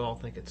 We all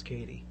think it's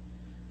Katie.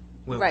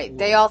 Right,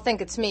 they all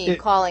think it's me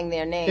calling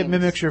their names. It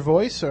mimics your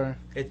voice, or?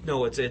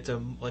 It's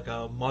like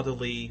a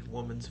motherly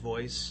woman's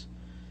voice,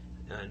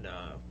 and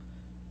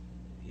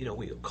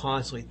we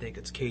constantly think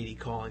it's Katie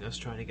calling us,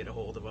 trying to get a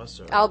hold of us.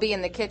 Or I'll be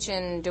in the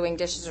kitchen doing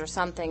dishes or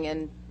something,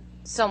 and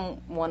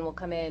someone will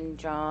come in,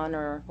 John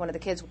or one of the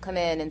kids will come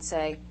in and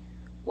say,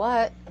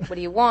 "What? What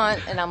do you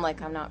want?" And I'm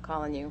like, "I'm not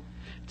calling you."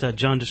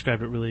 John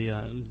described it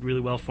really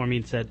well for me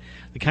and said,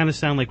 "They kind of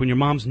sound like when your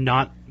mom's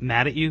not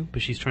mad at you,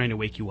 but she's trying to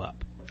wake you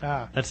up."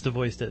 Ah, that's the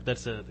voice.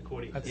 That's the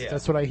Cordy.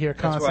 That's what I hear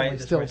constantly.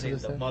 That's why I say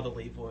the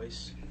motherly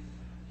voice.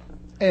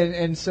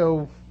 And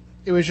so,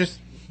 it was just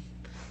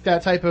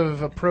that type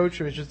of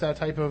approach. It was just that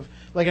type of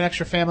like an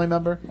extra family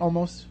member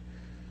almost.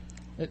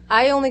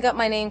 I only got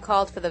my name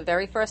called for the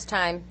very first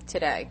time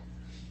today.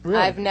 Really?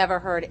 I've never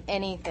heard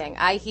anything.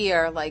 I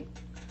hear like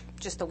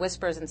just the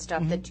whispers and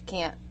stuff that you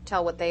can't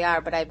tell what they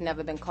are, but I've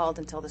never been called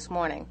until this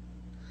morning.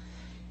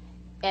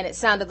 And it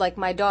sounded like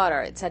my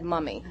daughter. It said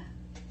 "Mummy."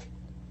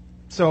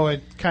 So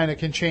it kind of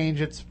can change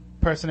its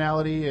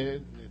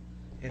personality.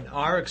 And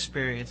our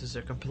experiences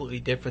are completely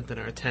different than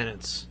our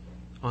tenants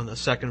on the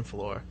second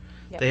floor.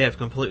 Yep. They have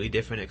completely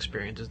different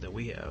experiences than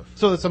we have.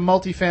 So it's a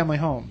multi-family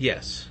home.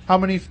 Yes. How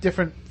many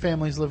different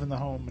families live in the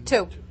home?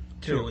 Two,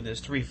 and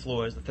there's 3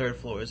 floors. The third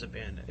floor is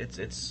abandoned. It's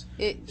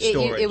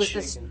storage.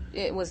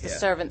 It was the Yeah.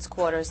 servants'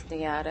 quarters in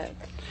the attic.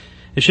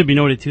 It should be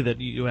noted too that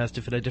you asked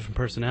if it had different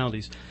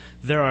personalities.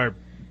 There are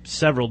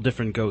several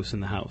different ghosts in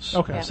the house.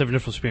 Okay. Yeah. Several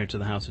different spirits in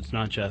the house. It's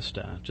not just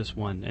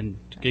one. And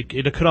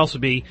it could also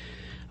be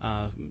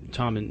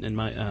Tom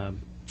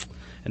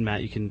and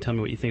Matt. You can tell me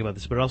what you think about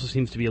this, but it also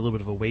seems to be a little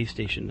bit of a way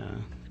station.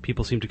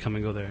 People seem to come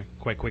and go there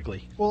quite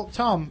quickly. Well,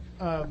 Tom,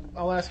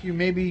 I'll ask you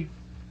maybe.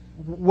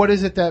 What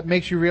is it that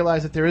makes you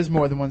realize that there is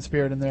more than one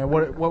spirit in there?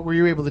 What were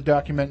you able to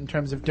document in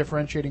terms of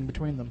differentiating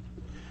between them?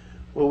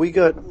 Well, I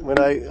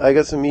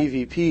got some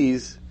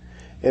EVPs,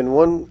 and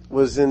one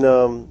was in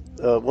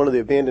one of the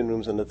abandoned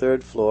rooms on the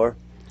 3rd floor,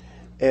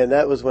 and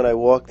that was when I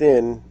walked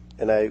in.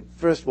 And I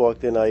first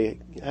walked in, I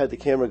had the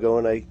camera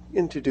going, I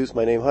introduced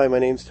my name. "Hi, my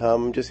name's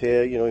Tom, I'm just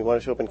here, you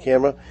want to show up on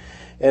camera?"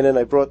 And then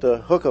I brought the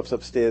hookups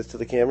upstairs to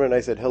the camera, and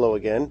I said, "Hello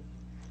again."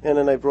 And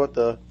then I brought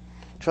the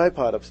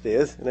tripod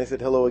upstairs, and I said,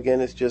 "Hello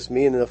again, it's just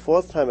me." And then the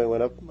 4th time I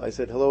went up, I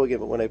said, "Hello again."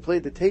 But when I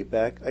played the tape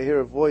back, I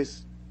hear a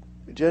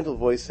gentle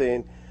voice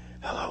saying,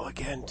 "Hello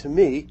again," to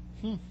me,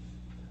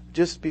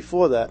 just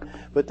before that.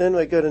 But then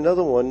I got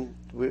another one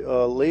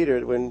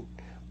later when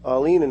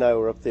Arlene and I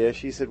were up there.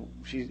 She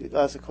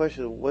asked a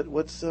question,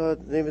 what's the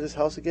name of this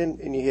house again?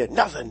 And you hear,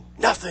 nothing.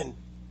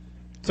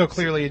 So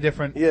clearly a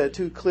different... Yeah,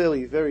 2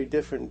 clearly very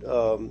different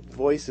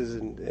voices,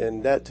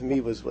 and that to me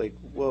was like,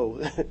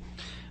 whoa.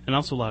 And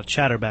also a lot of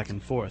chatter back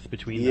and forth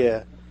between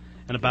them.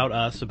 And about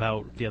us,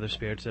 about the other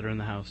spirits that are in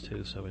the house,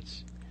 too, so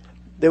it's...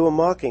 They were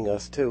mocking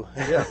us, too.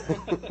 Yeah.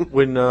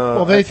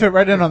 Well, they fit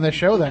right in on this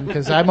show, then,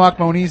 because I mock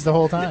Moniz the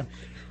whole time.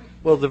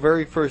 Well, the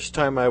very first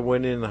time I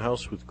went in the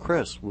house with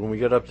Chris, when we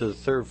got up to the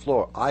 3rd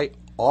floor, I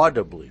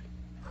audibly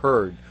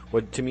heard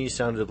what to me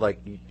sounded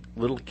like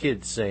little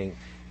kids saying,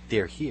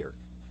 "They're here,"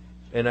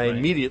 and I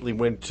immediately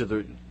went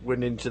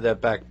into that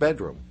back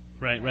bedroom.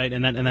 Right,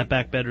 and that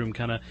back bedroom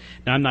kind of.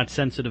 Now I'm not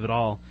sensitive at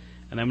all,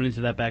 and I went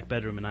into that back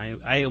bedroom, and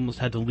I almost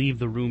had to leave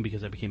the room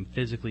because I became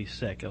physically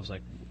sick. I was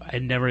like, I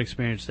had never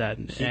experienced that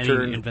in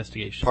any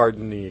investigation.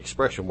 Pardon the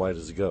expression, white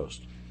as a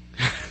ghost.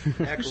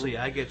 Actually,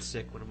 I get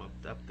sick when I'm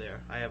up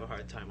there. I have a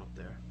hard time up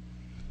there.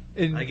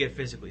 I get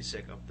physically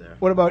sick up there.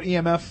 What about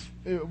EMF?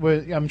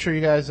 I'm sure you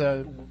guys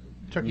took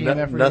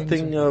EMF readings.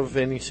 Nothing of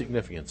any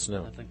significance,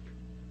 no. Nothing.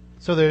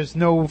 So there's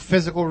no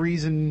physical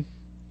reason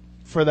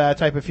for that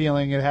type of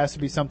feeling. It has to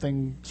be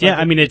something. Yeah,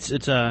 I mean it's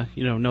no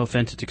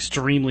offense, it's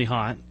extremely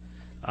hot.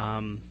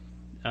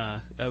 I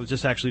was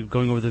just actually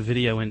going over the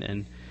video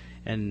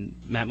and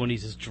Matt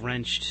Moniz is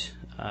drenched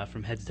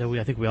from head to toe.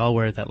 I think we all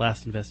were at that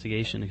last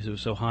investigation because it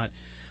was so hot.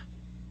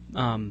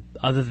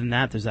 Other than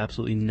that, there's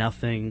absolutely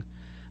nothing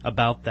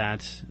about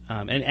that,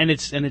 and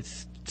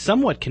it's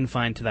somewhat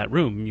confined to that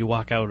room. You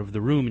walk out of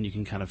the room and you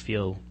can kind of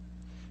feel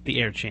the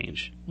air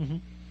change. Mm-hmm.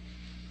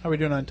 How are we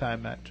doing on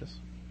time, Matt?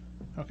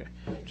 Okay.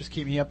 Just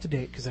keep me up to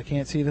date because I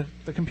can't see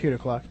the computer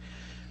clock.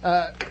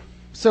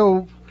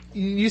 So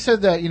you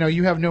said that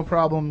you have no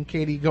problem,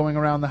 Katie, going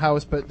around the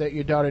house, but that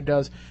your daughter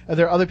does. Are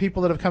there other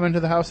people that have come into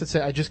the house that say,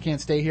 "I just can't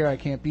stay here, I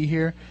can't be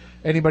here"?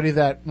 Anybody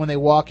that when they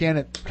walk in,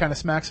 it kind of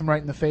smacks them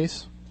right in the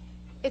face?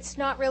 It's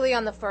not really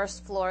on the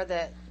first floor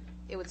that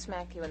it would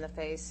smack you in the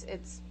face.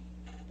 It's,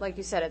 like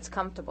you said, it's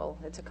comfortable.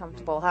 It's a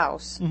comfortable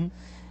house. Mm-hmm.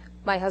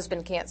 My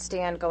husband can't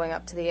stand going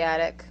up to the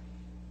attic.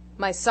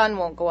 My son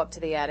won't go up to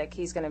the attic.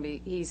 He's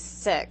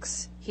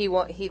 6.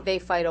 They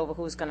fight over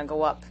who's going to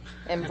go up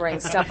and bring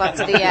stuff up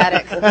to the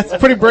attic. That's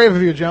pretty brave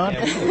of you, John.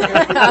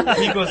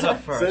 He goes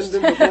up first.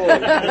 Send him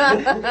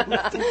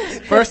the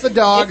boy. First the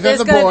dog, If then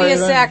the there's going boy. to be a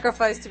then-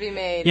 sacrifice to be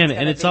made. Yeah, it's and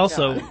gonna it's be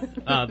also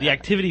John. the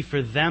activity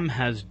for them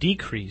has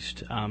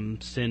decreased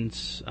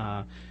since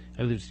I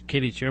believe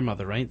Katie, it's your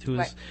mother, right? Who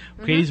was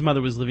Right. Katie's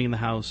mother was living in the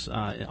house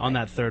on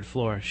that 3rd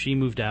floor. She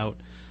moved out.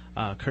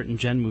 Kurt and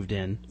Jen moved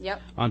in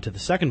Yep. onto the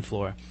 2nd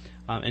floor,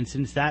 and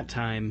since that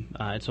time,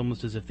 it's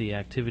almost as if the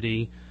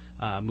activity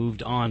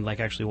moved on, like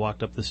actually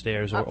walked up the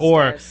stairs, or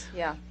Upstairs,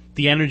 yeah.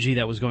 the energy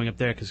that was going up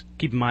there. Because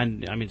keep in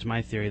mind, I mean, it's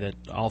my theory that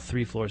all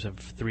 3 floors have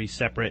 3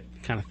 separate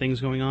kind of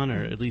things going on,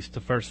 or at least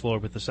the 1st floor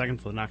with the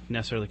 2nd floor not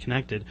necessarily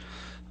connected.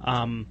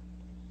 That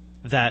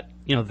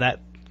that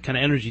kind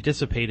of energy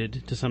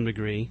dissipated to some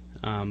degree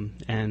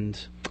and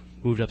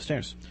moved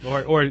upstairs,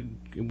 or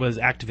was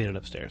activated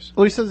upstairs.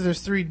 Well, he says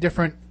there's 3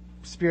 different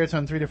spirits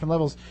on 3 different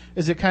levels.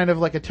 Is it kind of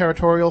like a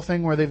territorial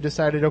thing where they've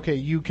decided, okay,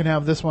 you can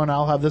have this one,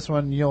 I'll have this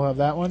one, you'll have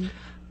that one?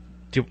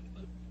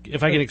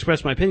 If I can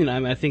express my opinion,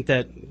 I think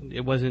that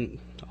it wasn't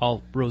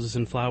all roses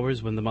and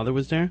flowers when the mother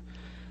was there.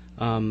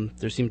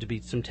 There seemed to be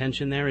some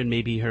tension there, and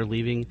maybe her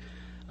leaving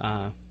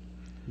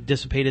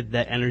dissipated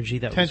that energy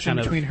that Tension was kind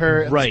of between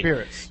her and the right,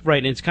 spirits. right.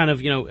 And it's kind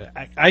of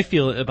I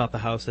feel about the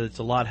house that it's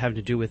a lot having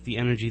to do with the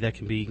energy that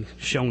can be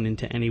shown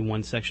into any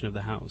one section of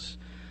the house.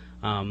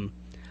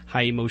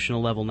 High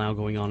emotional level now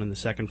going on in the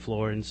 2nd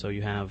floor, and so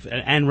you have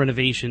and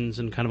renovations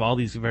and kind of all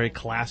these very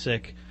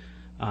classic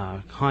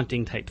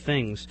haunting type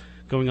things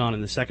going on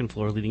in the 2nd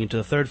floor, leading into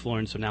the 3rd floor,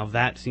 and so now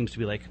that seems to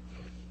be like,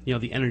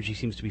 the energy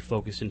seems to be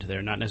focused into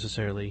there, not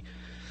necessarily,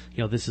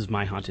 this is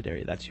my haunted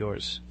area, that's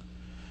yours.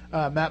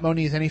 Matt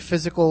Moniz, any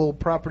physical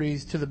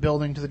properties to the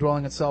building, to the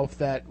dwelling itself,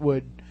 that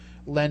would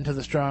lend to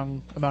the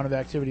strong amount of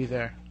activity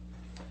there?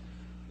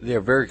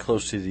 They're very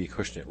close to the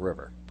Acushnet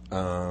River.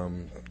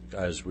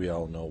 As we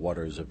all know,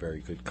 water is a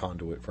very good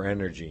conduit for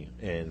energy,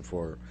 and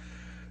for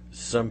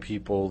some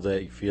people,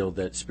 they feel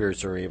that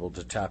spirits are able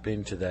to tap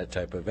into that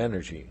type of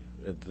energy.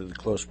 At the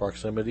close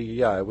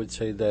proximity, I would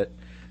say that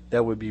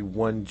would be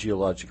one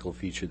geological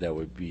feature that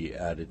would be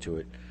added to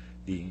it.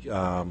 The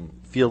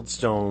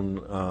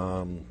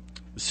Fieldstone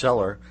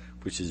cellar,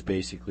 which is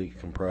basically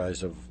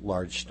comprised of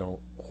large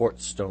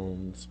quartz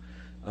stones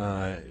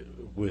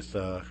with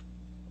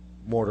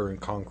mortar and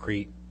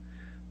concrete,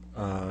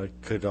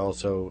 could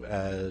also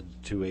add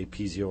to a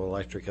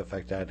piezoelectric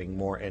effect, adding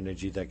more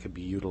energy that could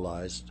be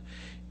utilized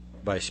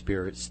by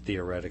spirits,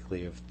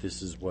 theoretically, if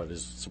this is what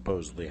is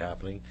supposedly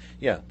happening.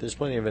 Yeah, there's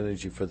plenty of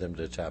energy for them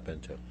to tap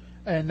into.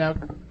 And now,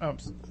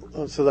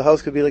 So the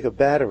house could be like a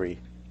battery.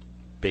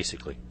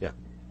 Basically, yeah.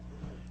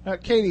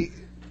 Katie,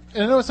 I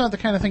know it's not the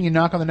kind of thing you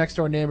knock on the next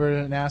door neighbor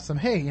and ask them,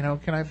 hey,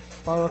 can I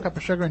borrow a cup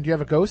of sugar and do you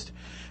have a ghost?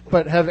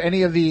 But have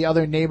any of the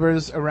other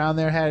neighbors around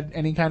there had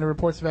any kind of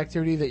reports of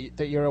activity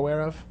that you're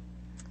aware of?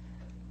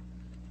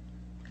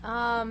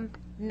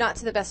 Not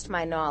to the best of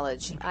my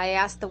knowledge. I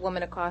asked the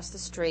woman across the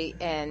street,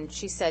 and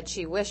she said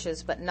she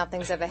wishes, but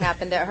nothing's ever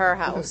happened at her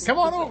house. Come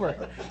on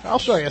over. I'll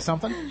show you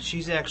something.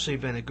 She's actually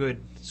been a good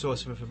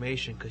source of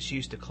information because she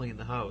used to clean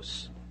the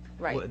house.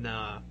 Right. When,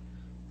 a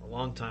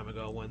long time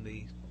ago when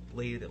the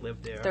lady that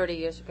lived there. 30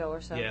 years ago or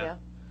so, yeah.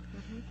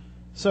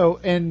 So,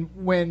 and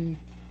when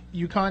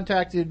you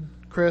contacted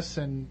Chris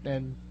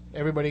and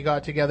everybody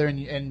got together,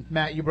 and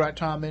Matt, you brought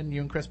Tom in,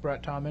 you and Chris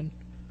brought Tom in?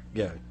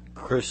 Yeah,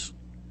 Chris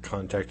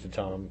contacted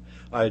Tom.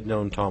 I had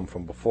known Tom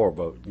from before,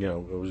 but it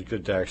was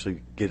good to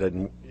actually get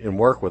in and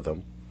work with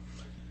him.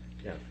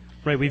 Yeah.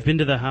 Right, we've been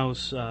to the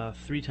house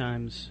 3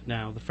 times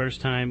now. The first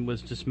time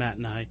was just Matt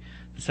and I.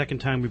 The second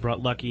time we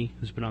brought Lucky,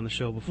 who's been on the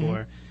show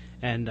before,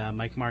 and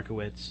Mike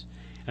Markowitz.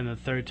 And the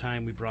third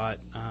time we brought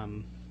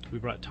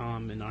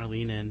Tom and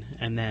Arlene in,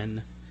 and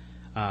then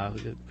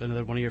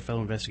another one of your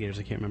fellow investigators.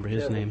 I can't remember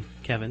his name,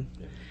 Kevin.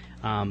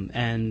 Yeah.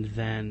 And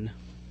then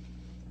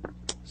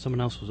someone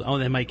else was. Oh,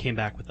 then Mike came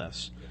back with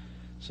us.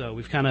 So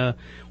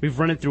we've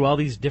run it through all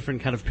these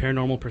different kind of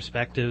paranormal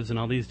perspectives and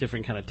all these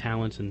different kind of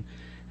talents and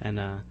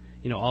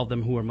all of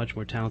them who are much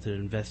more talented at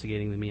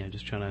investigating than me. I'm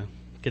just trying to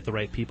get the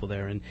right people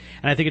there, and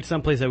I think it's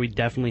someplace that we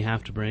definitely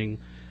have to bring.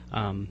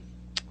 I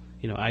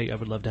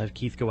would love to have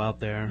Keith go out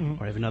there,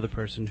 or have another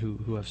person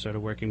who I've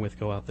started working with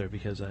go out there,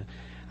 because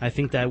I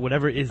think that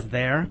whatever is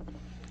there,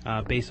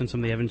 based on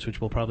some of the evidence,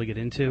 which we'll probably get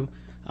into,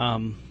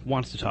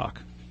 wants to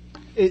talk.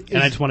 And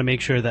I just want to make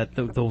sure that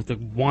the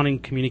wanting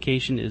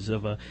communication is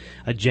of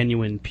a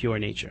genuine, pure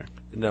nature.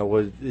 Now,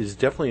 what is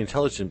definitely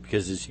intelligent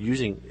because it's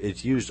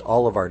used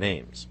all of our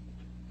names.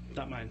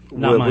 Not mine.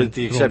 With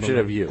the exception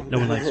of you. No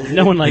one likes me.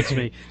 No one likes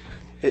me.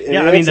 It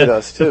answered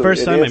us too. The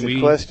first time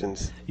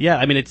questions. Yeah,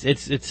 I mean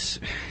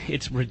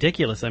it's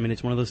ridiculous. I mean,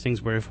 it's one of those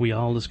things where if we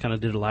all just kind of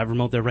did a live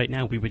remote there right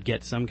now, we would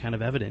get some kind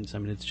of evidence. I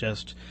mean, it's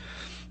just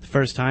the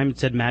first time it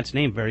said Matt's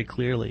name very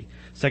clearly.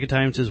 Second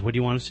time it says, "What do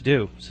you want us to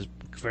do?" It says,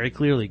 very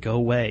clearly, go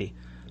away.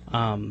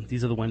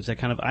 These are the ones that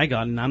kind of I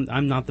got, and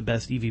I'm not the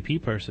best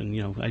EVP person.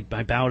 You know,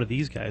 I bow to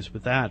these guys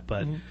with that,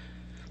 but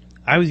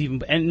I was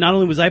even, and not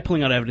only was I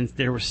pulling out evidence,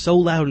 they were so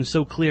loud and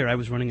so clear. I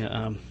was running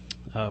a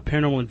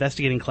paranormal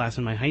investigating class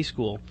in my high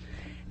school,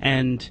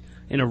 and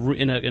in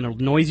a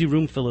noisy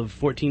room full of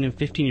 14 and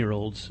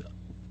 15-year-olds,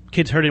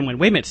 kids heard it and went,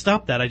 "Wait a minute,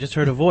 stop that! I just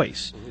heard a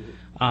voice."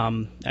 I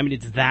mean,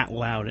 it's that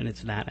loud and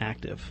it's that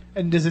active.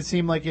 And does it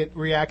seem like it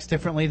reacts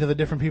differently to the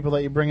different people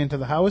that you bring into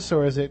the house,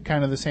 or is it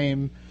kind of the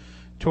same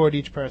toward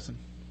each person?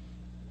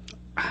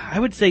 I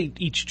would say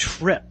each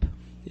trip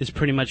is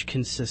pretty much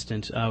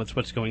consistent with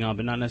what's going on,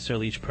 but not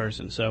necessarily each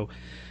person. So,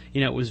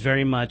 you know, it was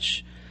very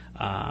much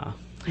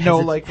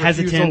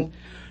hesitant.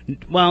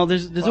 Well,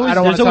 there's always. I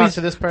don't want to always, talk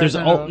to this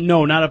person.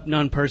 Not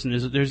a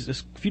person. There's a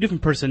few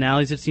different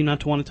personalities that seem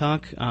not to want to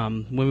talk.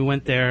 When we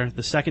went there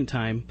the second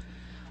time,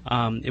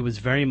 it was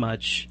very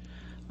much,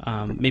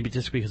 maybe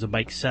just because of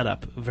Mike's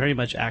setup, very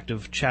much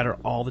active chatter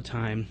all the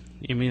time.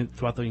 I mean,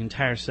 throughout the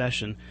entire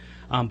session,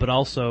 but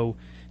also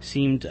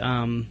seemed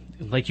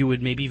like you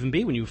would maybe even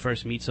be when you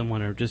first meet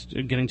someone or just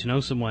getting to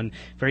know someone.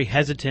 Very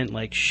hesitant,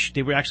 like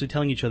they were actually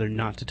telling each other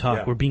not to talk.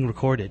 Yeah. We're being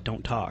recorded.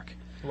 Don't talk.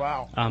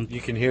 Wow.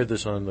 You can hear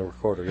this on the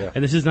recorder, yeah.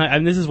 And this is not.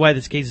 And this is why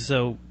this case is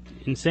so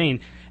insane.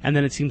 And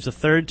then it seems the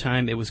third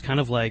time it was kind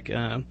of like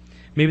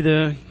maybe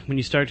when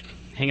you start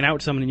hanging out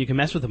with someone and you can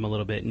mess with them a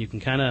little bit and you can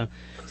kind of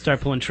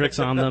start pulling tricks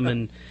on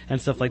them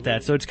and stuff like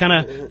that. So it's kind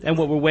of, and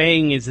what we're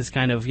weighing is this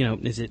kind of, you know,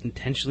 is it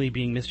intentionally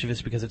being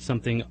mischievous because it's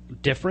something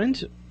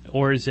different,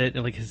 or is it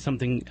like has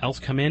something else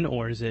come in,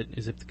 or is it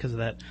because of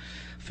that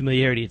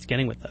familiarity it's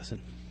getting with us?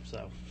 And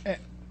so,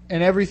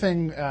 and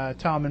everything,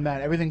 Tom and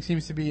Matt, everything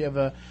seems to be of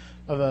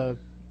a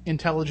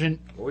intelligent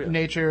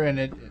nature, and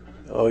it.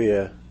 Oh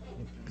yeah.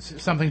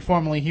 Something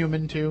formerly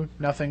human too.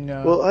 Nothing.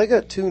 Well, I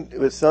got two.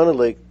 It sounded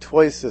like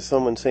twice as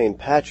someone saying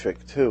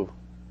Patrick too.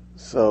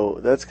 So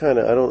that's kind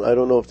of. I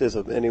don't know if there's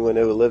anyone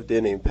ever lived there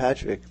named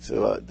Patrick.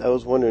 So I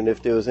was wondering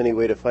if there was any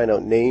way to find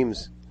out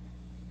names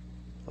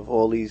of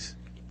all these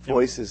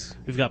voices.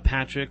 We've got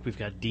Patrick. We've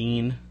got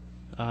Dean.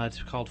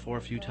 It's called for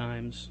a few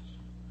times.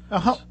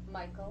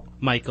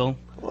 Michael.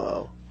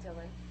 Wow.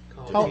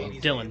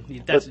 Dylan.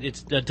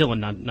 It's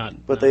Dylan,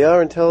 not. But they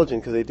are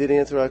intelligent because they did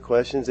answer our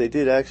questions. They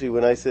did actually.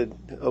 When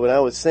I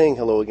was saying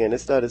hello again, it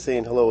started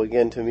saying hello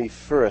again to me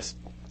first.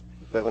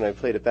 But when I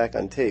played it back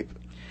on tape.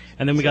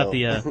 And then we got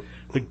the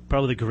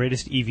probably the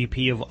greatest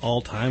EVP of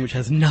all time, which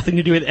has nothing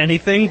to do with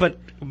anything. But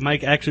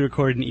Mike actually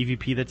recorded an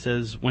EVP that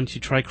says, "Once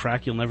you try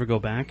crack, you'll never go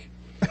back."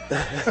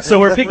 So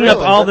we're picking up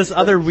all this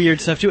other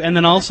weird stuff too, and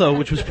then also,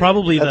 which was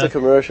probably that's a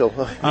commercial.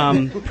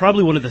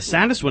 Probably one of the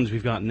saddest ones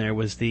we've gotten there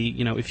was the,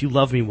 you know, if you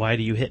love me, why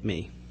do you hit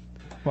me?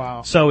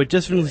 Wow. So it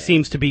definitely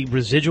seems to be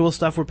residual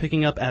stuff we're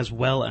picking up as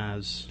well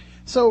as.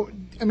 So,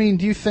 I mean,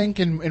 do you think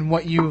in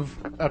what you've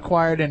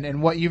acquired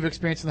and what you've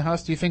experienced in the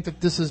house, do you think that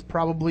this is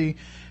probably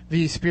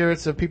the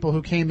spirits of people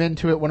who came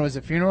into it when it was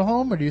a funeral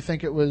home, or do you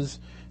think it was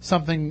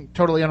something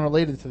totally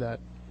unrelated to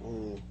that?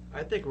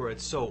 I think where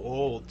it's so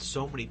old,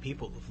 so many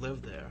people have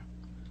lived there,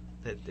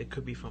 that it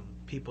could be from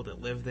people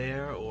that live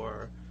there,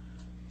 or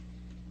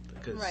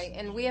right.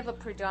 And we have a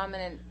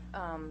predominant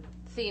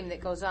theme that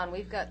goes on.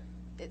 We've got,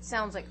 it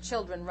sounds like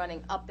children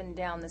running up and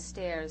down the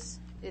stairs.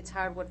 It's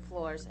hardwood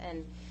floors,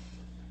 and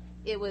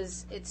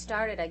it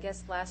started, I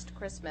guess, last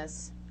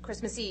Christmas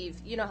Eve.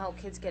 You know how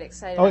kids get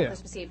excited on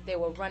Christmas Eve. They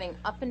were running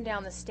up and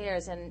down the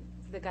stairs, and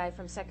the guy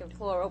from second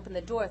floor opened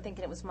the door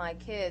thinking it was my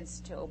kids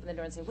to open the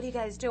door and say, "What are you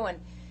guys doing?"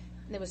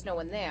 And there was no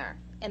one there.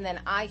 And then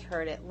I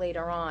heard it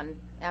later on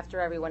after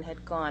everyone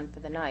had gone for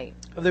the night.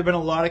 Have there been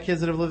a lot of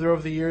kids that have lived there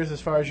over the years, as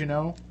far as you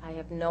know? I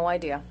have no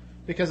idea.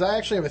 Because I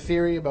actually have a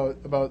theory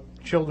about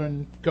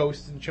children,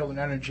 ghosts, and children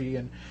energy,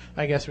 and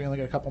I guess we only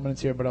got a couple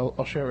minutes here, but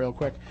I'll share it real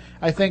quick.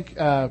 I think,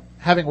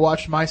 having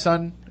watched my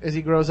son as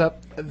he grows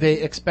up, they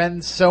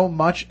expend so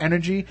much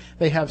energy,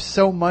 they have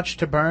so much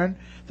to burn,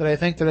 that I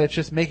think that it's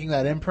just making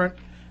that imprint,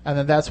 and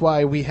then that's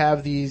why we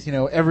have these, you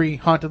know, every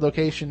haunted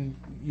location,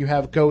 you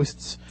have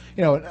ghosts.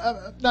 You know,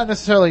 not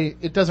necessarily,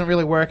 it doesn't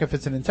really work if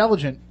it's an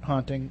intelligent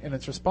haunting and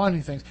it's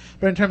responding to things,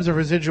 but in terms of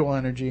residual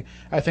energy,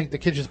 I think the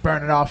kids just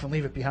burn it off and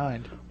leave it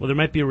behind. Well, there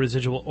might be a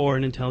residual or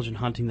an intelligent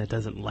haunting that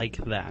doesn't like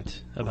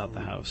that about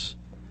the house.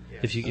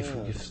 Yes.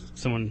 If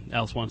someone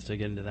else wants to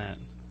get into that.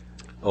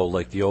 Oh,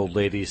 like the old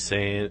lady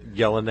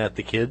yelling at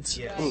the kids?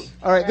 Yes.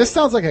 All right, this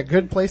sounds like a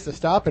good place to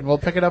stop, and we'll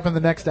pick it up in the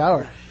next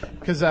hour.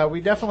 Because we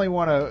definitely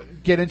want to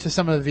get into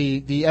some of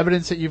the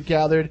evidence that you've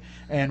gathered,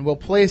 and we'll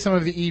play some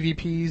of the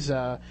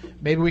EVPs.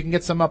 Maybe we can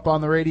get some up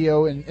on the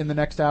radio in the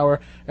next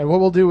hour. And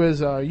what we'll do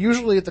is,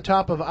 usually at the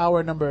top of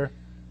hour number,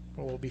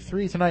 well, it'll be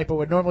 3 tonight, but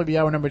would normally be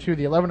hour number 2,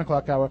 the 11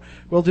 o'clock hour,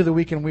 we'll do the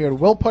Weekend Weird.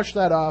 We'll push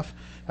that off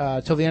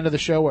till the end of the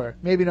show, or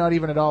maybe not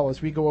even at all,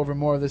 as we go over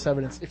more of this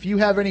evidence. If you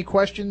have any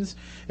questions,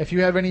 if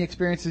you have any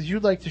experiences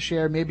you'd like to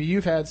share, maybe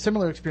you've had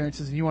similar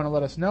experiences and you want to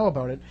let us know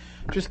about it,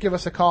 just give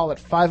us a call at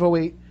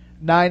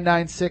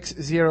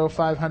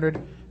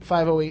 508-996-0500,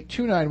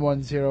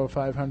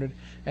 508-291-0500,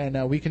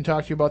 and we can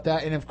talk to you about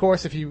that. And of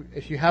course, if you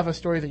have a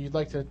story that you'd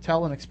like to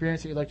tell, an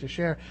experience that you'd like to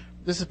share,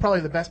 this is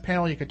probably the best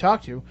panel you could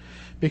talk to,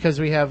 because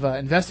we have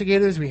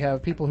investigators, we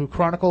have people who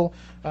chronicle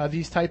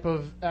these type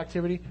of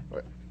activity.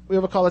 We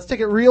have a call. Let's take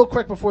it real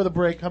quick before the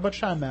break. How much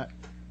time, Matt?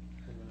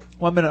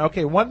 1 minute.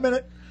 Okay, 1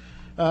 minute.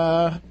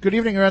 Good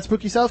evening. You're on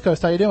Spooky South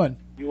Coast. How you doing?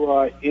 You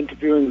are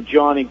interviewing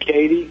John and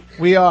Katie?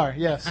 We are,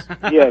 yes.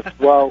 Yes,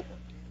 well,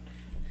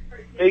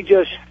 they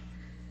just...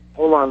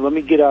 Hold on, let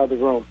me get out of the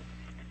room.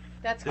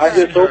 That's I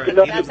just opened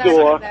up That's the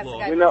door, that's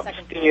went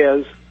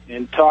upstairs,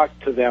 and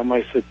talked to them.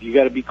 I said, you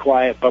got to be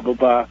quiet, blah, blah,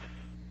 blah.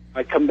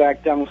 I come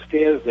back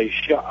downstairs, they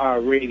shut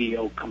our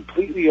radio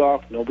completely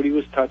off. Nobody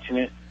was touching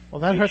it. Well,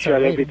 that They hurts our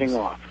shut ratings. everything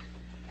off.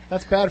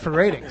 That's bad for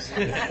ratings.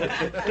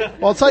 Well,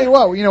 I'll tell you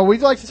what.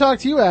 We'd like to talk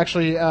to you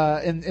actually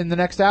in the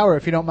next hour,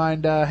 if you don't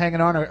mind hanging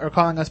on or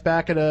calling us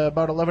back at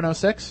about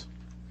 11:06.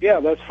 Yeah,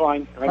 that's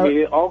fine. I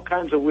mean, all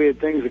kinds of weird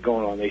things are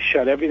going on. They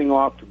shut everything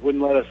off. They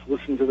wouldn't let us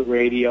listen to the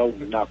radio.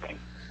 Nothing.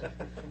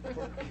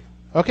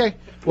 Okay.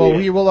 Well,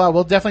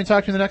 we'll definitely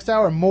talk to you in the next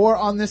hour. More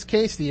on this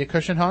case, the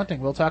Acushnet haunting.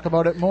 We'll talk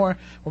about it more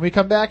when we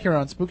come back here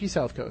on Spooky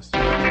South Coast.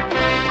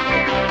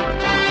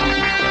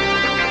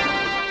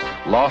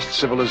 Lost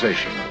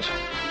civilizations,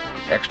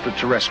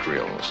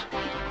 extraterrestrials,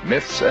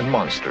 myths and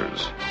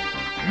monsters,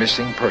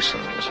 missing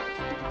persons,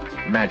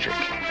 magic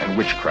and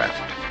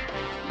witchcraft,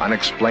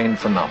 unexplained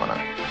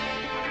phenomena.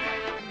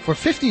 For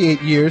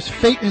 58 years,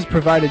 Fate has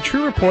provided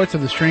true reports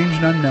of the strange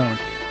and unknown.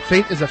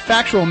 Fate is a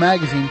factual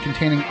magazine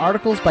containing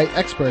articles by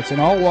experts in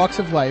all walks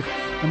of life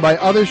and by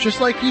others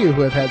just like you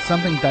who have had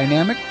something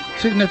dynamic,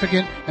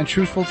 significant, and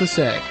truthful to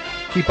say.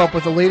 Keep up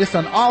with the latest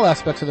on all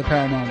aspects of the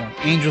paranormal,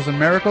 angels and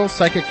miracles,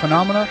 psychic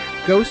phenomena,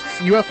 ghosts,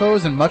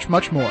 UFOs, and much,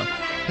 much more.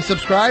 To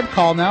subscribe,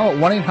 call now at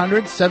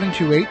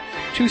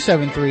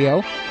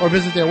 1-800-728-2730 or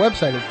visit their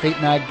website at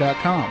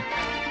fatemag.com.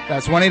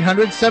 That's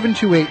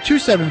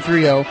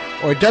 1-800-728-2730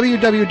 or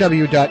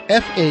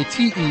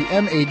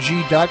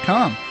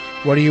www.fatemag.com.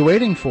 What are you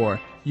waiting for?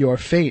 Your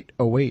fate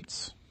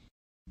awaits.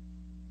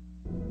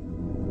 The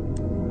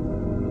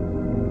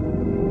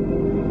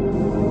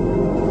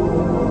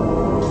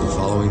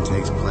following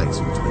takes place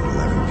between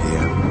 11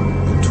 p.m.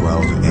 and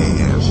 12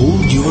 a.m.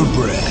 Hold your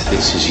breath.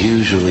 This is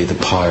usually the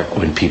part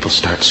when people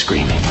start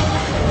screaming.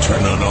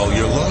 Turn on all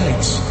your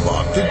lights,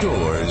 lock the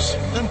doors,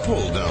 and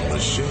pull down the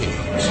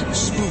shades.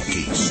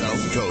 Spooky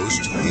South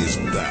Coast is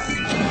back.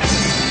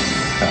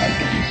 I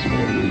can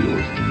smell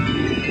your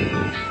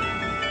fears.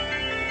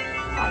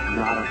 I'm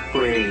not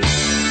afraid.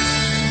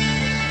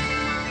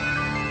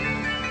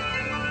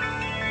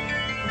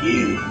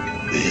 You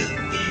will be.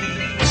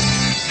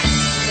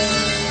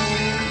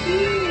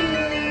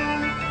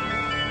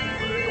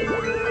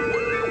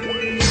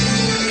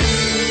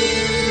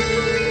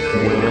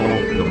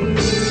 Welcome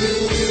to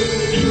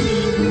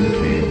Spooky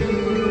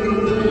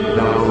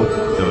South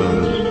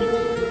Coast.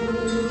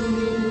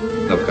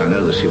 Look, I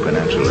know the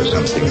supernatural is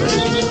something that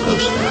isn't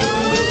supposed to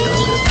happen, but it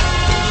does.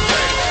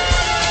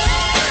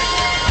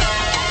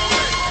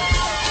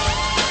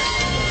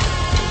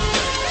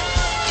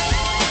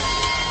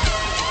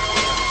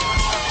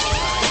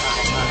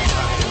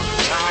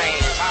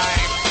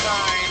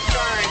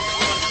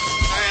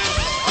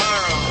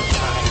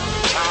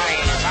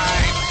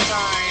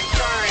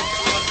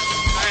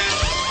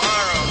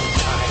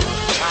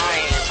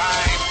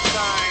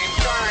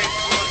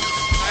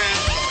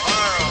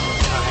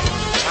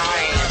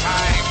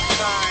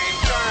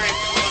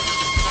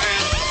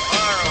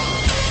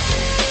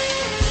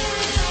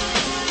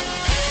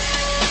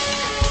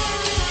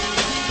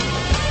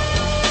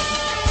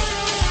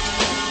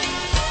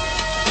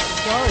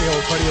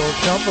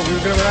 But we were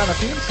going to run out of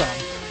theme song.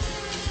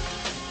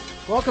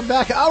 Welcome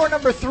back. Hour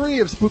number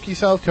 3 of Spooky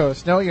South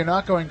Coast. No, you're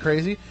not going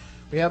crazy.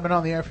 We have been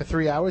on the air for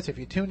 3 hours. If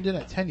you tuned in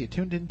at 10, you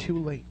tuned in too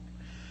late.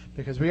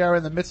 Because we are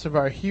in the midst of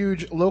our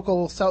huge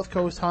local South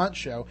Coast haunt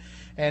show.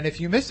 And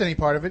if you missed any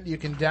part of it, you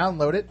can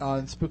download it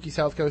on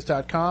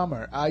SpookySouthCoast.com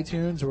or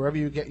iTunes or wherever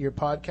you get your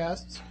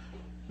podcasts.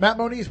 Matt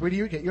Moniz, where do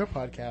you get your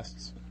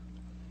podcasts?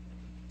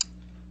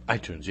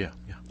 iTunes, yeah.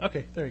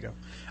 Okay, there you go.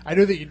 I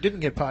knew that you didn't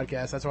get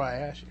podcasts. That's why I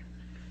asked you.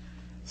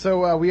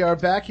 So we are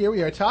back here.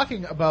 We are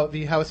talking about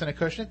the house in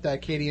Acushnet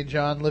that Katie and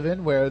John live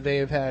in, where they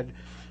have had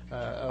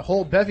a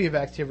whole bevy of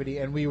activity.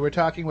 And we were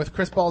talking with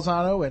Chris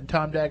Balzano and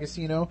Tom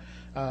D'Agostino.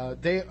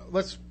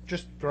 Let's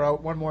just throw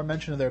out one more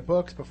mention of their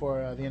books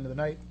before the end of the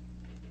night.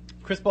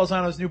 Chris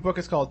Balzano's new book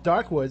is called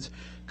Dark Woods,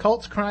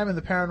 Cults, Crime, and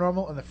the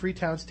Paranormal in the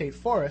Freetown State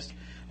Forest.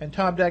 And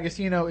Tom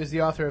D'Agostino is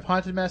the author of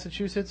Haunted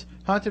Massachusetts,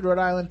 Haunted Rhode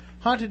Island,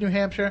 Haunted New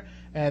Hampshire,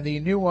 and the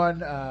new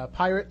one,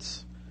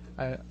 Pirates.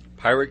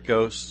 Pirate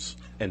Ghosts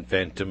and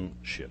Phantom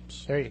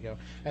Ships. There you go.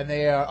 And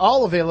they are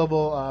all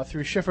available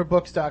through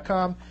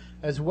schifferbooks.com,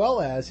 as well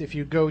as if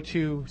you go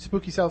to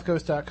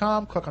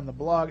SpookySouthCoast.com, click on the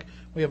blog,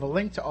 we have a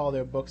link to all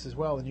their books as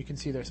well, and you can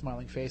see their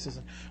smiling faces.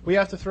 And we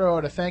have to throw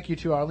out a thank you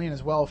to Arlene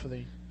as well for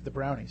the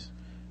brownies.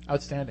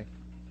 Outstanding.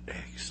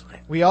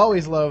 Excellent. We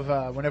always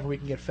love whenever we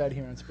can get fed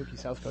here on Spooky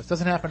South Coast.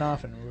 Doesn't happen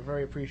often. We're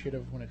very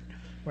appreciative when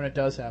it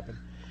does happen.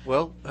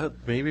 Well,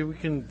 maybe we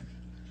can...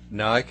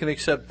 Now I can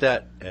accept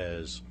that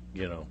as,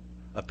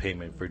 a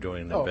payment for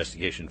doing an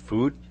investigation.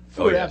 Food?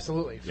 Food, yeah.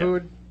 absolutely. Yeah.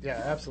 Food,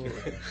 yeah,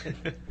 absolutely.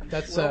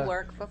 That's We'll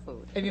work for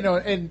food. And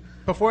and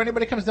before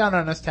anybody comes down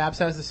on us, Taps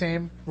has the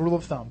same rule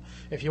of thumb.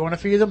 If you want to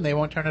feed them, they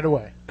won't turn it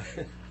away.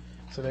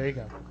 So there you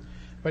go.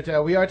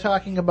 But we are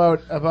talking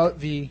about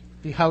the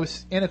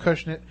house in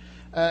Acushnet,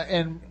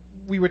 and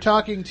we were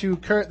talking to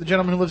Kurt, the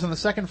gentleman who lives on the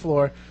second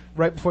floor,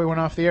 right before we went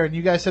off the air, and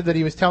you guys said that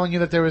he was telling you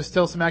that there was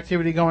still some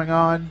activity going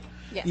on,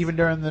 Yes. even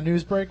during the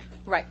news break.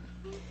 Right.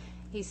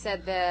 He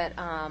said that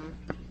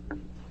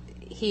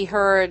he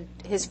heard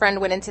his friend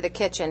went into the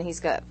kitchen. He's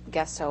got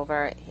guests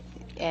over,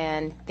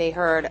 and they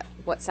heard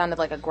what sounded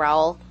like a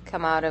growl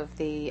come out of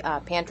the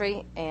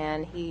pantry,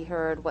 and he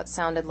heard what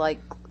sounded like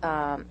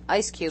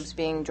ice cubes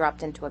being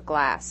dropped into a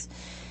glass.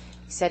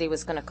 He said he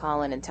was going to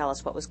call in and tell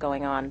us what was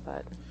going on,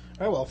 but...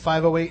 All right, well,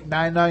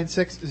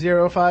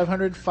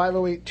 508-996-0500,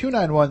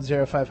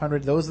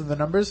 508-291-0500. Those are the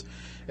numbers.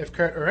 If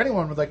Kurt or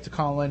anyone would like to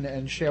call in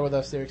and share with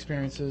us their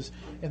experiences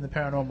in the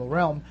paranormal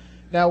realm.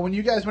 Now, when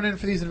you guys went in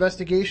for these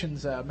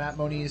investigations, Matt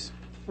Moniz,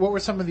 what were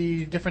some of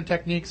the different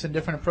techniques and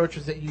different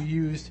approaches that you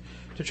used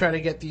to try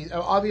to get these?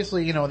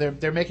 Obviously,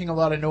 they're making a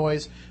lot of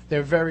noise.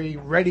 They're very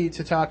ready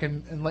to talk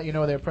and let you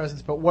know their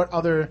presence. But what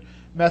other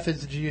methods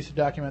did you use to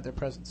document their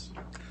presence?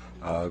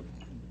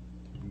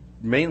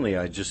 Mainly,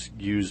 I just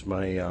used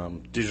my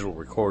digital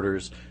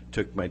recorders,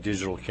 took my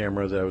digital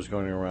camera that I was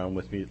going around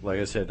with me. Like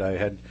I said, I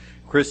had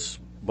Chris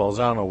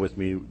Balzano with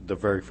me the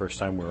very first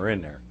time we were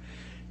in there.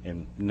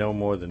 And no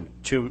more than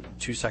two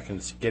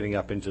seconds getting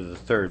up into the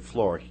third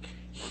floor,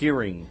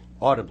 hearing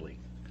audibly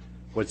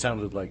what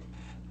sounded like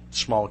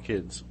small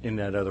kids in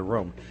that other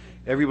room.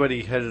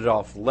 Everybody headed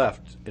off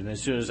left, and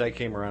as soon as I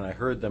came around, I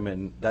heard them,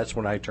 and that's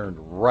when I turned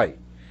right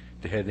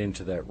to head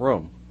into that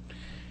room.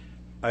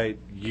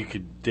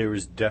 There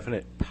was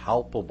definite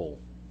palpable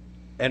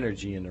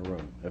energy in the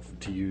room,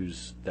 to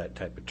use that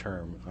type of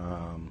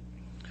term.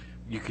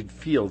 You could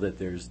feel that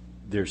there was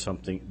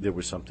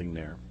something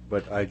there.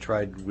 But I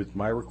tried with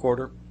my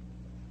recorder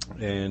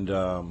and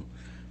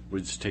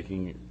was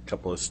taking a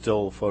couple of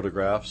still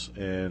photographs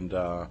and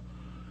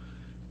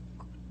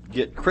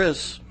get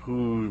Chris,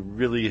 who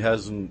really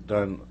hasn't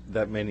done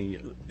that many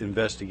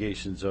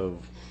investigations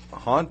of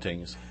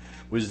hauntings,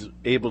 was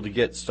able to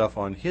get stuff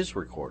on his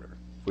recorder,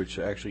 which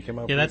actually came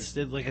out. Yeah, that's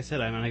like I said.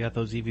 I got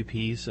those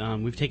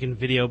EVPs. We've taken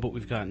video, but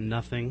we've gotten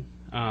nothing.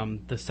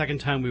 The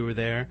second time we were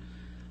there,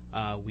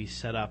 we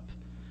set up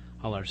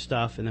all our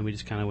stuff, and then we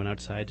just kind of went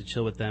outside to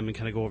chill with them and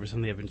kind of go over some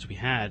of the evidence we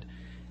had.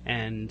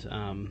 And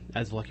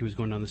as Lucky was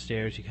going down the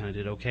stairs, he kind of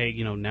did okay.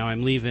 Now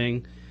I'm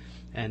leaving,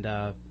 and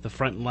the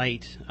front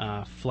light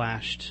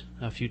flashed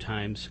a few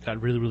times, got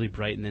really, really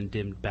bright, and then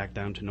dimmed back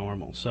down to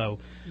normal. So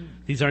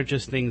these aren't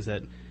just things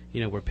that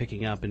we're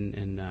picking up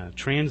and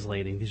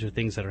translating. These are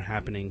things that are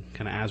happening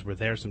kind of as we're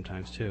there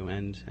sometimes too.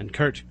 And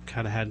Kurt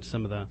kind of had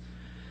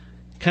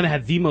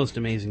the most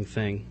amazing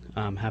thing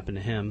happen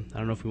to him. I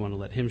don't know if we want to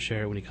let him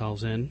share it when he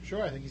calls in.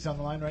 Sure, I think he's on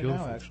the line right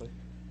now, actually.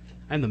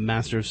 I'm the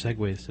master of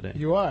segues today.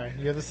 You are.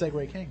 You're the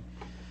Segway King.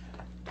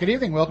 Good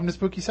evening. Welcome to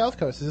Spooky South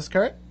Coast. Is this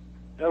Kurt?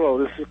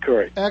 Hello, this is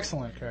Kurt.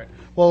 Excellent, Kurt.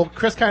 Well,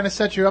 Chris kind of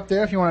set you up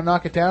there if you want to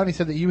knock it down. He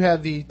said that you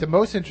had the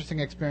most interesting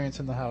experience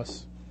in the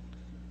house.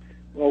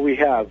 Well, we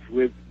have.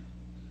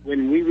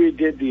 When we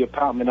redid the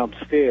apartment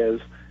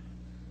upstairs,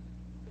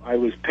 I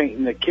was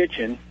painting the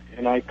kitchen,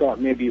 and I thought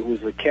maybe it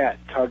was a cat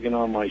tugging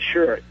on my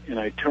shirt, and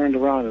I turned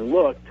around and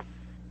looked,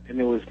 and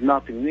there was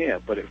nothing there,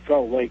 but it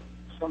felt like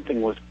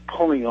something was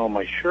pulling on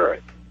my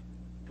shirt.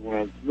 When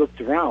I looked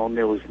around,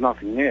 there was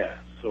nothing there,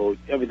 so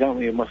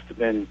evidently it must have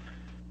been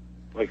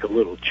like a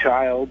little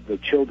child, the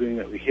children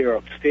that we hear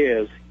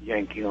upstairs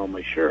yanking on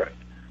my shirt.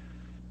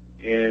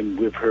 And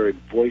we've heard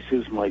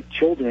voices. My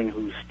children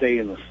who stay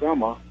in the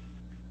summer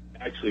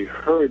actually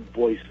heard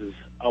voices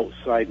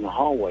outside in the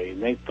hallway,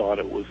 and they thought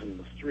it was in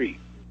the street.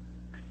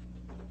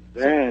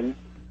 Then,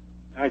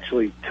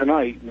 actually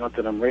tonight, not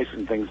that I'm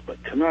racing things,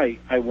 but tonight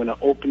I went to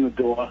open the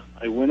door,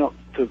 I went up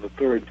to the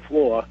third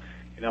floor,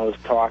 and I was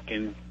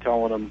talking,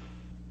 telling them,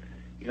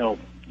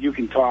 you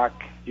can talk,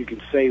 you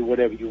can say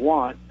whatever you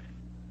want,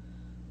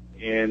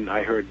 and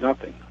I heard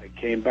nothing. I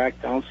came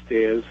back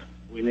downstairs,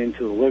 went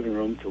into the living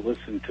room to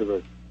listen to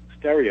the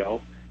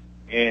stereo,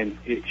 and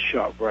it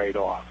shut right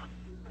off.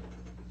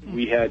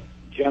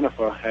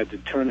 Jennifer had to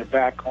turn it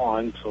back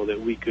on so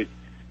that we could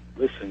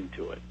listen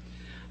to it.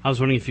 I was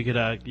wondering if you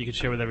could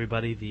share with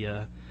everybody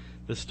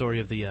the story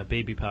of the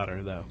baby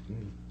powder, though.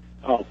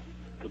 Oh,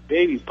 the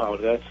baby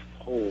powder, that's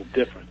whole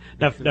different.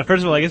 Now,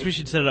 first of all, I guess we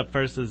should set it up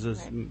first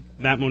as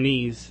Matt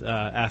Moniz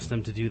asked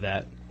them to do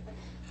that.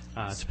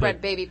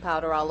 Spread baby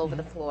powder all over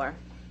the floor.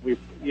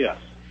 Yes.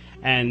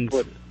 And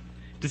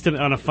just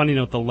on a funny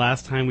note, the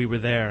last time we were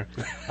there,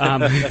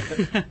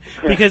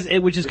 because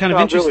which is kind of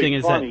interesting, really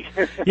is funny.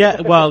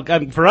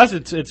 that for us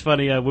it's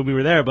funny when we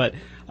were there, but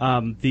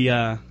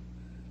the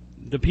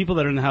people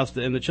that are in the house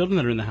and the children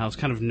that are in the house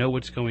kind of know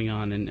what's going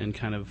on and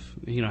kind of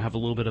have a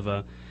little bit of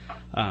a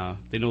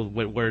they know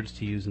what words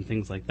to use and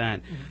things like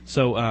that.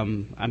 So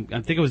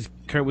I think it was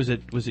Kurt. Was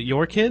it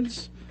your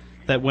kids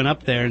that went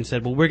up there and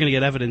said, "Well, we're going to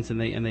get evidence," and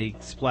they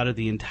splattered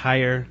the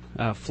entire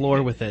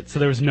floor with it, so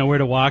there was nowhere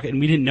to walk, and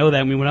we didn't know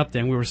that. And we went up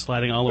there and we were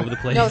sliding all over the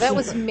place. No, that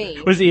was me.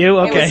 Was it you?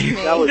 Okay. It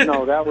was me.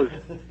 That was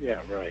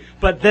yeah, right.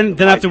 But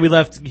then after we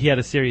left, he had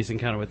a serious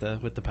encounter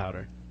with the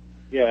powder.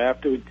 Yeah,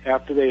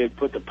 after they had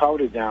put the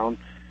powder down,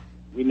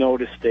 we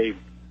noticed a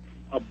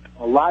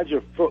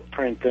larger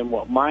footprint than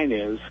what mine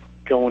is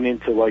going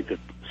into like a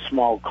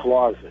small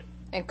closet.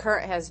 And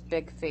Kurt has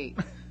big feet.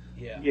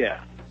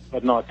 Yeah,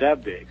 but not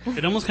that big.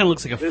 It almost kind of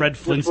looks like a Fred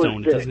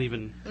Flintstone. It doesn't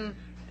even.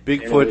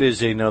 Bigfoot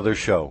is another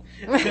show.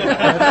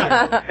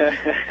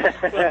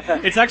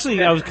 It's actually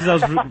because I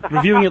was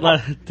reviewing it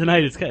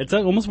tonight. It's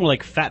almost more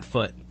like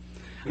Fatfoot.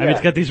 I mean,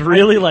 it's got these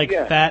really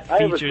fat features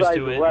I have a size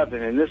to it.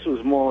 11, and this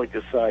was more like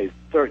a size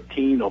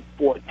 13 or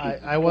 14.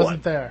 I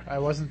wasn't there. I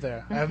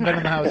haven't been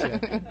in the house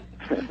yet.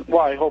 Well,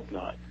 I hope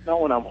not.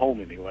 Not when I'm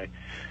home, anyway.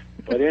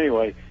 But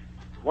anyway,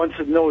 once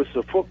I noticed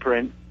the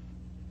footprint,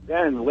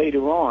 then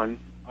later on,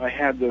 I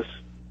had this.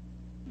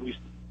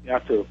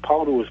 After the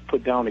powder was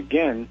put down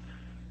again,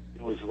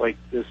 it was like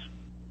this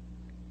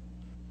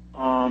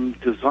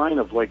design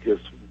of like this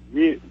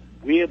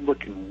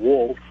weird-looking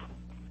wolf,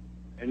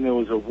 and there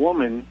was a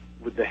woman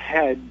with the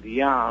head,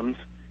 the arms,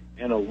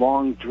 and a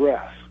long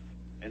dress,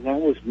 and that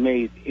was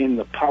made in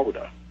the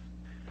powder.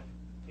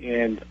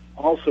 And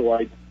also,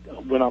 I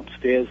went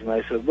upstairs and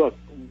I said, "Look,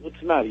 what's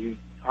the matter?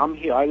 I'm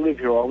here. I live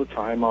here all the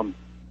time. I'm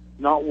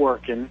not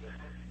working.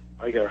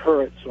 I got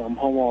hurt, so I'm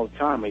home all the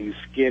time. Are you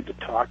scared to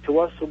talk to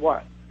us or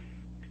what?"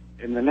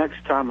 And the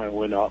next time I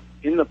went up,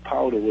 in the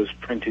powder was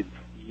printed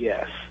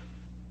yes,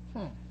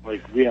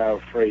 like we are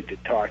afraid to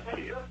talk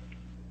to you.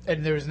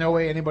 And there was no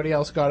way anybody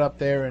else got up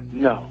there and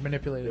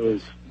manipulated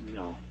it.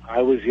 No.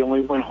 I was the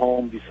only one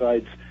home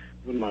besides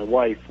with my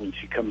wife when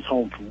she comes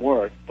home from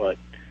work, but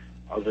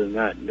other than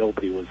that,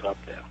 nobody was up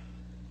there.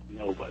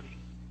 Nobody.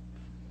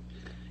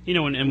 You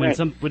know, and when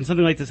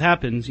something like this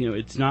happens, you know,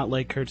 it's not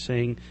like Kurt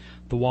saying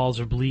the walls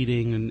are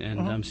bleeding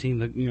and I'm seeing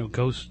the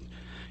ghost,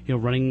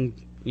 running.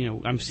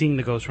 I'm seeing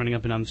the ghost running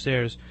up and down the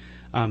stairs.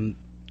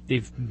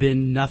 They've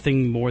been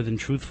nothing more than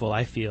truthful.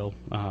 I feel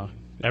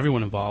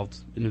everyone involved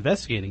in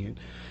investigating it.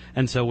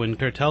 And so when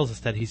Kurt tells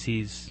us that he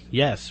sees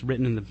yes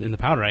written in the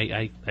powder,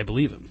 I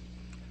believe him.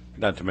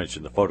 Not to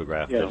mention the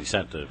photograph that he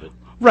sent of it.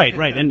 Right.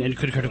 And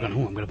could Kurt have gone,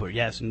 I'm going to put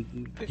yes.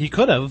 And he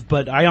could have,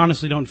 but I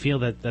honestly don't feel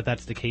that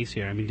that's the case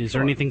here. I mean, is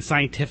there anything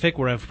scientific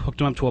where I've hooked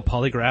him up to a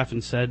polygraph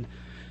and said,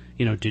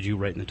 did you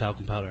write in the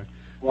talcum powder?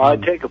 Well,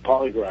 I'd take a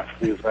polygraph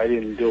because I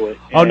didn't do it.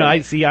 Oh, no,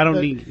 I see. I don't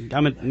need,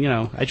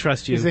 I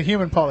trust you. He's a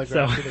human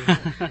polygraph.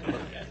 So.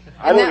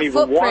 I don't even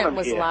footprint want him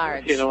was here,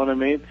 large. You know what I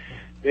mean?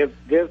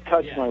 They've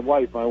touched my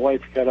wife. My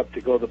wife got up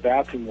to go to the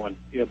bathroom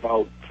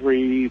about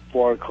 3,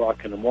 4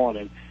 o'clock in the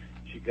morning.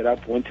 She got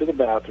up, went to the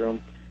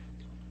bathroom,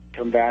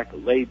 come back,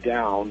 laid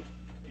down,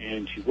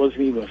 and she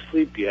wasn't even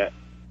asleep yet.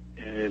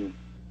 And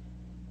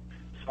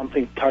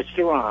something touched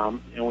her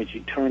arm, and when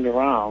she turned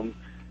around,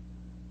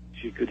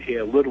 she could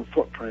hear little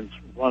footprints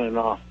running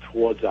off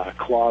towards our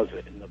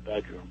closet in the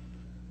bedroom.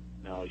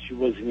 Now, she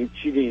didn't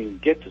even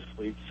get to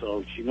sleep,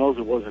 so she knows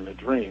it wasn't a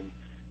dream.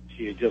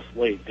 She had just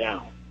laid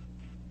down.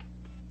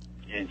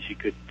 And she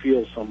could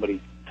feel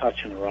somebody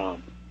touching her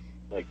arm,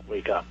 like,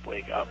 wake up,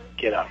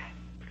 get up.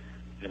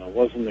 And it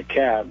wasn't the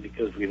cat,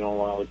 because we don't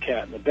allow the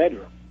cat in the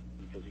bedroom,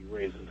 because he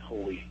raises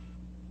holy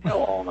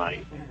hell all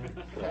night.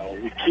 So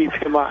we keep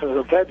him out of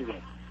the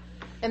bedroom.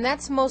 And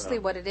that's mostly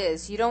what it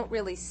is. You don't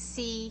really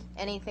see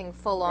anything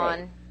full on.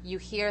 Right. You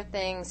hear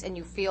things and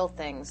you feel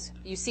things.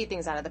 You see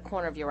things out of the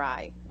corner of your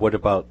eye. What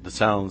about the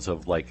sounds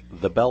of, like,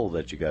 the bell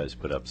that you guys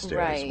put upstairs?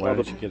 Right. Why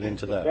don't you get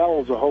into that? The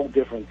bell is a whole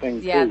different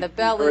thing, Yeah, too. the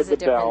bell You heard is a the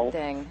different bell.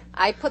 thing.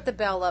 I put the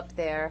bell up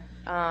there.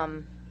 I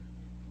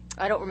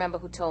don't remember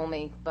who told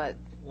me, but...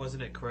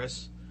 Wasn't it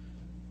Chris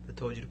that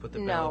told you to put the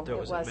bell No, up there? it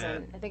Was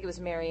wasn't. Matt? I think it was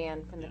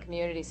Marianne from the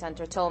community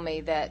center told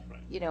me that,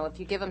 if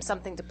you give them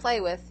something to play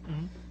with,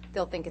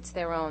 they'll think it's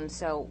their own.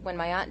 So when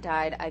my aunt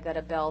died, I got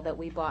a bell that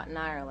we bought in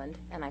Ireland,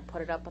 and I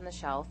put it up on the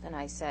shelf, and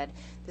I said,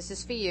 "This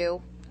is for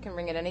you. You can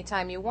ring it any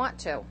time you want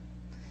to."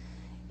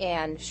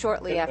 And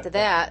shortly after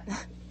that,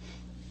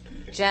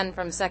 Jen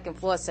from second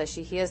floor says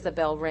she hears the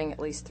bell ring at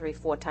least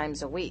 3-4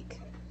 times a week.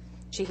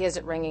 She hears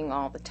it ringing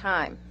all the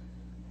time.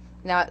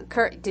 Now,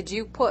 Kurt, did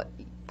you put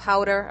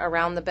powder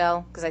around the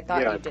bell? Because I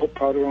thought you did. I put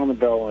powder on the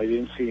bell. I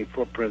didn't see any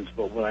footprints,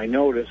 but what I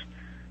noticed,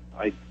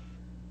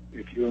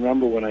 if you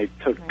remember when I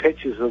took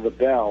pictures of the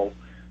bell,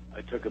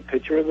 I took a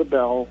picture of the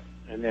bell,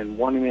 and then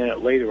 1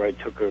 minute later I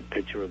took a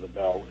picture of the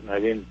bell, and I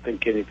didn't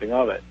think anything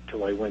of it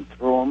until I went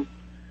through them.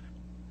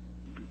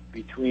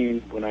 Between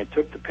when I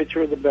took the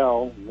picture of the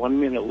bell, 1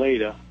 minute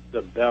later,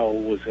 the bell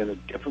was in a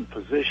different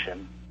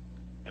position,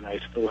 and I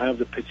still have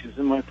the pictures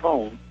in my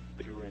phone.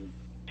 They were in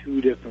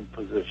 2 different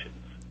positions.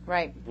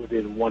 Right.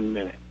 Within 1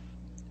 minute.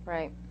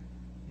 Right.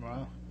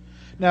 Wow.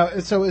 Now,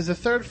 so is the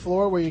third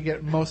floor where you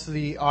get most of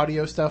the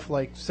audio stuff,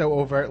 like, so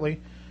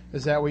overtly?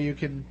 Is that where you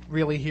can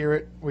really hear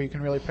it, where you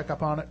can really pick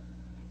up on it?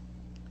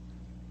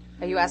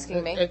 Are you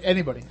asking me?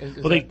 Anybody?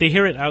 Well, they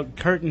hear it out.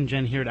 Kurt and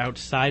Jen hear it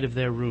outside of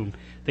their room.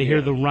 They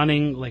hear the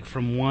running like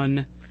from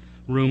one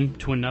room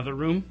to another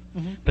room,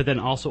 but then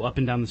also up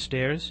and down the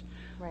stairs.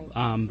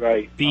 Right.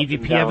 Right. The up and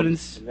EVP down.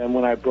 evidence. And then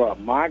when I brought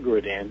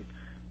Margaret in,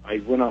 I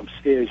went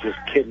upstairs just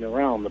kidding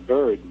around the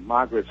bird.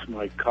 Margaret's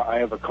I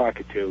have a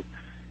cockatoo,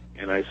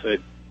 and I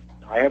said,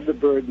 I have the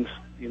bird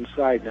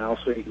inside now,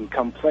 so you can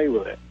come play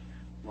with it.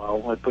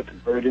 Well, I put the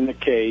bird in the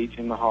cage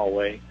in the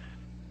hallway,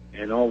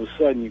 and all of a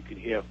sudden you could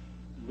hear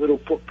little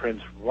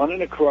footprints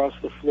running across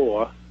the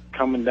floor,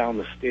 coming down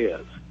the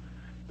stairs.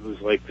 It was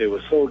like they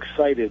were so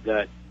excited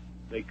that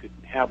they could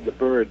have the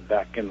bird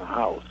back in the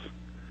house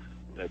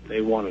that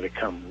they wanted to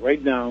come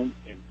right down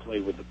and play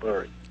with the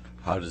bird.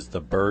 How does the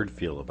bird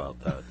feel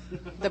about that?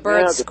 The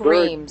bird the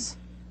screams.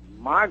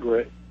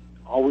 Margaret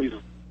always,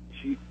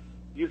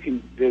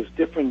 there's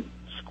different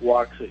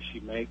squawks that she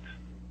makes,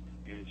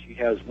 and she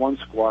has one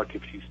squawk,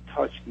 if she's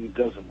touched and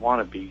doesn't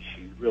want to be,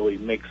 she really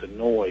makes a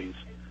noise.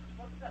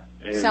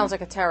 And, Sounds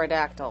like a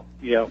pterodactyl.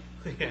 Yeah.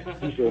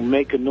 She'll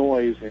make a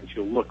noise and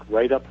she'll look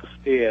right up the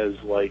stairs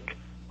like,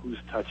 who's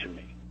touching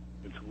me?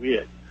 It's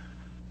weird.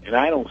 And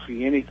I don't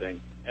see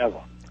anything,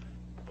 ever.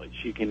 But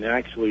she can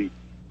actually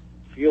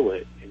feel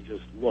it and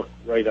just look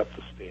right up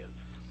the stairs.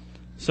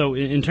 So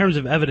in terms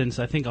of evidence,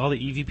 I think all the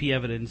EVP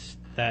evidence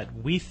that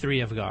we three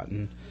have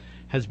gotten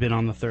has been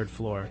on the third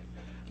floor.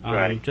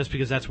 Right. Just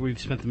because that's where we've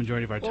spent the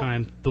majority of our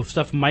time. The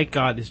stuff Mike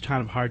got is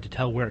kind of hard to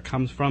tell where it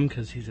comes from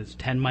because he has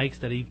 10 mics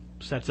that he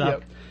sets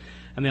up,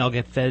 and they all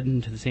get fed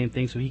into the same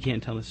thing, so he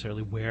can't tell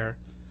necessarily where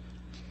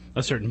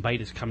a certain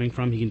bite is coming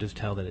from. He can just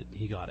tell that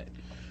he got it.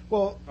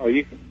 Well,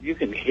 you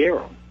can hear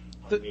them.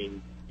 I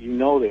mean, you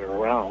know they're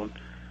around.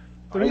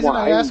 The reason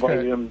I asked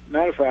invited her- them.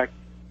 Matter of fact,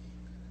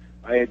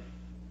 I had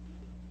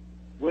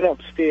went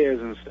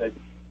upstairs and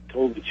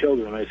told the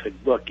children, I said,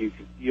 look, you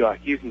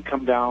can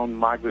come down,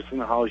 Margaret's in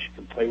the house, you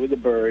can play with the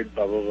bird,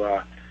 blah, blah,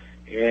 blah.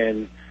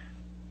 And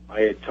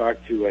I had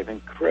talked to, I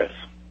think, Chris,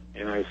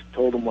 and I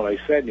told him what I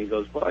said, and he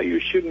goes, well, you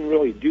shouldn't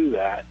really do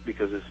that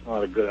because it's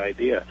not a good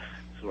idea.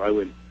 So I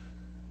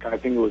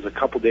think it was a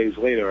couple days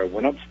later, I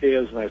went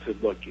upstairs and I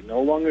said, look, you're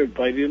no longer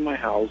invited in my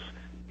house,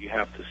 you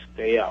have to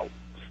stay out.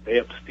 Stay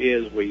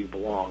upstairs where you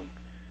belong.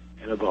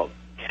 And about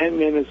 10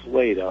 minutes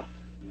later,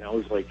 and that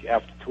was like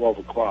after 12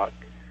 o'clock,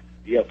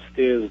 the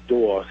upstairs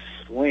door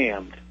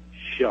slammed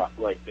shut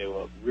like they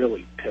were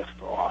really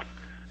pissed off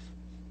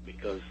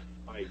because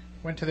I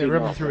went to their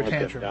room and threw a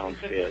tantrum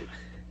downstairs.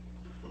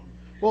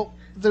 Well,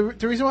 the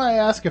reason why I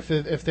ask if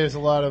there's a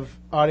lot of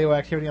audio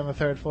activity on the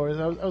third floor is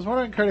I was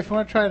wondering, Kurt, if you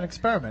want to try an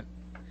experiment.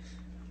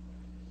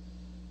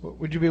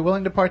 Would you be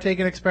willing to partake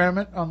in an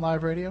experiment on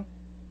live radio?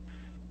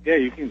 Yeah,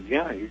 you can.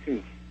 Yeah, you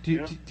can. Do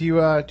you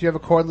have a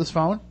cordless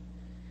phone?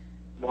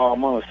 Well,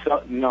 I'm on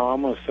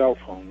a cell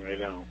phone right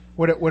now.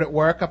 Would it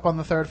work up on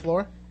the third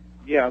floor?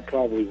 Yeah, it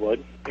probably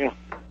would. Yeah.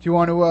 Do you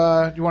want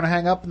to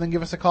hang up and then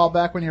give us a call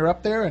back when you're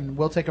up there, and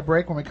we'll take a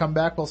break. When we come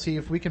back, we'll see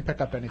if we can pick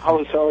up anything. I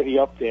was already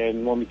up there,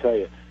 and let me tell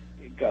you,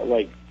 it got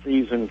like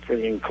freezing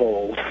friggin'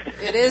 cold.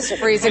 It is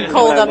freezing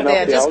cold up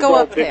there. Just go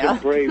up there. I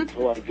was brave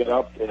till I get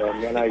up there,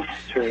 and then I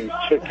turned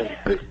chicken.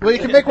 Well, you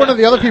can make one of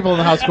the other people in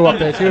the house go up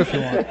there too if you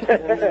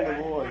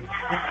want.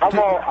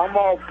 I'm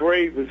all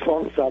brave as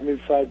long as I'm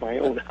inside my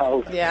own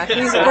house. Yeah,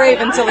 he's brave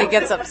until he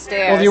gets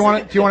upstairs. Well, do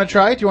you want to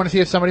try it? Do you want to see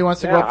if somebody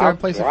wants to go up there and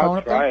place a phone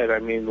up there? I'll try it. I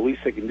mean, the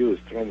least they can do is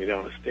throw me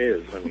down the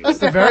stairs. I mean, That's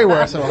the very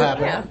worst that'll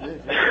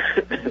happen.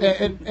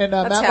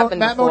 And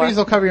Matt Moniz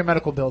will cover your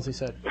medical bills, he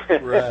said.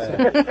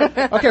 Right.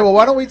 So. Okay, well,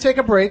 why don't we take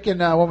a break, and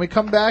when we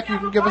come back, you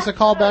can give us a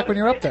call back when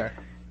you're up there.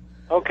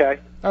 Okay.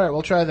 All right,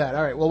 we'll try that.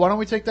 All right, well, why don't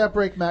we take that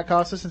break, Matt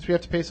Costa, since we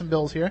have to pay some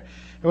bills here.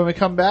 And when we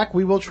come back,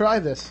 we will try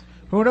this.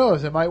 Who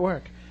knows? It might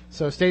work.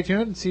 So stay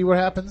tuned and see what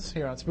happens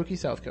here on Spooky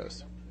South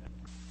Coast.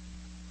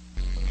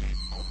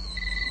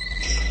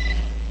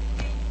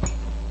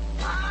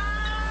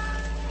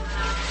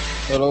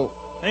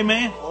 Hello. Hey,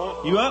 man.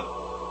 You up?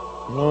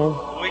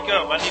 No. Wake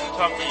up. I need to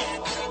talk to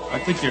you. I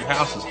think your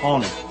house is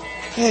haunted.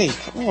 Hey,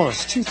 come on.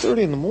 It's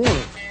 2:30 in the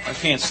morning. I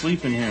can't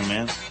sleep in here,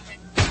 man.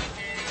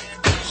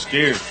 I'm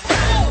scared.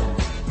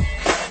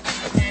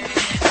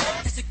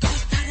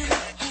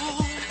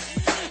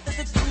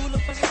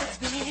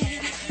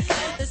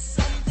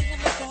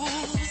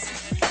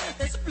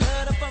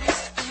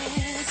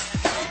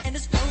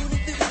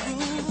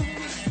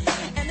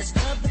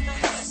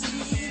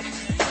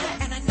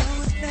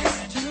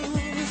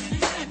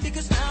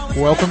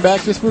 Welcome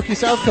back to Spooky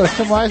South Coast.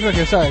 Tim Weisberg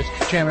here. Sorry,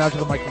 jamming out to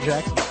the Michael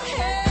Jackson.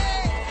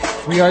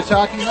 We are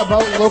talking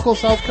about local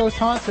South Coast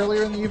haunts.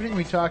 Earlier in the evening,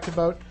 we talked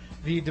about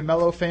the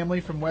DeMello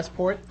family from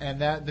Westport, and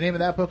the name of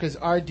that book is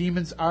Our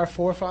Demons, Our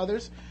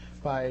Forefathers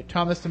by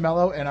Thomas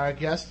DeMello and our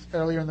guest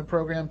earlier in the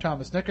program,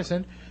 Thomas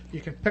Nickerson.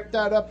 You can pick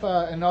that up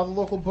in all the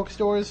local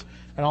bookstores,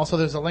 and also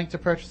there's a link to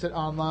purchase it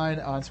online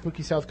on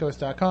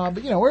SpookySouthCoast.com.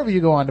 But, wherever you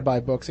go on to buy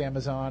books,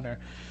 Amazon, or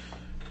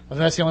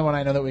that's the only one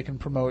I know that we can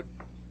promote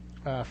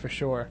for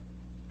sure.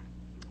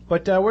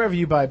 But wherever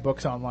you buy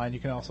books online, you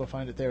can also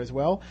find it there as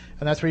well.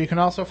 And that's where you can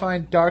also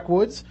find Dark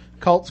Woods,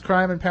 Cults,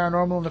 Crime, and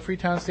Paranormal in the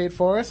Freetown State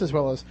Forest, as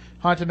well as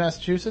Haunted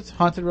Massachusetts,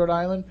 Haunted Rhode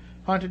Island,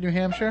 Haunted New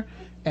Hampshire,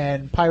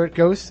 and Pirate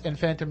Ghosts and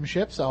Phantom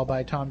Ships, all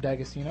by Tom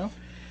D'Agostino.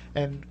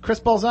 And Chris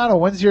Balzano,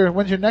 when's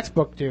your next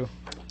book due?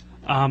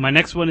 My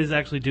next one is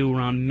actually due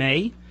around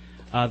May.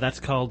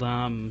 That's called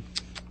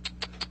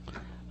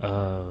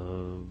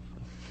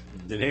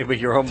the name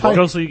of your own book?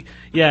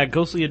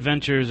 Ghostly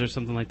Adventures or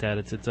something like that.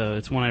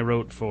 It's one I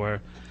wrote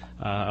for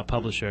a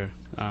publisher.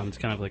 It's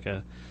kind of like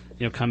a,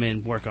 come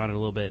in, work on it a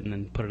little bit, and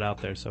then put it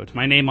out there. So it's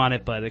my name on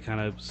it, but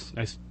I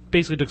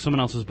basically took someone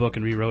else's book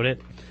and rewrote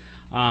it.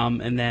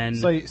 And then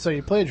So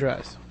you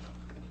plagiarized.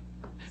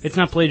 It's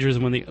not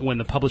plagiarism when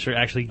the publisher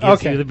actually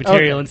gives you the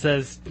material and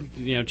says,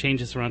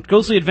 change this around.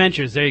 Ghostly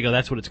Adventures, there you go.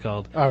 That's what it's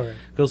called. All right.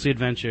 Ghostly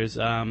Adventures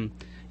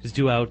is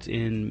due out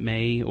in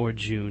May or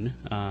June.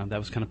 That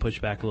was kind of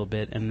pushed back a little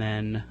bit, and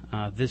then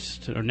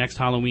next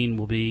Halloween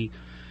will be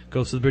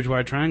Ghosts of the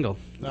Bridgewater Triangle.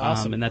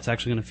 Awesome. And that's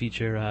actually going to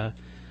feature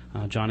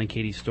John and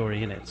Katie's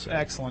story in it. So.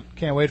 Excellent.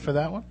 Can't wait for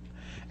that one.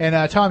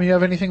 And Tom, you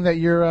have anything that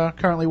you're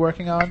currently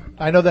working on?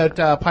 I know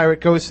that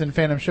Pirate Ghosts and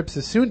Phantom Ships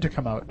is soon to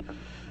come out.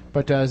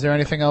 But is there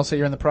anything else that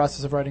you're in the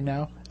process of writing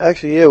now?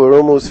 Actually, yeah, we're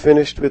almost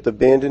finished with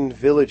Abandoned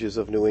Villages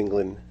of New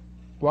England.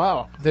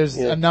 Wow. There's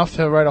enough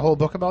to write a whole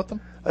book about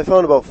them? I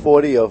found about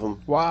 40 of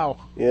them. Wow.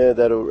 Yeah,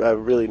 that are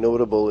really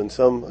notable, and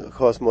some, of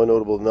course, more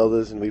notable than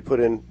others. And we put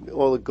in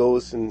all the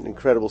ghosts and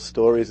incredible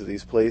stories of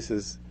these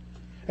places.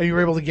 And you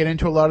were able to get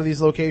into a lot of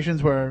these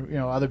locations where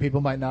other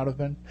people might not have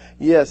been?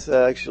 Yes,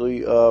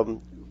 actually.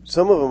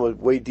 Some of them were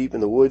way deep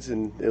in the woods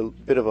and a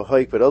bit of a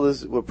hike, but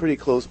others were pretty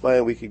close by,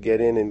 and we could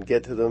get in and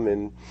get to them.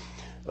 In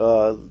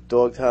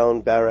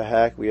Dogtown,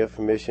 Barrahack, we have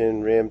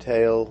permission,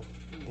 Ramtail,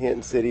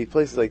 Hampton City,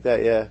 places like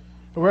that, yeah.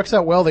 It works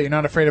out well that you're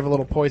not afraid of a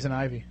little poison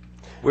ivy.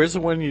 Where's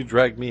the one you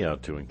dragged me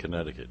out to in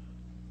Connecticut?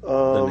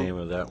 The name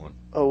of that one.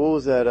 Oh, what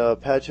was that?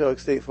 Patchogue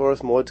State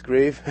Forest, Maud's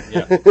Grave?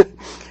 Yeah.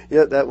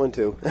 Yeah, that one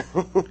too.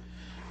 All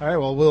right,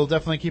 well, we'll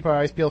definitely keep our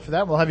eyes peeled for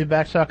that. We'll have you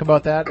back to talk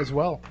about that as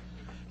well.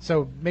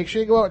 So make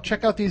sure you go out and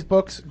check out these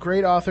books.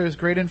 Great authors,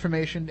 great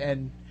information,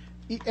 and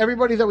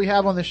everybody that we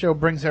have on the show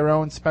brings their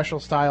own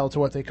special style to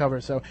what they cover.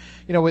 So,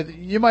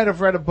 you might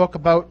have read a book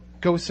about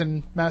ghosts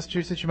in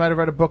Massachusetts. You might have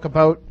read a book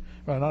about,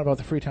 well, not about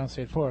the Freetown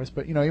State Forest,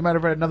 but, you might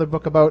have read another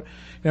book about,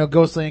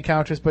 ghostly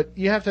encounters. But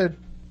you have to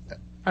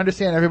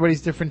understand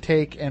everybody's different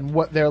take and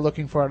what they're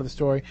looking for out of the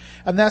story.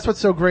 And that's what's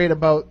so great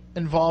about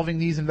involving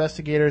these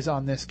investigators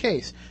on this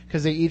case,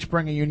 because they each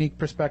bring a unique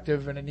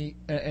perspective and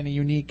a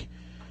unique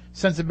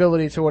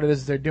sensibility to what it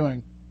is they're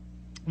doing.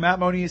 Matt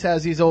Moniz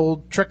has these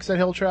old tricks that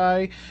he'll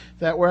try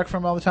that work for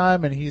him all the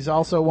time, and he's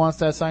also wants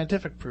that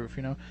scientific proof,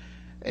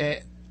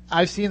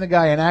 I've seen the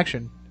guy in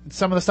action.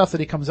 Some of the stuff that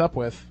he comes up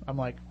with, I'm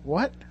like,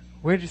 what?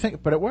 Where did you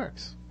think? But it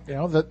works.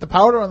 The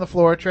powder on the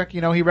floor trick,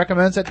 he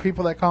recommends that to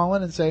people that call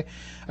in and say,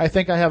 I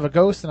think I have a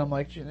ghost, and I'm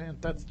like,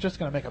 that's just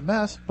going to make a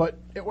mess, but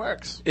it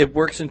works. It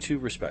works in two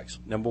respects.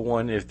 Number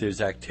one, if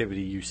there's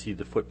activity, you see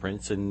the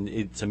footprints, and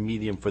it's a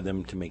medium for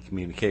them to make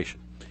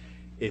communication.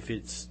 If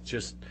it's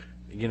just,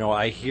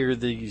 I hear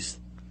these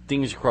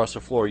things across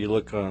the floor, you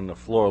look on the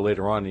floor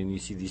later on and you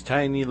see these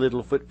tiny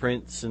little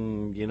footprints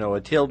and,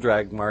 a tail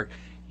drag mark,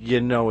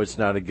 it's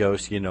not a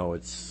ghost,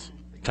 it's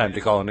time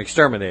to call an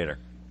exterminator.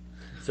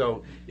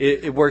 So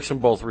it works in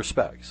both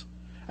respects.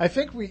 I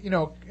think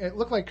it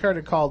looked like Kurt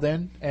had called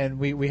in and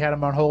we had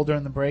him on hold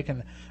during the break,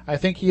 and I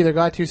think he either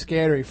got too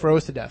scared or he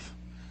froze to death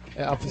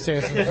up the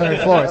stairs on the third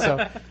floor.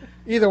 So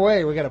either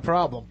way, we got a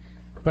problem.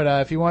 But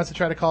if he wants to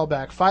try to call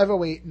back,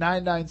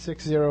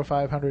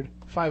 508-996-0500,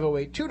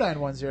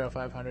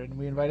 508-291-0500, and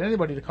we invite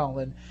anybody to call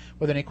in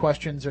with any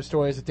questions or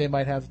stories that they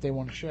might have that they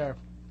want to share.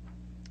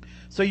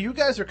 So you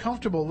guys are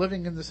comfortable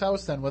living in this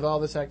house then with all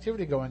this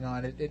activity going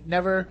on. It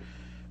never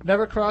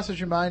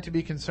crosses your mind to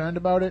be concerned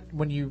about it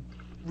when you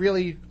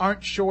really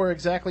aren't sure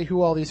exactly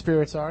who all these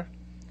spirits are?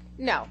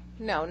 No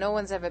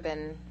one's ever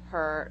been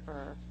hurt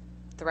or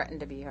threatened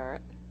to be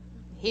hurt.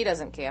 He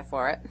doesn't care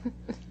for it.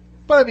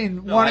 But I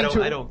mean, I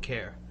don't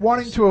care.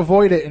 Wanting to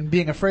avoid it and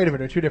being afraid of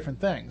it are two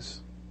different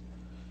things.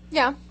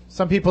 Yeah.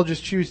 Some people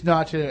just choose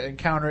not to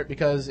encounter it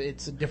because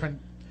it's a different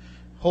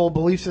whole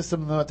belief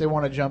system that they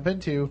want to jump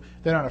into.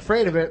 They're not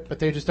afraid of it, but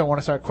they just don't want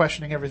to start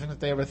questioning everything that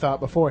they ever thought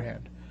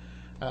beforehand.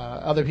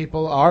 Other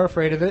people are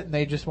afraid of it and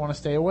they just want to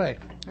stay away.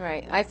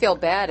 Right. I feel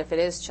bad if it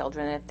is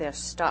children, if they're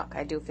stuck.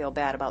 I do feel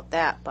bad about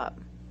that, but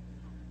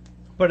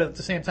at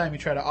the same time, you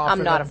try to offer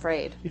I'm not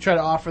afraid. You try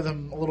to offer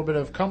them a little bit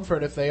of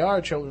comfort if they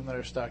are children that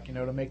are stuck,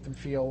 to make them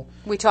feel...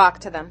 We talk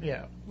to them.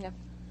 Yeah. Yeah.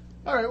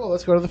 All right, well,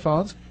 let's go to the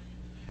phones.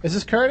 Is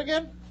this Kurt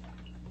again?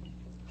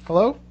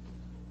 Hello?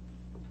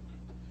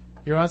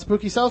 You're on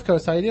Spooky South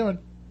Coast. How you doing?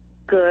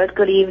 Good.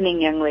 Good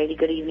evening, young lady.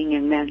 Good evening,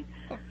 young man.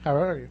 How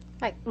are you?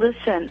 Hi.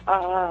 Listen,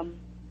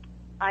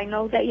 I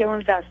know that you're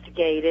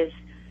investigators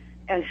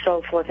and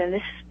so forth,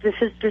 and this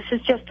is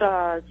just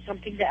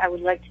something that I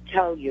would like to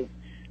tell you.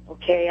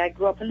 Okay, I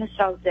grew up in the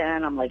South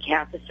End. I'm like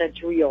half a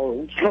century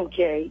old.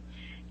 Okay,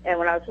 and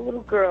when I was a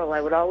little girl,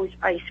 I would always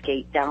ice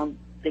skate down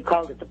they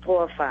called it the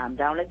Poor Farm,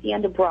 down at the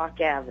end of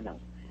Brock Avenue.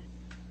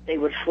 They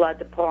would flood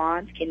the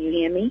ponds. Can you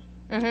hear me?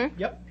 Mm-hmm.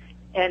 Yep.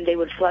 And they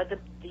would flood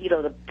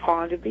the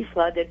pond would be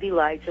flooded. There'd be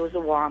lights. There was a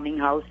warming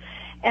house.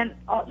 And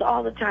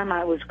all the time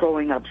I was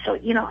growing up. So,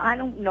 I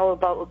don't know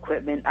about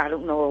equipment. I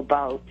don't know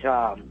about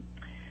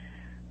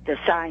the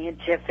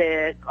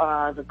scientific,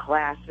 the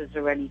classes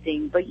or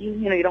anything. But,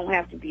 you don't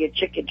have to be a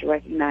chicken to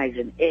recognize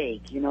an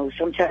egg.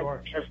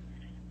 Sometimes you just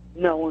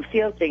know and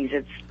feel things.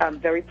 I'm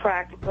very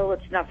practical.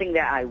 It's nothing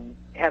that I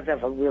have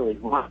ever really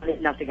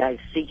wanted, nothing I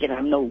seek, and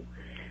I'm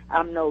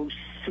no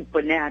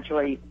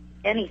supernatural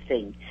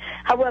anything.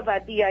 However,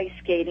 I'd be ice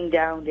skating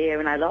down there,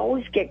 and I'd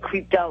always get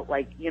creeped out,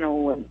 like,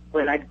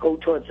 when I'd go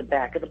towards the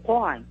back of the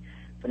pond.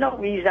 For no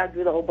reason, I'd be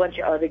with a whole bunch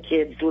of other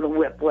kids doing a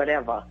whip,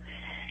 whatever.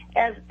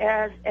 As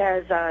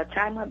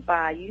time went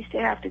by, you used to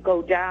have to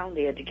go down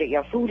there to get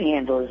your food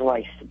handler's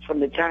license from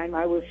the time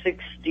I was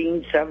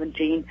 16,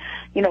 17,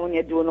 when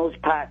you're doing those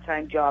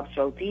part-time jobs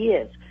throughout the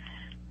years.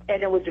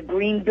 And there was a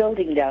green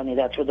building down there.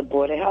 That's where the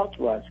Board of Health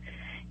was.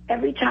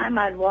 Every time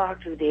I'd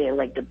walk through there,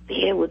 like the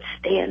hair would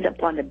stand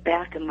up on the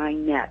back of my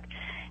neck.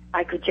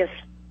 I could just,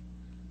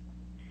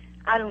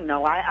 I don't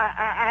know.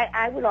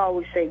 I would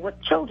always say,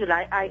 what children,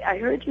 I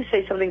heard you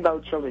say something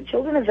about children.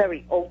 Children are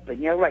very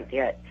open. You're right,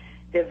 they're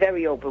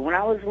very open. When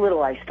I was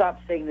little, I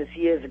stopped saying this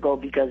years ago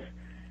because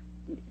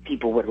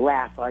people would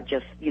laugh or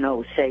just,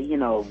 say,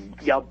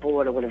 you're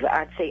bored or whatever.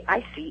 I'd say,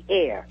 I see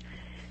air.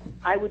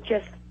 I would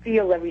just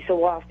feel every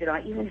so often,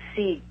 I even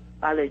see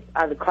out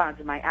of the corners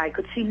of my eye, I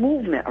could see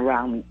movement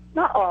around me.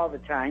 Not all the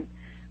time,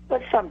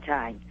 but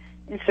sometimes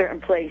in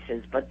certain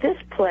places. But this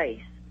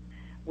place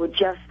would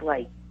just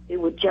it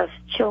would just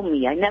chill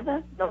me.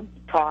 No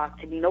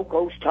talk to me, no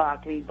ghost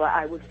talk to me, but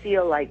I would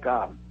feel like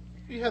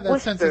you have that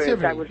whispers.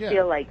 sensitivity. I would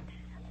feel like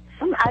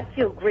I'd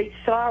feel great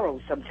sorrow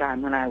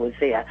sometime when I was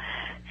there.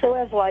 So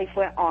as life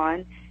went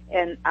on,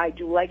 and I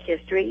do like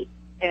history,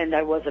 and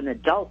I was an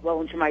adult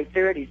well into my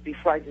 30s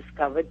before I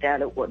discovered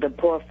that the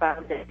Poor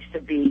Farm used to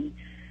be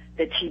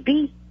the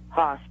TB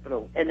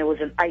hospital, and there was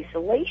an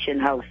isolation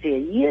house there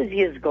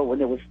years ago when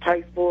there was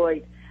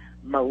typhoid,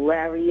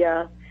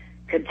 malaria,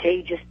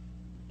 contagious,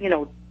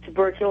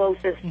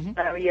 tuberculosis,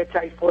 malaria,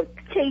 typhoid,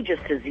 contagious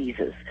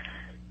diseases.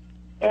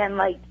 And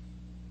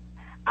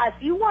if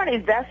you want to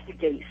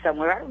investigate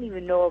somewhere, I don't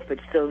even know if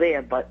it's still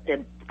there, but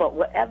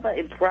whatever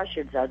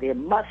impressions are there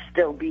must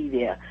still be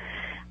there.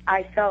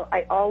 I felt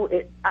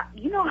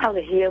you know how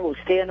the hair will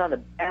stand on the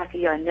back of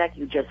your neck,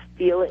 you just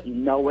feel it, you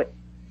know it.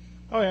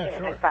 Oh yeah,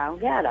 and sure. I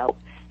found that out.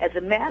 As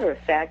a matter of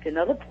fact,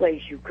 another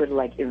place you could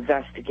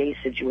investigate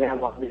since you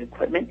have all the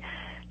equipment,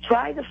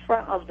 try the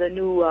front of the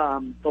new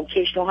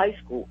vocational high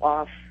school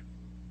off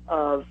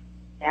of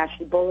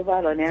Ashley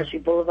Boulevard on Ashley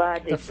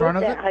Boulevard. They The front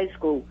built of that it? high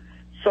school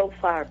so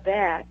far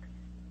back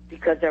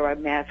because there are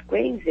mass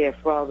graves there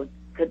for all the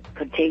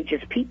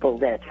contagious people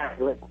that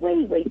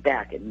way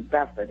back in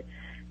Bedford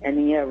and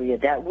the area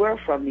that were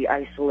from the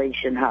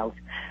isolation house.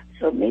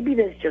 So maybe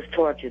there's just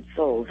tortured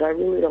souls. I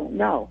really don't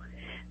know.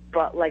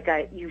 But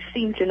you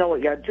seem to know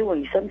what you're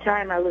doing.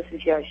 Sometimes I listen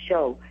to your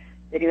show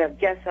and you have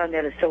guests on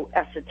that are so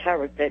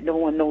esoteric that no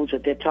one knows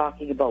what they're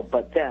talking about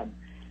but them.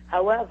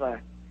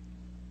 However,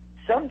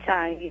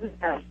 sometimes you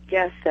have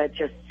guests that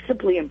just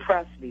simply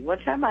impress me. One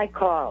time I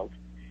called,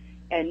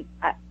 and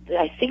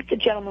I think the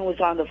gentleman was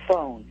on the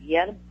phone. He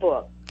had a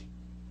book,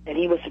 and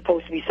he was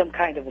supposed to be some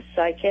kind of a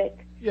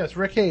psychic. Yes,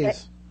 Rick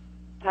Hayes.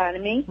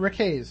 Pardon me? Rick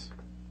Hayes.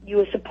 You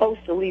were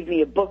supposed to leave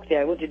me a book there.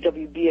 I went to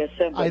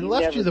WBSM. But I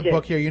left you the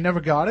book here. You never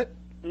got it?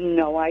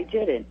 No, I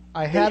didn't.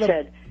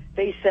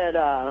 They said,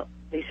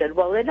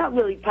 well, they're not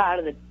really part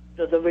of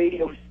the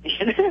radio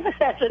station.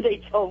 That's what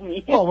they told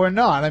me. Well, we're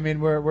not. I mean,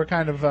 we're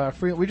kind of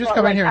free. We just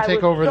come in here and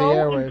take over the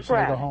airwaves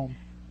and we go home.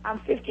 I'm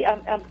 50.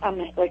 I'm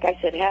like I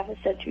said, half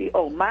a century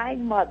old. My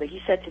mother,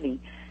 he said to me,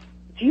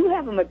 do you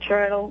have a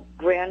maternal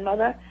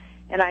grandmother?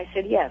 And I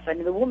said, yes. I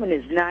mean, the woman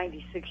is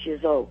 96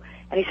 years old.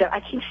 And he said, I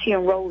keep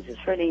seeing roses.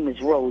 Her name is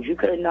Rose. You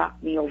could have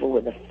knocked me over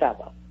with a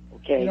feather.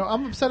 Okay.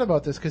 I'm upset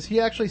about this because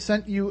he actually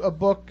sent you a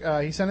book.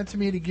 He sent it to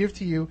me to give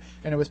to you,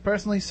 and it was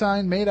personally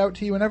signed, made out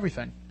to you, and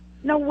everything.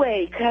 No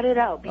way. Cut it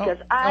out because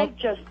I'll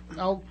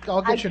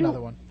get you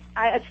another one.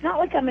 It's not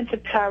like I'm into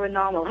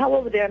paranormal.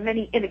 However, there are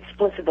many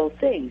inexplicable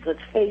things. Let's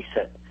face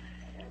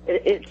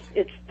it.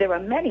 There are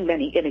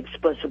many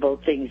inexplicable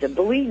things, and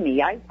believe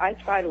me, I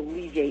try to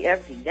alleviate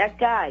everything. That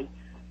guy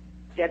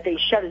that they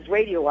shut his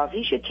radio off,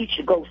 he should teach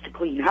the ghost to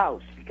clean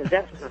house because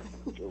that's what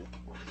they do.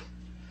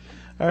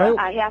 All right. But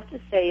I have to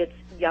say,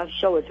 your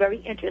show is very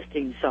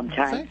interesting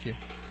sometimes. Thank you.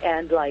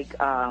 And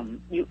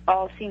you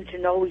all seem to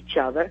know each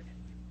other.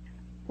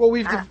 Well,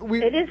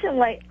 it isn't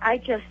like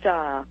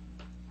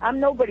I'm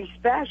nobody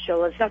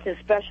special. There's nothing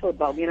special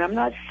about me, and I'm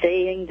not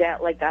saying that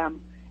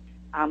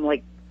I'm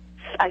like.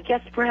 I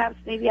guess perhaps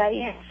maybe I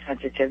am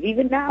sensitive,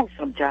 even now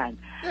sometimes.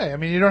 Yeah, I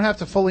mean, you don't have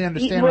to fully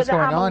understand what's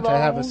going on to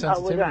have a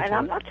sensitivity. And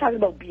I'm not talking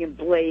about being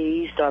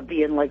blazed or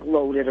being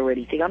loaded or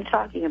anything. I'm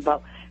talking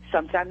about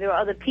sometimes there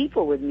are other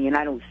people with me and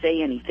I don't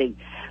say anything.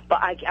 But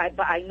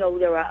I know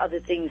there are other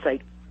things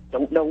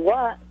don't know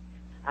what.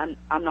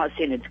 I'm not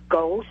saying it's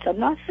ghosts. I'm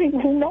not saying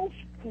who knows.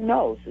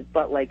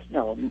 But like,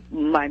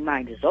 my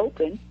mind is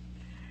open.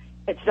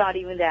 It's not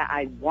even that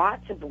I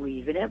want to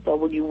believe in it, but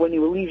when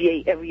you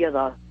alleviate every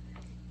other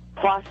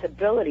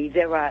possibility,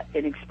 there are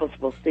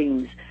inexplicable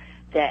things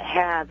that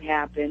have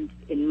happened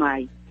in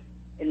my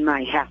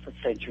half a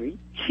century,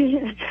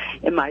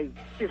 in my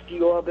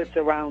 50 orbits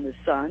around the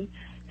sun,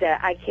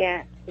 that I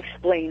can't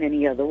explain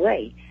any other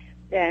way.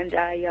 And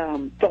I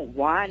don't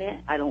want it,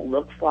 I don't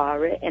look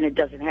for it, and it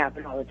doesn't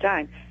happen all the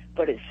time,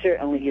 but it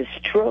certainly is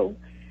true.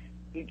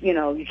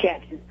 You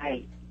can't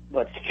deny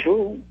what's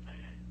true,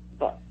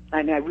 but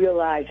I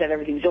realize that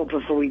everything's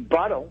open for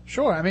rebuttal.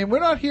 Sure. I mean, we're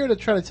not here to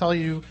try to tell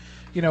you,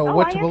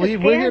 what to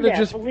believe. We're here to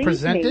just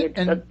present it.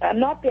 And I'm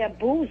not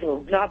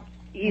bamboozled, not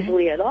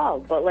easily at all.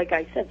 But like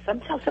I said,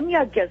 sometimes some of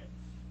y'all just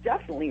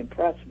definitely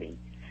impress me.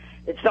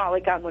 It's not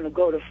like I'm going to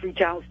go to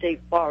Freetown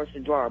State Forest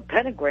and draw a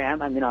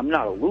pentagram. I mean, I'm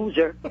not a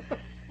loser.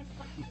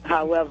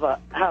 However,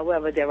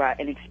 there are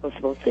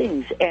inexplicable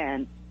things.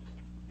 And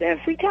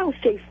Freetown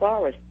State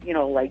Forest,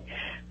 like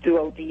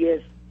throughout the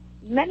years,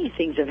 many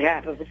things have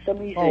happened. For some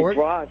reason, it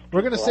draws.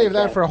 We're going to save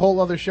that for a whole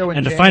other show.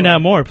 And to find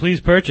out more, please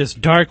purchase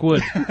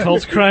Darkwood,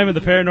 Cults, Crime, and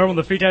the Paranormal in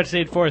the Freetown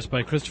State Forest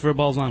by Christopher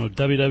Balzano,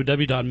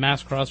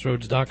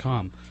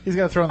 www.masscrossroads.com. He's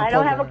going to throw in the I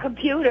don't have a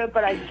computer,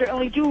 but I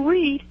certainly do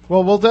read.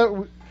 Well, we'll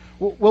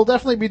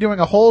definitely be doing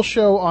a whole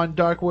show on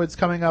Darkwoods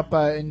coming up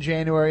in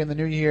January in the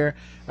new year.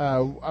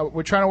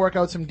 We're trying to work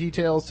out some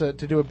details to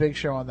do a big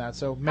show on that.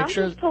 So make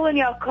sure. I'm just pulling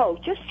your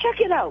coat. Just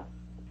check it out.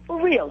 For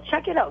real,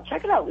 check it out.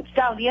 It's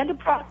down the end of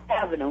Prost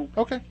Avenue.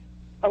 Okay.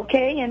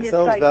 Okay, and it's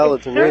Sounds like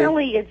valid to me.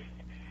 certainly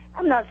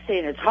I'm not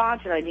saying it's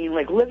haunted. I mean,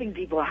 like living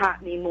people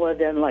haunt me more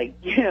than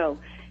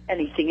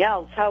anything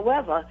else.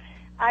 However,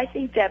 I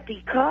think that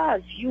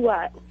because you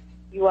are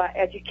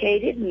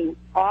educated and you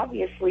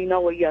obviously know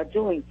what you're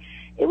doing,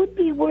 it would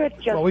be worth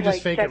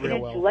just fake it checking real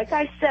into. well. Like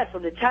I said,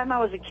 from the time I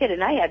was a kid,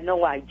 and I had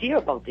no idea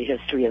about the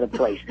history of the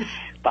place,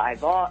 but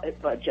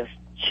just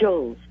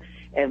chills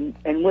and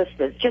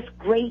whispers, just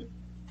great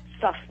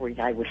suffering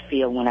I would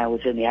feel when I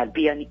was in there. I'd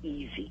be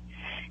uneasy,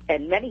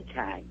 and many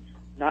times,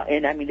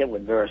 there were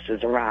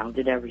nurses around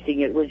and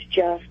everything.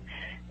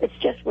 It's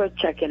just worth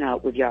checking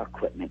out with your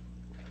equipment.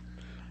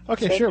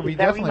 Okay, sure, we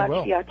definitely Thank you very much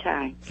will. for your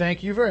time.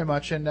 Thank you very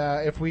much, and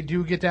if we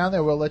do get down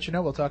there, we'll let you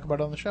know. We'll talk about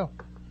it on the show.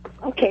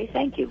 Okay,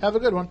 thank you. Have a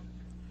good one.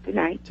 Good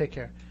night. Take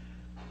care.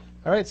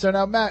 All right, so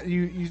now, Matt,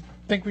 you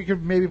think we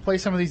could maybe play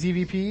some of these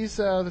EVPs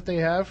that they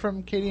have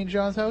from Katie and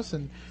John's house?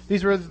 And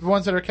these were the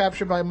ones that are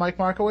captured by Mike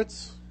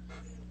Markowitz?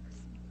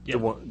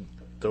 Yeah.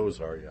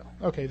 Those are, yeah.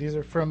 Okay, these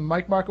are from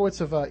Mike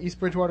Markowitz of East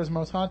Bridgewater's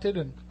Most Haunted.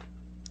 And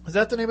is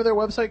that the name of their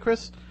website,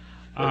 Chris?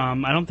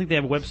 I don't think they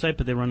have a website,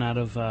 but they run out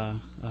of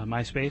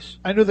MySpace.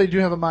 I know they do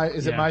have a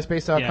Is it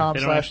myspace.com? Yeah,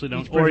 they don't actually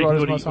East Or you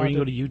Bridgewater's can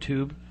go to Most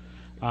YouTube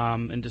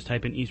and just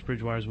type in East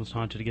Bridgewater's Most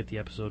Haunted to get the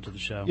episodes of the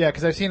show. Yeah,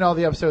 because I've seen all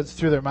the episodes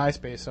through their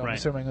MySpace, so I'm Right.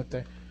 assuming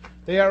that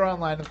they are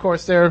online. Of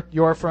course, they're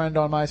your friend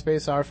on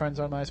MySpace, our friends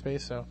on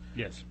MySpace, so...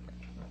 Yes.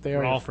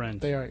 We're all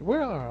friends.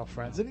 We're all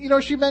friends. And,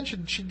 she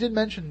did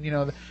mention,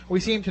 that we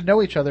seem to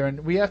know each other,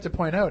 and we have to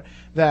point out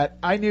that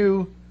I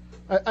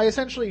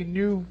essentially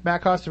knew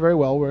Matt Costa very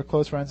well. We're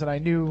close friends, and I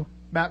knew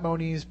Matt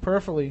Moniz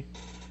peripherally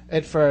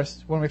at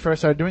first when we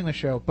first started doing the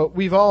show. But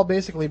we've all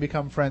basically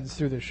become friends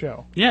through this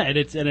show. Yeah, and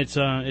it's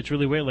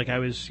really weird. Like I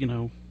was,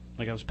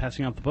 I was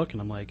passing out the book,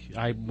 and I'm like,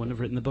 I wouldn't have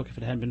written the book if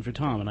it hadn't been for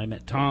Tom. And I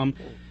met Tom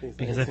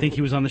because I think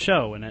he was on the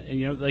show, and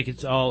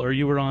it's all. Or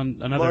you were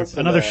on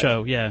another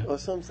show, yeah, or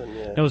something.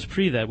 Yeah, it was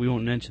pre that. We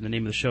won't mention the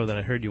name of the show that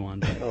I heard you on.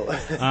 But,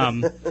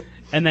 oh.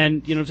 And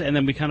then and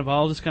then we kind of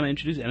all just kind of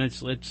introduced, and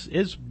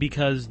it's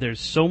because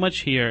there's so much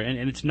here,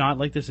 and it's not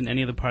like this in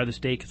any other part of the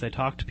state. Because I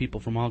talk to people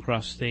from all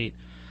across the state.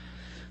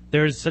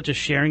 There's such a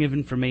sharing of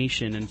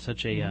information and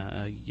such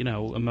a,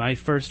 my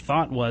first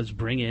thought was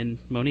bring in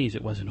Moniz.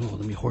 It wasn't, let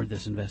me hoard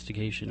this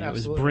investigation.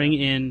 Absolutely. It was bring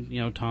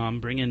in,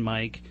 Tom, bring in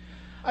Mike.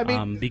 I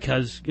mean,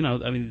 because,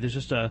 there's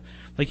just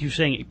like you're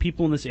saying,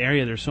 people in this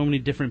area, there's so many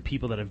different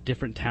people that have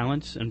different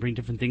talents and bring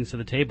different things to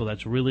the table.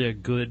 That's really a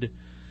good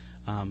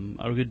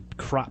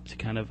crop to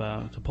kind of,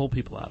 to pull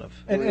people out of.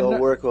 And we all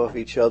work off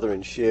each other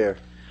and share.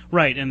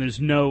 Right, and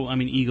there's no,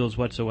 egos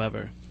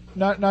whatsoever.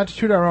 Not to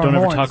toot our own horns.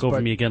 horns. Don't ever talk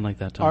over me again like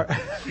that, Tom.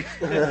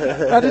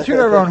 Not to toot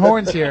our own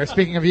horns here,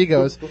 speaking of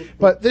egos,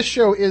 but this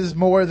show is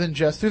more than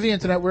just through the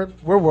internet. We're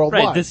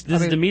worldwide. Right, this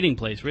is the meeting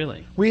place,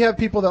 really. We have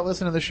people that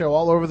listen to the show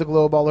all over the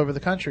globe, all over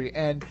the country,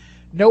 and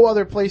no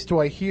other place do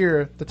I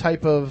hear the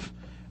type of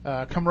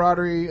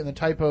camaraderie and the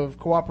type of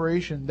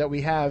cooperation that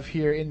we have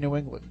here in New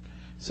England.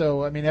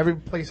 So, every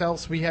place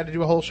else we had to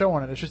do a whole show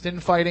on it. It's just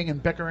infighting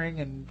and bickering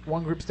and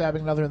one group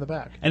stabbing another in the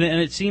back. And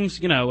it seems,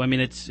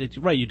 it's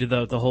right. You did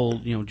the whole,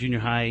 junior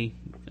high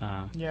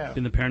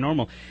in the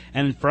paranormal.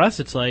 And for us,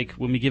 it's like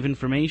when we give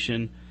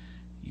information,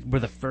 we're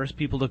the first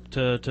people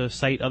to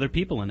cite other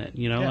people in it.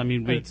 Yeah,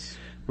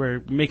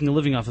 we're making a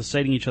living off of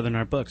citing each other in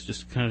our books,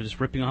 just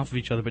ripping off of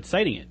each other, but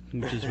citing it,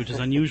 which is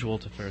unusual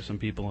for some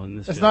people in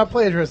this. It's field. not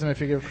plagiarism if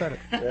you give credit.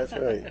 That's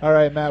right. All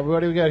right, Matt, what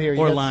do we got here?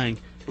 Or lying.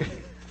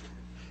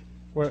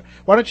 Why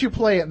don't you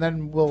play it, and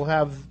then we'll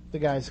have the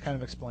guys kind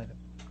of explain it.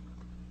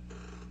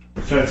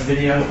 So it's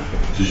video.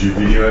 Did you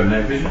video at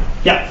night vision?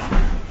 Yeah.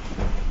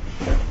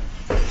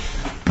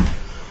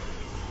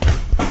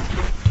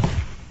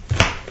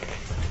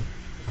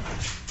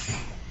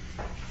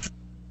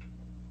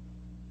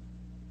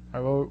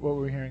 All right, what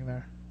were we hearing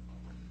there?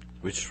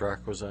 Which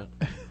track was that?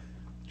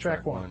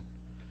 Track one.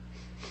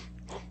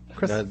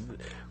 Chris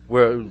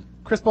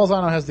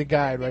Balzano has the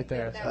guide right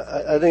there.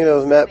 I think that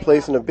was Matt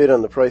placing a bid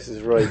on The Price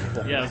is Right.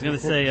 Yeah, I was going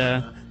to say.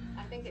 I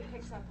think it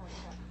picks up on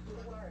track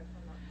 4.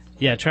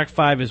 Yeah, track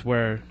 5 is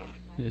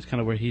kind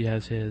of where he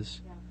has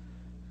his.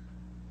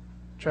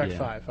 Track Yeah.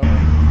 5.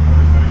 Okay.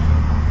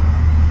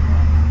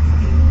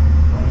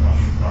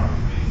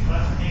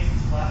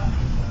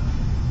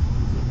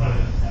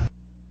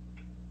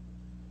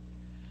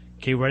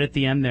 Okay, right at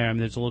the end there,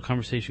 there's a little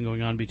conversation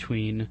going on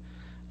between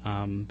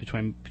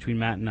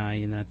Matt and I,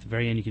 and at the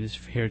very end you can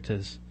just hear it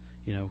says,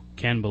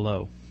 can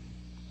below.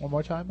 One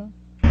more time, man.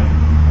 I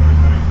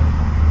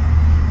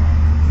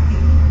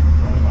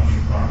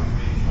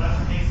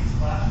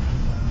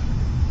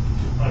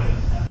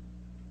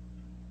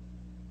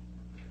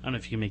don't know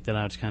if you can make that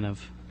out. It's kind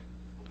of.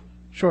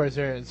 Sure. Is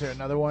there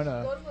another one?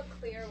 Go to a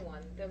clear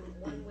one. The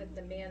one with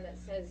the man that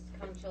says,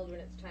 "Come, children,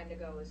 it's time to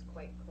go," is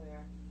quite clear.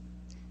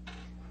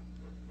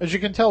 As you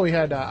can tell, we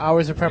had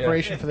hours of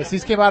preparation for this.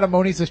 These came out of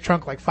Monize's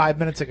trunk like 5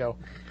 minutes ago.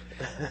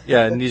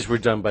 Yeah, and these were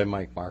done by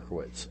Mike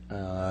Markowitz.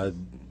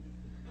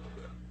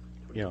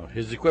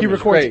 His equipment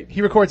is great.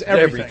 He records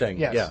everything.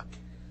 Yes. Yeah.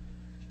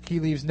 He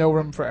leaves no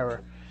room for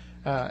error.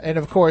 And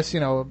of course,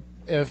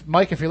 if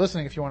Mike, if you're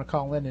listening, if you want to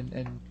call in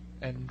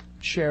and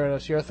share with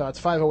us your thoughts,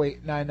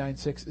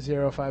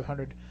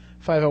 508-996-0500,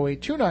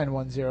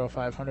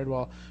 508-291-0500,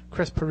 while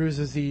Chris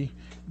peruses the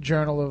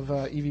Journal of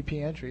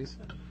EVP entries.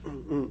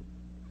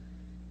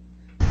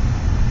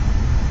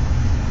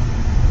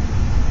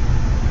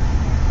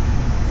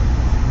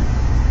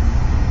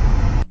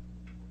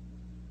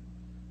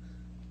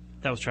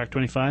 That was track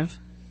 25?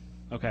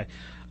 Okay.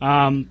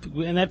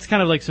 And that's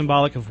kind of like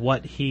symbolic of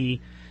what he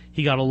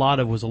got a lot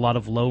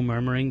of low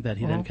murmuring that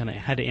he then kind of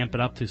had to amp it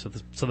up to. So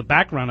the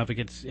background of it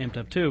gets amped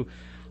up too.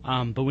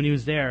 But when he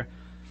was there,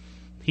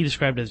 he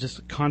described it as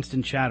just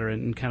constant chatter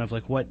and kind of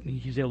like what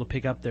he was able to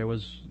pick up there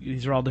was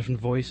these are all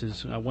different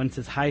voices. One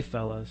says, "Hi,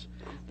 fellas."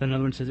 Then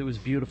another one says, "It was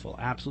beautiful,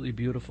 absolutely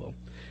beautiful."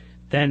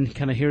 Then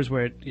kind of here's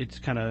where it's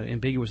kind of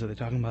ambiguous. Are they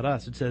talking about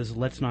us? It says,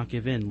 "Let's not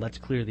give in. Let's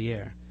clear the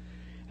air."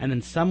 And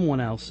then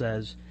someone else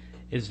says,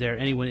 "Is there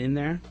anyone in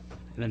there?"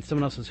 And then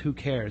someone else says, "Who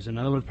cares?" And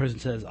another person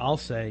says, "I'll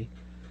say."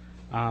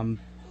 And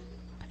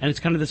it's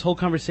kind of this whole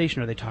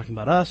conversation. Are they talking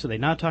about us? Are they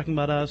not talking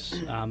about us?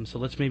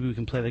 So maybe we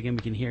can play the game.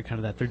 We can hear kind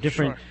of that. They're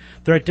different. Sure.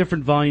 They're at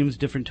different volumes,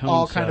 different tones.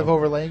 All kind of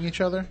overlaying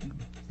each other?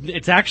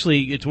 It's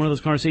one of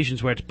those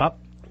conversations where it's bop,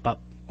 bop,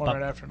 One bop,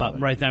 right after bop.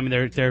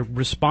 another. Right. They're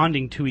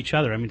responding to each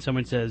other.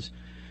 Someone says,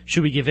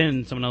 "Should we give in?"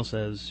 And someone else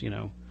says,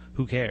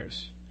 "Who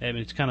cares?"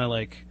 It's kind of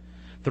like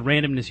the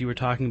randomness you were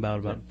talking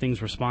about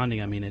things responding.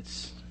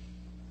 It's.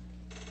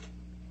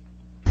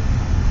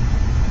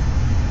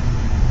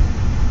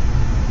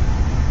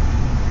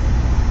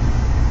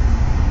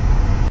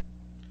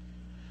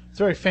 It's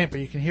very faint, but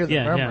you can hear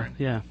the murmuring.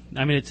 Yeah.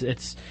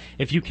 It's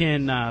if you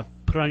can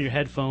put on your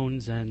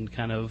headphones and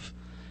kind of,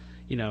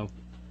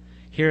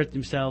 hear it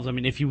themselves.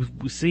 If you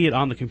see it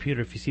on the computer,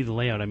 if you see the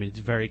layout, it's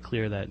very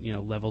clear that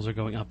levels are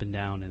going up and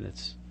down, and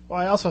it's. Well,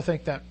 I also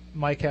think that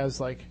Mike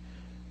has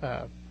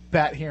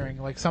bat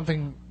hearing, like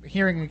something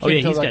hearing akin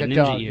he's to like got a ninja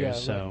dog. ears, Yeah,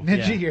 so,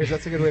 ninja yeah. ears.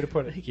 That's a good way to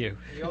put it. Thank you.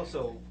 He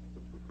also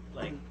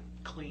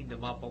cleaned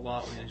them up a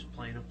lot when he was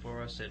playing them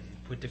for us and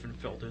put different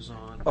filters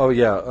on. Oh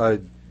yeah,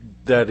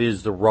 that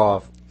is the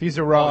raw. These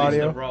are raw these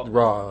are audio. the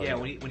Raw. Yeah,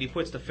 when he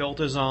puts the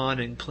filters on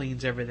and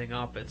cleans everything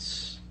up,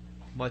 it's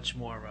much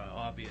more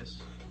obvious.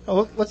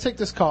 Oh, let's take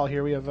this call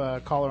here. We have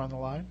a caller on the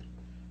line.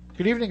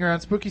 Good evening, you're on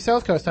Spooky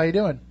South Coast. How you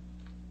doing?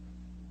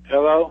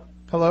 Hello?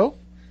 Hello?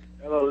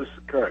 Hello, this is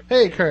Kurt.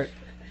 Hey, Kurt.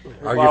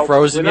 Are you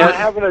frozen we're yet? not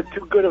having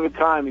too good of a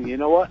time, and you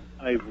know what?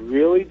 I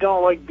really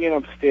don't like being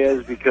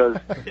upstairs because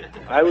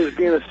I was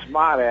being a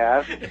smart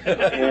ass,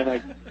 and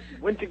I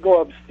went to go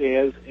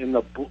upstairs, and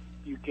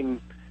you can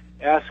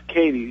ask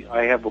Katie,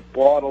 I have a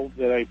bottle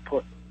that I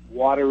put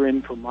water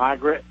in for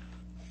Margaret,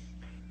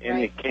 and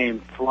it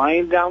came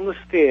flying down the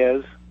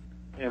stairs,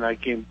 and I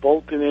came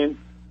bolting in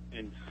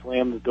and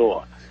slammed the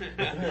door.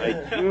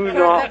 I do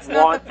not That's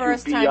not want the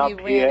first to be time up you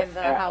here ran in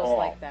the at house all.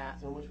 like that.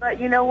 But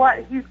you know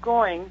what? He's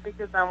going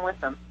because I'm with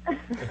him.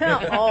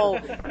 Oh,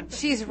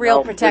 she's real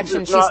No, protection.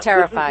 this is She's not,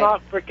 terrified. This is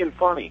not freaking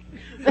funny.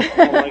 I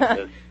don't like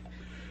this.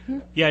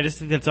 Yeah, I just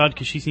think that's odd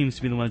because she seems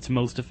to be the one that's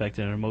most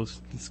affected or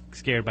most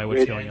scared by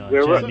what's going on.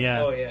 we're Jen, up-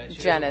 yeah. Oh, yeah.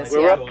 Jen is,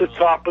 We're yeah. up the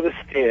top of the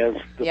stairs.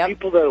 The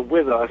people that are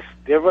with us,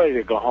 they're ready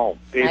to go home.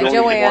 They Hi, don't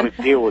Joanne. even want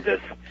to deal with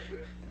this.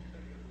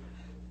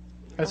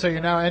 And so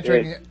you're now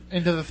entering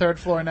into the third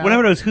floor now. What I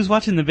would know is who's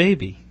watching the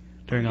baby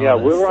during all Yeah,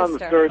 this? we're on the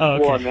third Oh,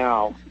 floor okay.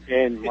 now,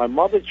 and my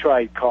mother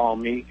tried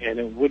calling me, and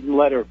it wouldn't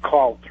let her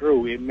call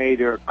through. It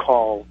made her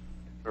call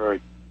her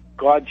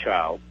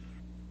godchild,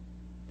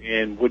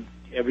 and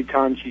every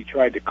time she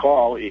tried to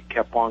call, it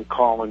kept on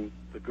calling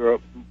the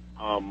girl,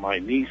 my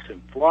niece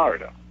in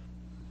Florida,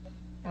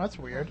 Well, that's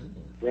weird.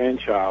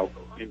 grandchild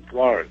in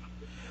Florida.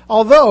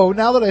 Although,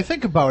 now that I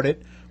think about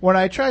it, when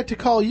I tried to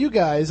call you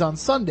guys on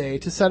Sunday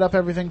to set up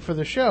everything for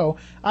the show,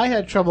 I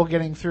had trouble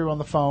getting through on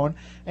the phone,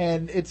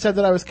 and it said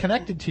that I was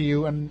connected to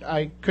you, and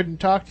I couldn't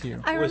talk to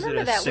you. I Was it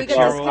remember a that. We got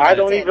six-year-old? disconnected. I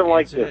don't even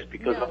like this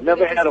because No, I've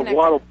never we had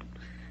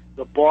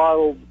the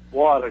bottled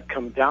water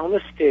come down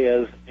the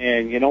stairs,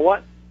 and you know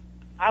what?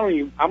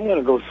 I'm going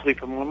to go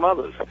sleep in my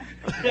mother's.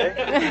 Okay?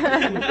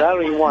 'Cause I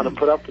don't even want to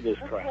put up with this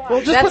crap.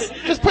 Well,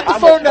 just put the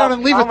phone down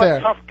and leave it there.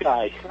 I'm a tough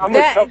guy. I'm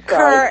a tough guy.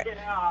 Kurt,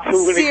 to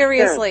an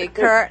seriously,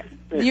 extent.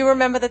 Kurt, you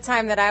remember the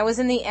time that I was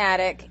in the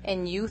attic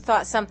and you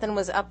thought something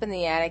was up in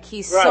the attic? He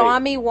Right. saw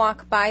me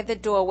walk by the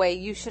doorway.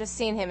 You should have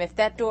seen him. If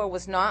that door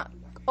was not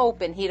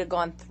open, he'd have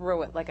gone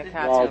through it like a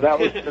cartoon. Well, that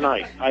was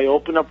tonight. I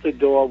opened up the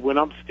door, went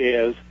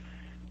upstairs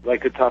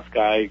like a tough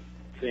guy,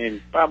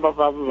 saying blah blah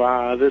blah blah,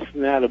 blah this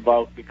and that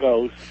about the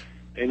ghost,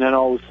 and then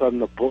all of a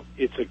sudden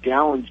it's a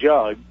gallon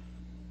jug,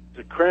 it's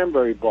a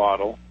cranberry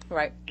bottle,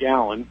 right?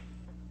 Gallon,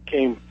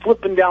 came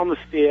flipping down the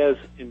stairs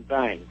and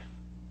banged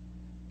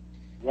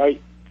right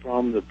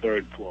from the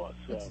third floor.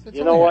 So It's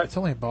you know only, what? It's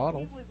only a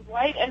bottle.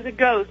 White as a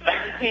ghost.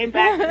 He came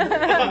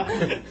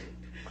back.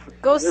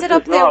 Go This sit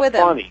up is there not with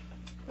funny.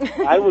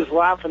 him. I was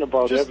laughing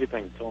about Just-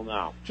 everything till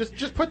now.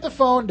 Just put the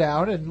phone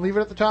down and leave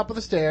it at the top of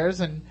the stairs,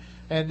 and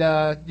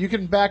you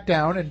can back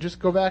down and just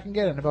go back and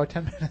get it in about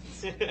 10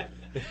 minutes.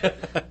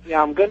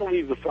 Yeah, I'm going to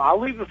leave the phone. I'll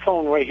leave the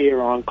phone right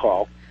here on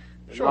call.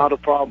 Sure. Not a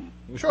problem.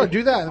 Sure,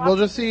 do that. And we'll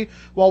just see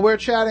while we're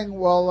chatting.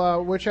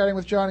 While we're chatting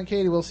with John and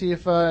Katie, we'll see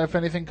if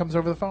anything comes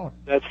over the phone.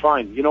 That's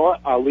fine. You know what?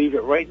 I'll leave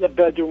it right in the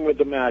bedroom with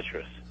the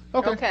mattress.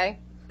 Okay,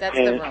 that's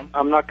and the room.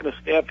 I'm not going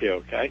to stay up here,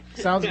 okay?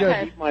 Sounds good.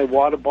 Okay. Keep my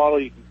water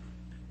bottle.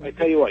 I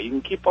tell you what, you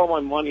can keep all my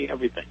money,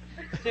 everything.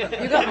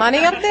 You got money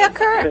up there,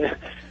 Kurt?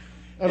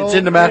 It's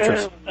in the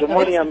mattress. The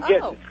money I'm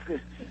getting. Oh.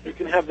 You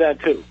can have that,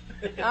 too.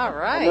 All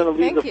right. I'm going to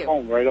leave Thank the you.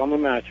 phone right on the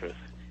mattress.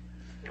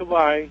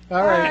 Goodbye.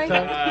 All right.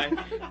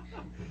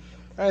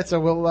 All right. So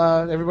we'll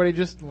everybody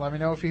just let me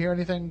know if you hear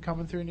anything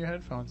coming through in your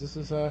headphones. This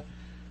is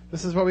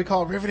what we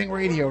call riveting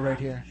radio right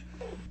here.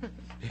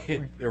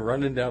 They're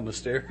running down the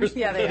stairs.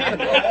 Yeah, they are.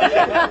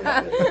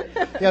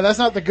 Yeah, that's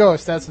not the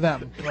ghost. That's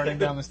them running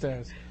down the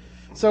stairs.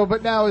 So,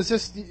 but now is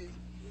just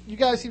you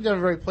guys seem to have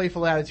a very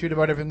playful attitude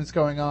about everything that's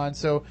going on.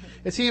 So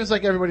it seems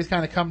like everybody's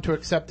kind of come to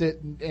accept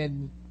it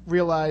and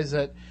realize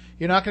that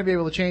you're not going to be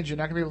able to change it. You're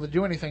not going to be able to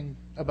do anything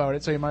about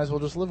it. So you might as well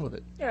just live with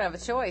it. You don't have a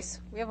choice.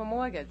 We have a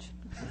mortgage.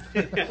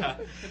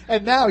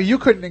 And now you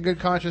couldn't, in good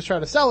conscience, try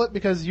to sell it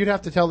because you'd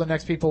have to tell the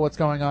next people what's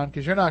going on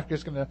because you're not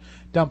just going to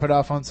dump it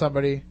off on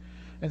somebody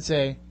and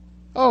say,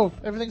 "Oh,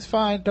 everything's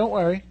fine. Don't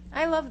worry."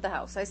 I love the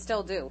house. I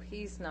still do.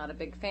 He's not a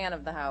big fan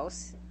of the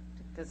house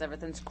because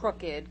everything's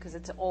crooked, because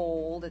it's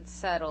old, it's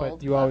settled.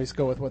 But you always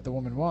go with what the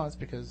woman wants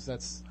because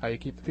that's how you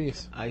keep the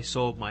peace. I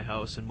sold my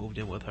house and moved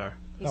in with her.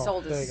 He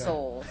sold there his you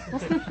soul.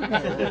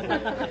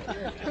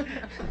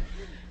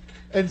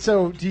 And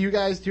so, do you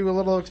guys do a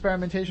little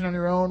experimentation on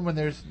your own when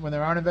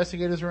there aren't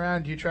investigators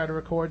around? Do you try to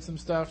record some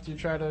stuff? Do you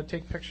try to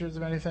take pictures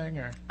of anything?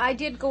 Or I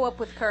did go up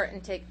with Kurt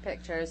and take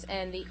pictures,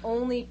 and the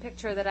only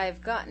picture that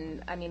I've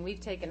gotten, I mean, we've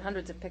taken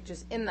hundreds of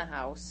pictures in the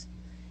house,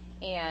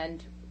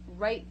 and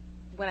right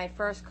when I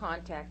first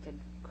contacted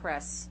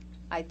Chris,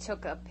 I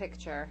took a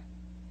picture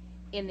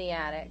in the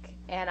attic,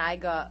 and I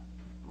got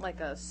like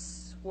a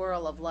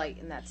swirl of light,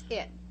 and that's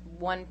it.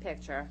 One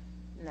picture,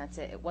 and that's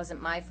it. It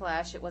wasn't my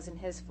flash, it wasn't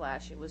his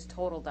flash, it was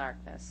total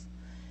darkness.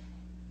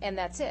 And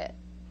that's it.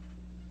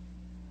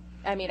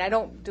 I mean, I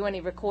don't do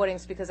any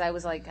recordings because I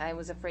was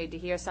afraid to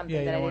hear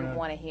something that I didn't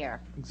want to hear.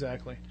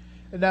 Exactly.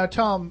 And now,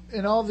 Tom,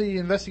 in all the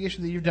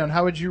investigation that you've done,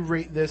 how would you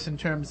rate this in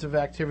terms of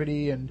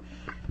activity? And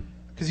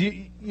because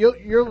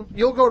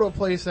you'll go to a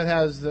place that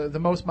has the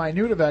most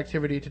minute of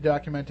activity to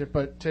document it,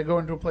 but to go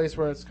into a place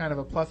where it's kind of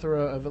a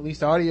plethora of at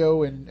least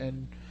audio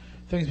and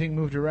things being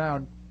moved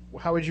around,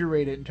 how would you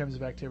rate it in terms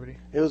of activity?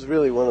 It was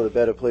really one of the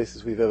better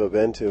places we've ever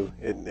been to.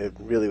 It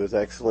really was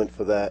excellent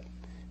for that.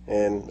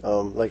 And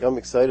I'm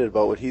excited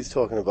about what he's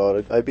talking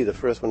about. I'd be the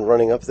first one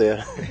running up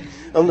there.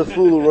 I'm the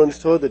fool who runs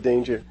toward the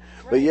danger.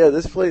 But yeah,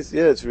 this place,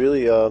 it's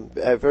really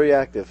very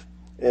active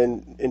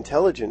and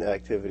intelligent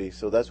activity.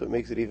 So that's what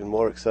makes it even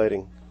more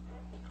exciting.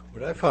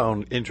 What I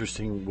found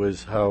interesting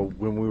was how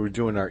when we were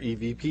doing our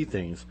EVP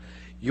things,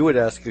 you would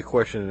ask a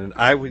question and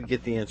I would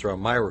get the answer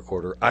on my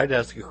recorder. I'd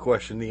ask a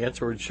question, the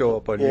answer would show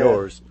up on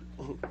yours.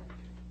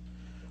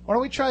 Why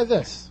don't we try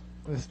this?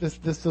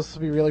 This will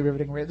be really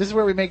riveting. This is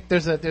where we make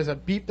there's a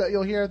beep that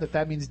you'll hear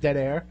that means dead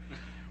air,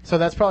 so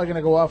that's probably going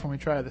to go off when we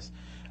try this.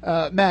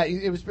 Matt,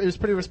 it was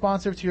pretty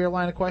responsive to your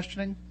line of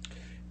questioning.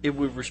 It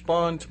would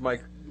respond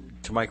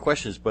to my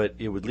questions, but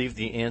it would leave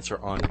the answer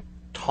on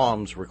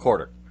Tom's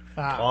recorder.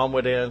 Tom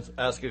would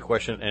ask a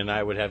question, and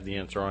I would have the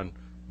answer on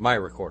my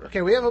recorder.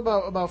 Okay, we have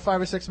about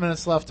 5 or 6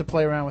 minutes left to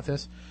play around with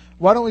this.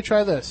 Why don't we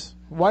try this?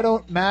 Why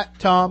don't Matt,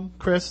 Tom,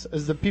 Chris,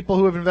 as the people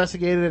who have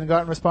investigated and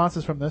gotten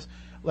responses from this,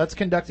 let's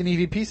conduct an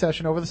EVP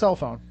session over the cell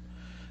phone.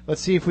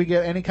 Let's see if we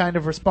get any kind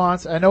of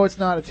response. I know it's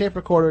not a tape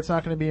recorder. It's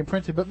not going to be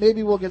imprinted, but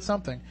maybe we'll get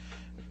something.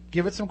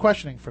 Give it some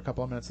questioning for a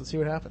couple of minutes. Let's see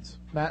what happens.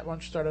 Matt, why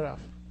don't you start it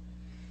off?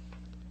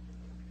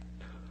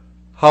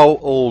 How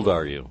old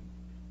are you?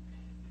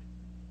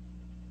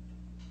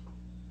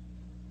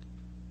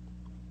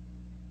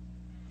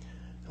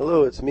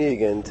 Hello, it's me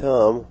again,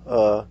 Tom.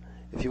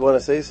 If you want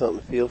to say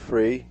something, feel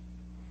free.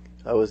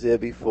 I was there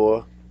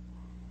before.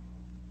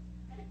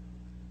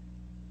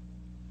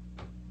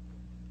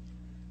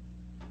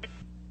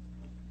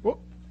 Whoop.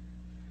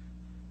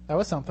 That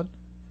was something.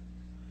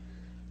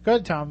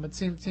 Good, Tom. It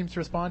seems to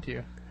respond to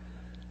you.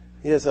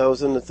 Yes, I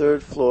was on the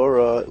 3rd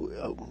floor.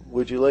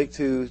 Would you like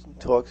to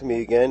talk to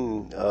me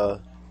again?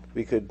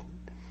 We could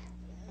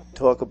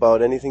talk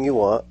about anything you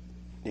want.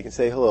 You can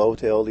say hello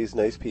to all these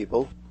nice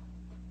people.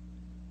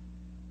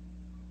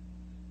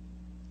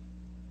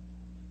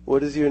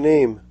 What is your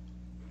name?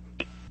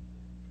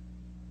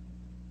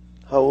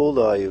 How old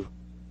are you?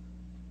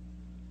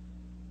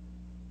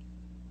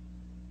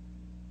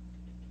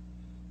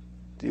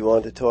 Do you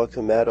want to talk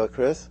to Matt or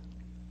Chris?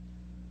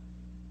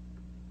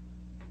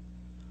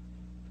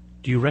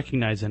 Do you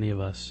recognize any of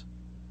us?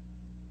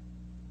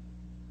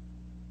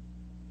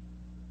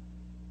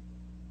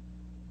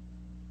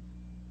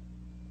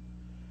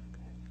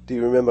 Do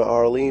you remember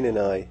Arlene and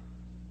I?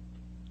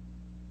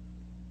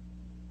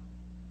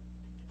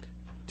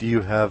 Do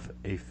you have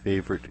a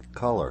favorite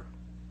color?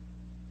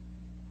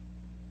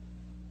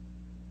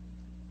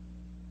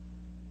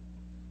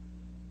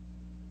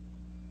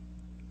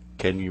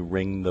 Can you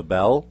ring the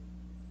bell?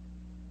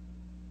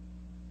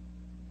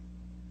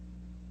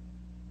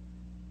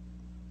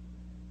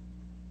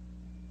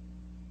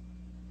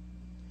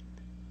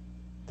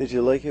 Did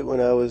you like it when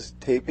I was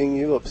taping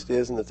you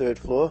upstairs on the 3rd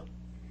floor?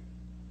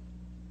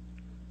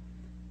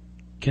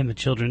 Can the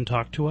children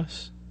talk to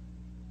us?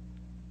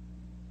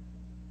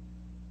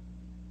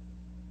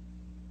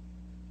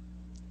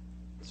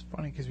 It's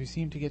funny because we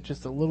seem to get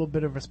just a little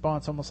bit of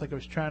response, almost like I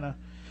was trying to,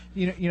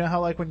 you know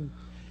how like when,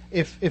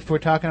 if we're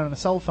talking on a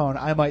cell phone,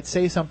 I might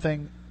say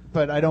something,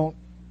 but I don't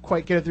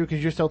quite get it through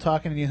because you're still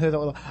talking and you hear that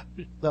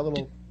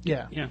little,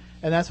 yeah,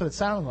 and that's what it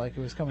sounded like.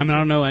 It was coming. I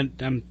mean, I don't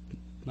know.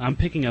 I'm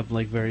picking up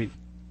like very.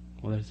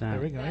 Well, there's that.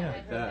 There we go.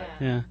 Yeah.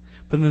 Yeah,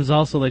 but then there's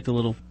also like the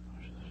little,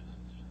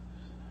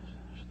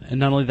 and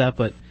not only that,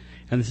 but.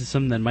 And this is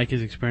something that Mike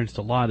has experienced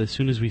a lot. As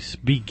soon as we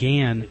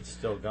began,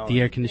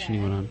 the air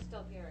conditioning went on.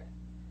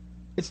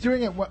 It's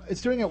doing it.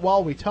 It's doing it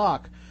while we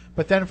talk,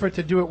 but then for it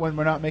to do it when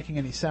we're not making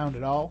any sound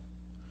at all,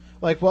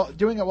 like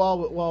doing it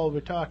while we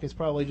talk is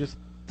probably just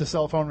the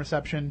cell phone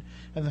reception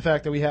and the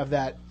fact that we have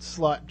that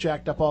slot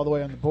jacked up all the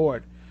way on the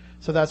board.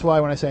 So that's why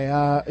when I say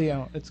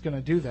it's going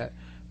to do that,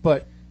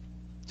 but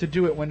to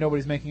do it when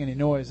nobody's making any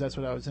noise, that's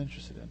what I was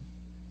interested in.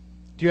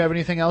 Do you have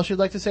anything else you'd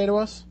like to say to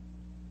us?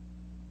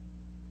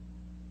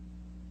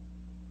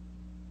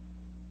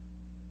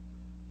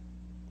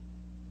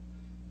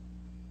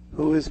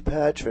 Who is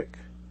Patrick?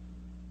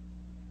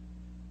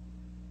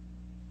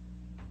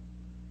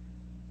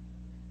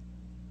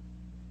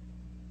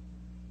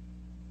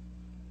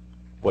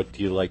 What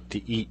do you like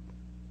to eat?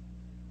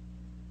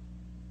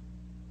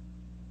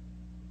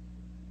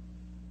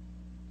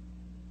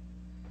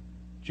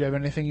 Do you have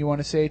anything you want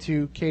to say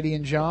to Katie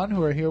and John,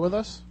 who are here with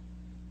us?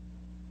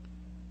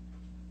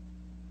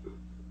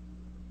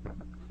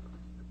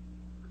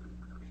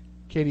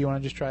 Katie, you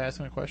want to just try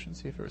asking a question,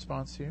 see if it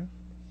responds to you?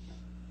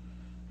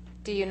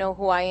 Do you know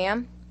who I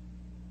am?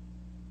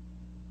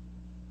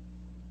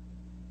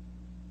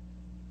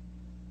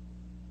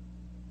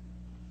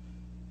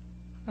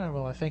 All right,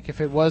 well, I think if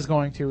it was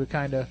going to, it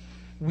kind of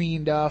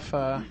weaned off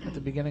at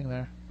the beginning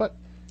there. But,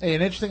 hey,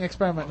 an interesting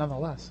experiment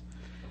nonetheless.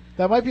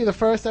 That might be the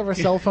first ever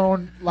cell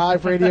phone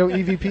live radio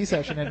EVP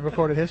session in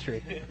recorded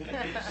history.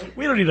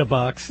 We don't need a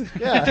box.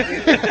 Yeah.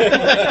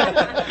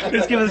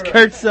 Just give us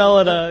Kurt Cell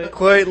and a...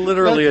 Quite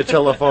literally a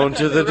telephone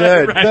to the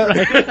dead.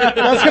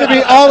 That's going to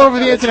be all over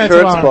the internet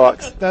Kurt's tomorrow.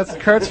 box. That's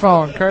Kurt's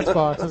phone. Kurt's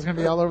box. That's going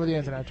to be all over the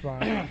internet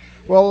tomorrow.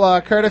 Well,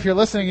 Kurt, if you're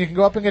listening, you can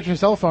go up and get your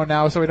cell phone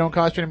now so we don't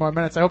cost you any more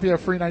minutes. I hope you have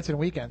free nights and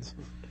weekends.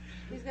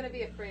 He's going to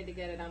be afraid to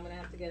get it. I'm going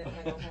to have to get it when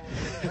I go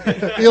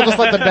home. You'll just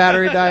let the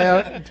battery die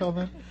out until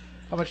then?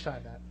 How much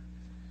time, Matt?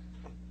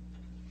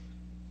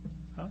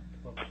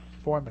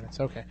 4 minutes,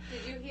 okay.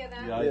 Did you hear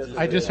that? Yeah,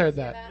 I just heard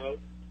that. No,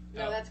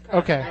 that's Kurt.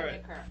 Okay. I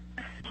heard Kurt.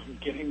 I'm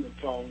getting the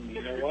phone.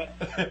 You know what?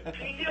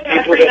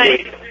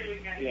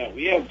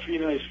 We have 3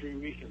 nice free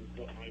weekends,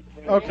 but my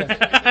plan. Okay.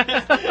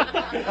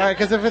 All right,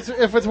 because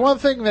if it's one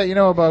thing that you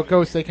know about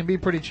ghosts, they can be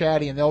pretty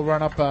chatty and they'll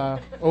run up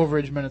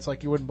overage minutes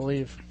like you wouldn't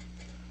believe.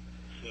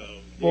 So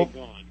Well,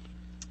 gone.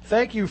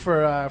 Thank you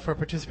for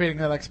participating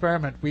in that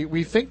experiment.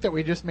 We think that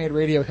we just made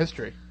radio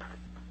history.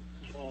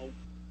 Well,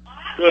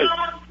 good.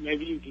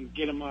 Maybe you can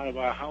get them out of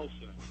our house.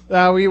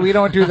 Then. We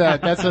don't do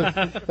that. That's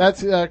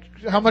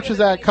how much does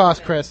that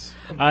cost, Chris?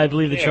 I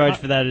believe the charge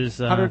for that is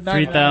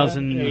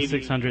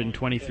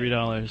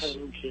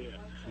 $3,623.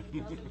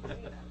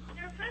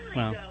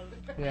 Wow.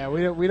 Yeah,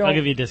 we don't. I'll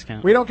give you a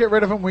discount. We don't get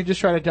rid of them. We just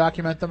try to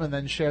document them and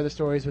then share the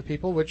stories with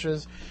people, which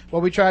is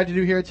what we tried to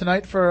do here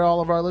tonight for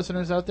all of our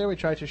listeners out there. We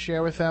tried to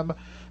share with them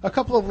a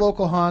couple of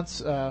local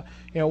haunts.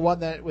 One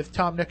that with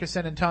Tom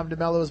Nickerson and Tom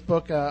DeMello's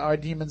book, Our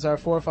Demons, Our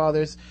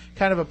Forefathers,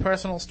 kind of a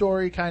personal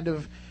story, kind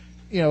of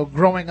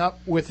growing up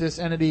with this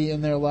entity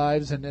in their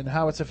lives and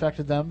how it's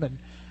affected them, and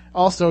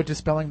also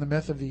dispelling the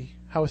myth of the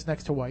house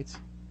next to White's.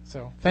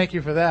 So thank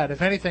you for that.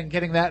 If anything,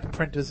 getting that in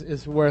print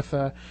is worth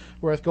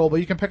gold. But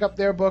you can pick up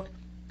their book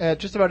at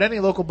just about any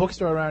local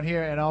bookstore around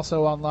here, and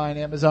also online,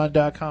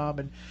 Amazon.com,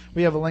 and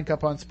we have a link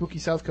up on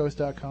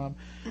SpookySouthCoast.com.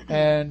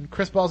 And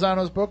Chris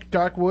Balzano's book,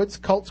 Dark Woods,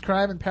 Cults,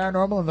 Crime, and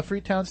Paranormal in the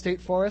Freetown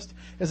State Forest,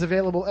 is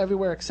available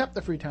everywhere except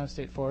the Freetown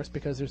State Forest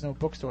because there's no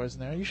bookstores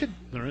in there. You should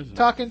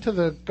talk into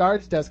the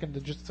guard's desk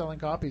and just selling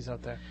copies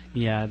out there.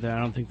 Yeah, I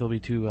don't think they'll be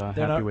too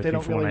happy with me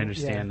from what I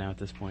understand now at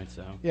this point.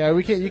 So yeah,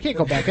 you can't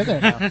go back in there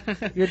now.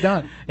 You're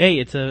done. Hey,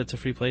 it's a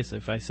free place.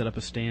 If I set up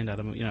a stand out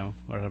of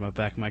or out of the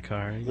back of my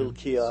car, little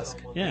kiosk.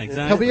 Yeah,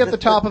 exactly. He'll be at the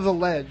top of the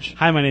ledge.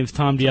 Hi, my name's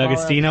Tom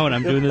DiAgostino, and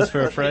I'm doing this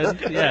for a friend.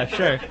 Yeah,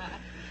 sure.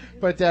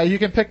 But you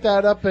can pick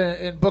that up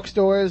in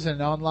bookstores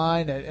and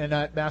online and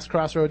at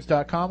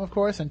masscrossroads.com, of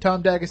course. And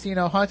Tom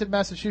DiAgostino, Haunted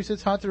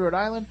Massachusetts, Haunted Rhode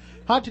Island,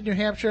 Haunted New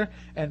Hampshire,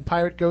 and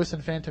Pirate Ghosts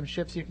and Phantom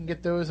Ships. You can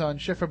get those on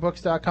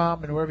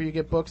schifferbooks.com and wherever you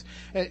get books.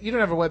 You don't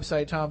have a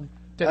website, Tom?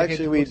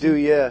 Actually, we do,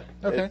 yeah.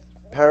 Okay. It's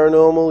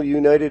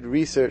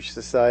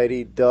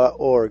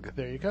ParanormalUnitedResearchSociety.org.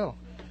 There you go.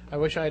 I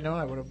wish I had known.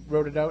 I would have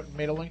wrote it out and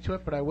made a link to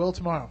it, but I will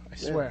tomorrow. I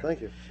swear. Yeah,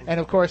 thank you. And,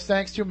 of course,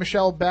 thanks to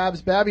Michelle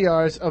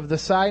Babbiars of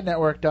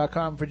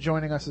theSideNetwork.com for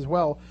joining us as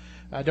well.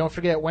 Don't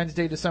forget,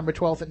 Wednesday, December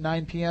 12th at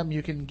 9 p.m.,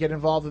 you can get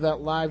involved with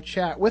that live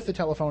chat with the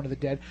Telephone to the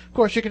Dead. Of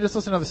course, you can just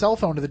listen to the Cell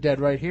Phone to the Dead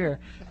right here.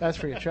 That's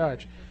free of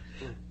charge.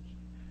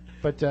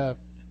 But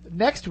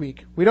next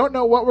week, we don't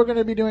know what we're going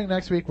to be doing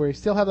next week. We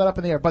still have that up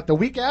in the air. But the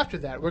week after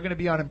that, we're going to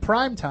be on in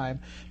prime time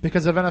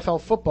because of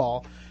NFL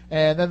football.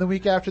 And then the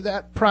week after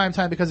that, prime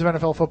time because of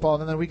NFL football.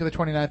 And then the week of the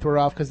 29th, we're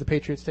off because the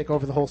Patriots take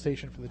over the whole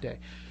station for the day.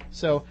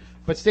 So,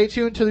 but stay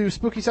tuned to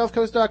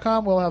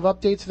SpookySouthCoast.com. We'll have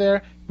updates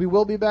there. We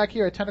will be back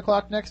here at 10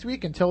 o'clock next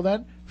week. Until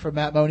then, for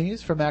Matt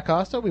Moniz, for Matt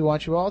Costa, we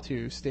want you all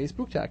to stay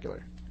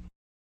spooktacular.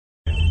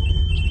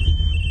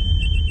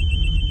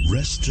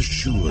 Rest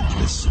assured,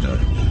 listener,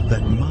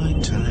 that my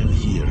time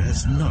here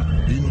has not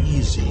been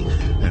easy,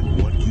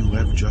 and what you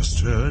have just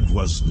heard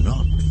was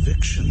not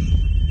fiction.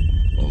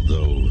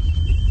 Although,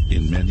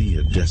 in many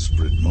a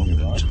desperate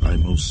moment, I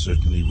most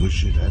certainly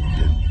wish it had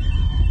been.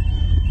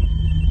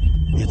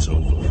 It's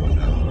over for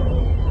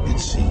now, it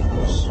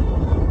seems.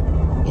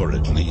 Or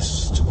at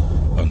least,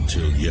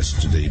 until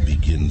yesterday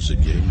begins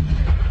again.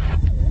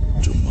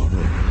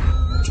 Tomorrow.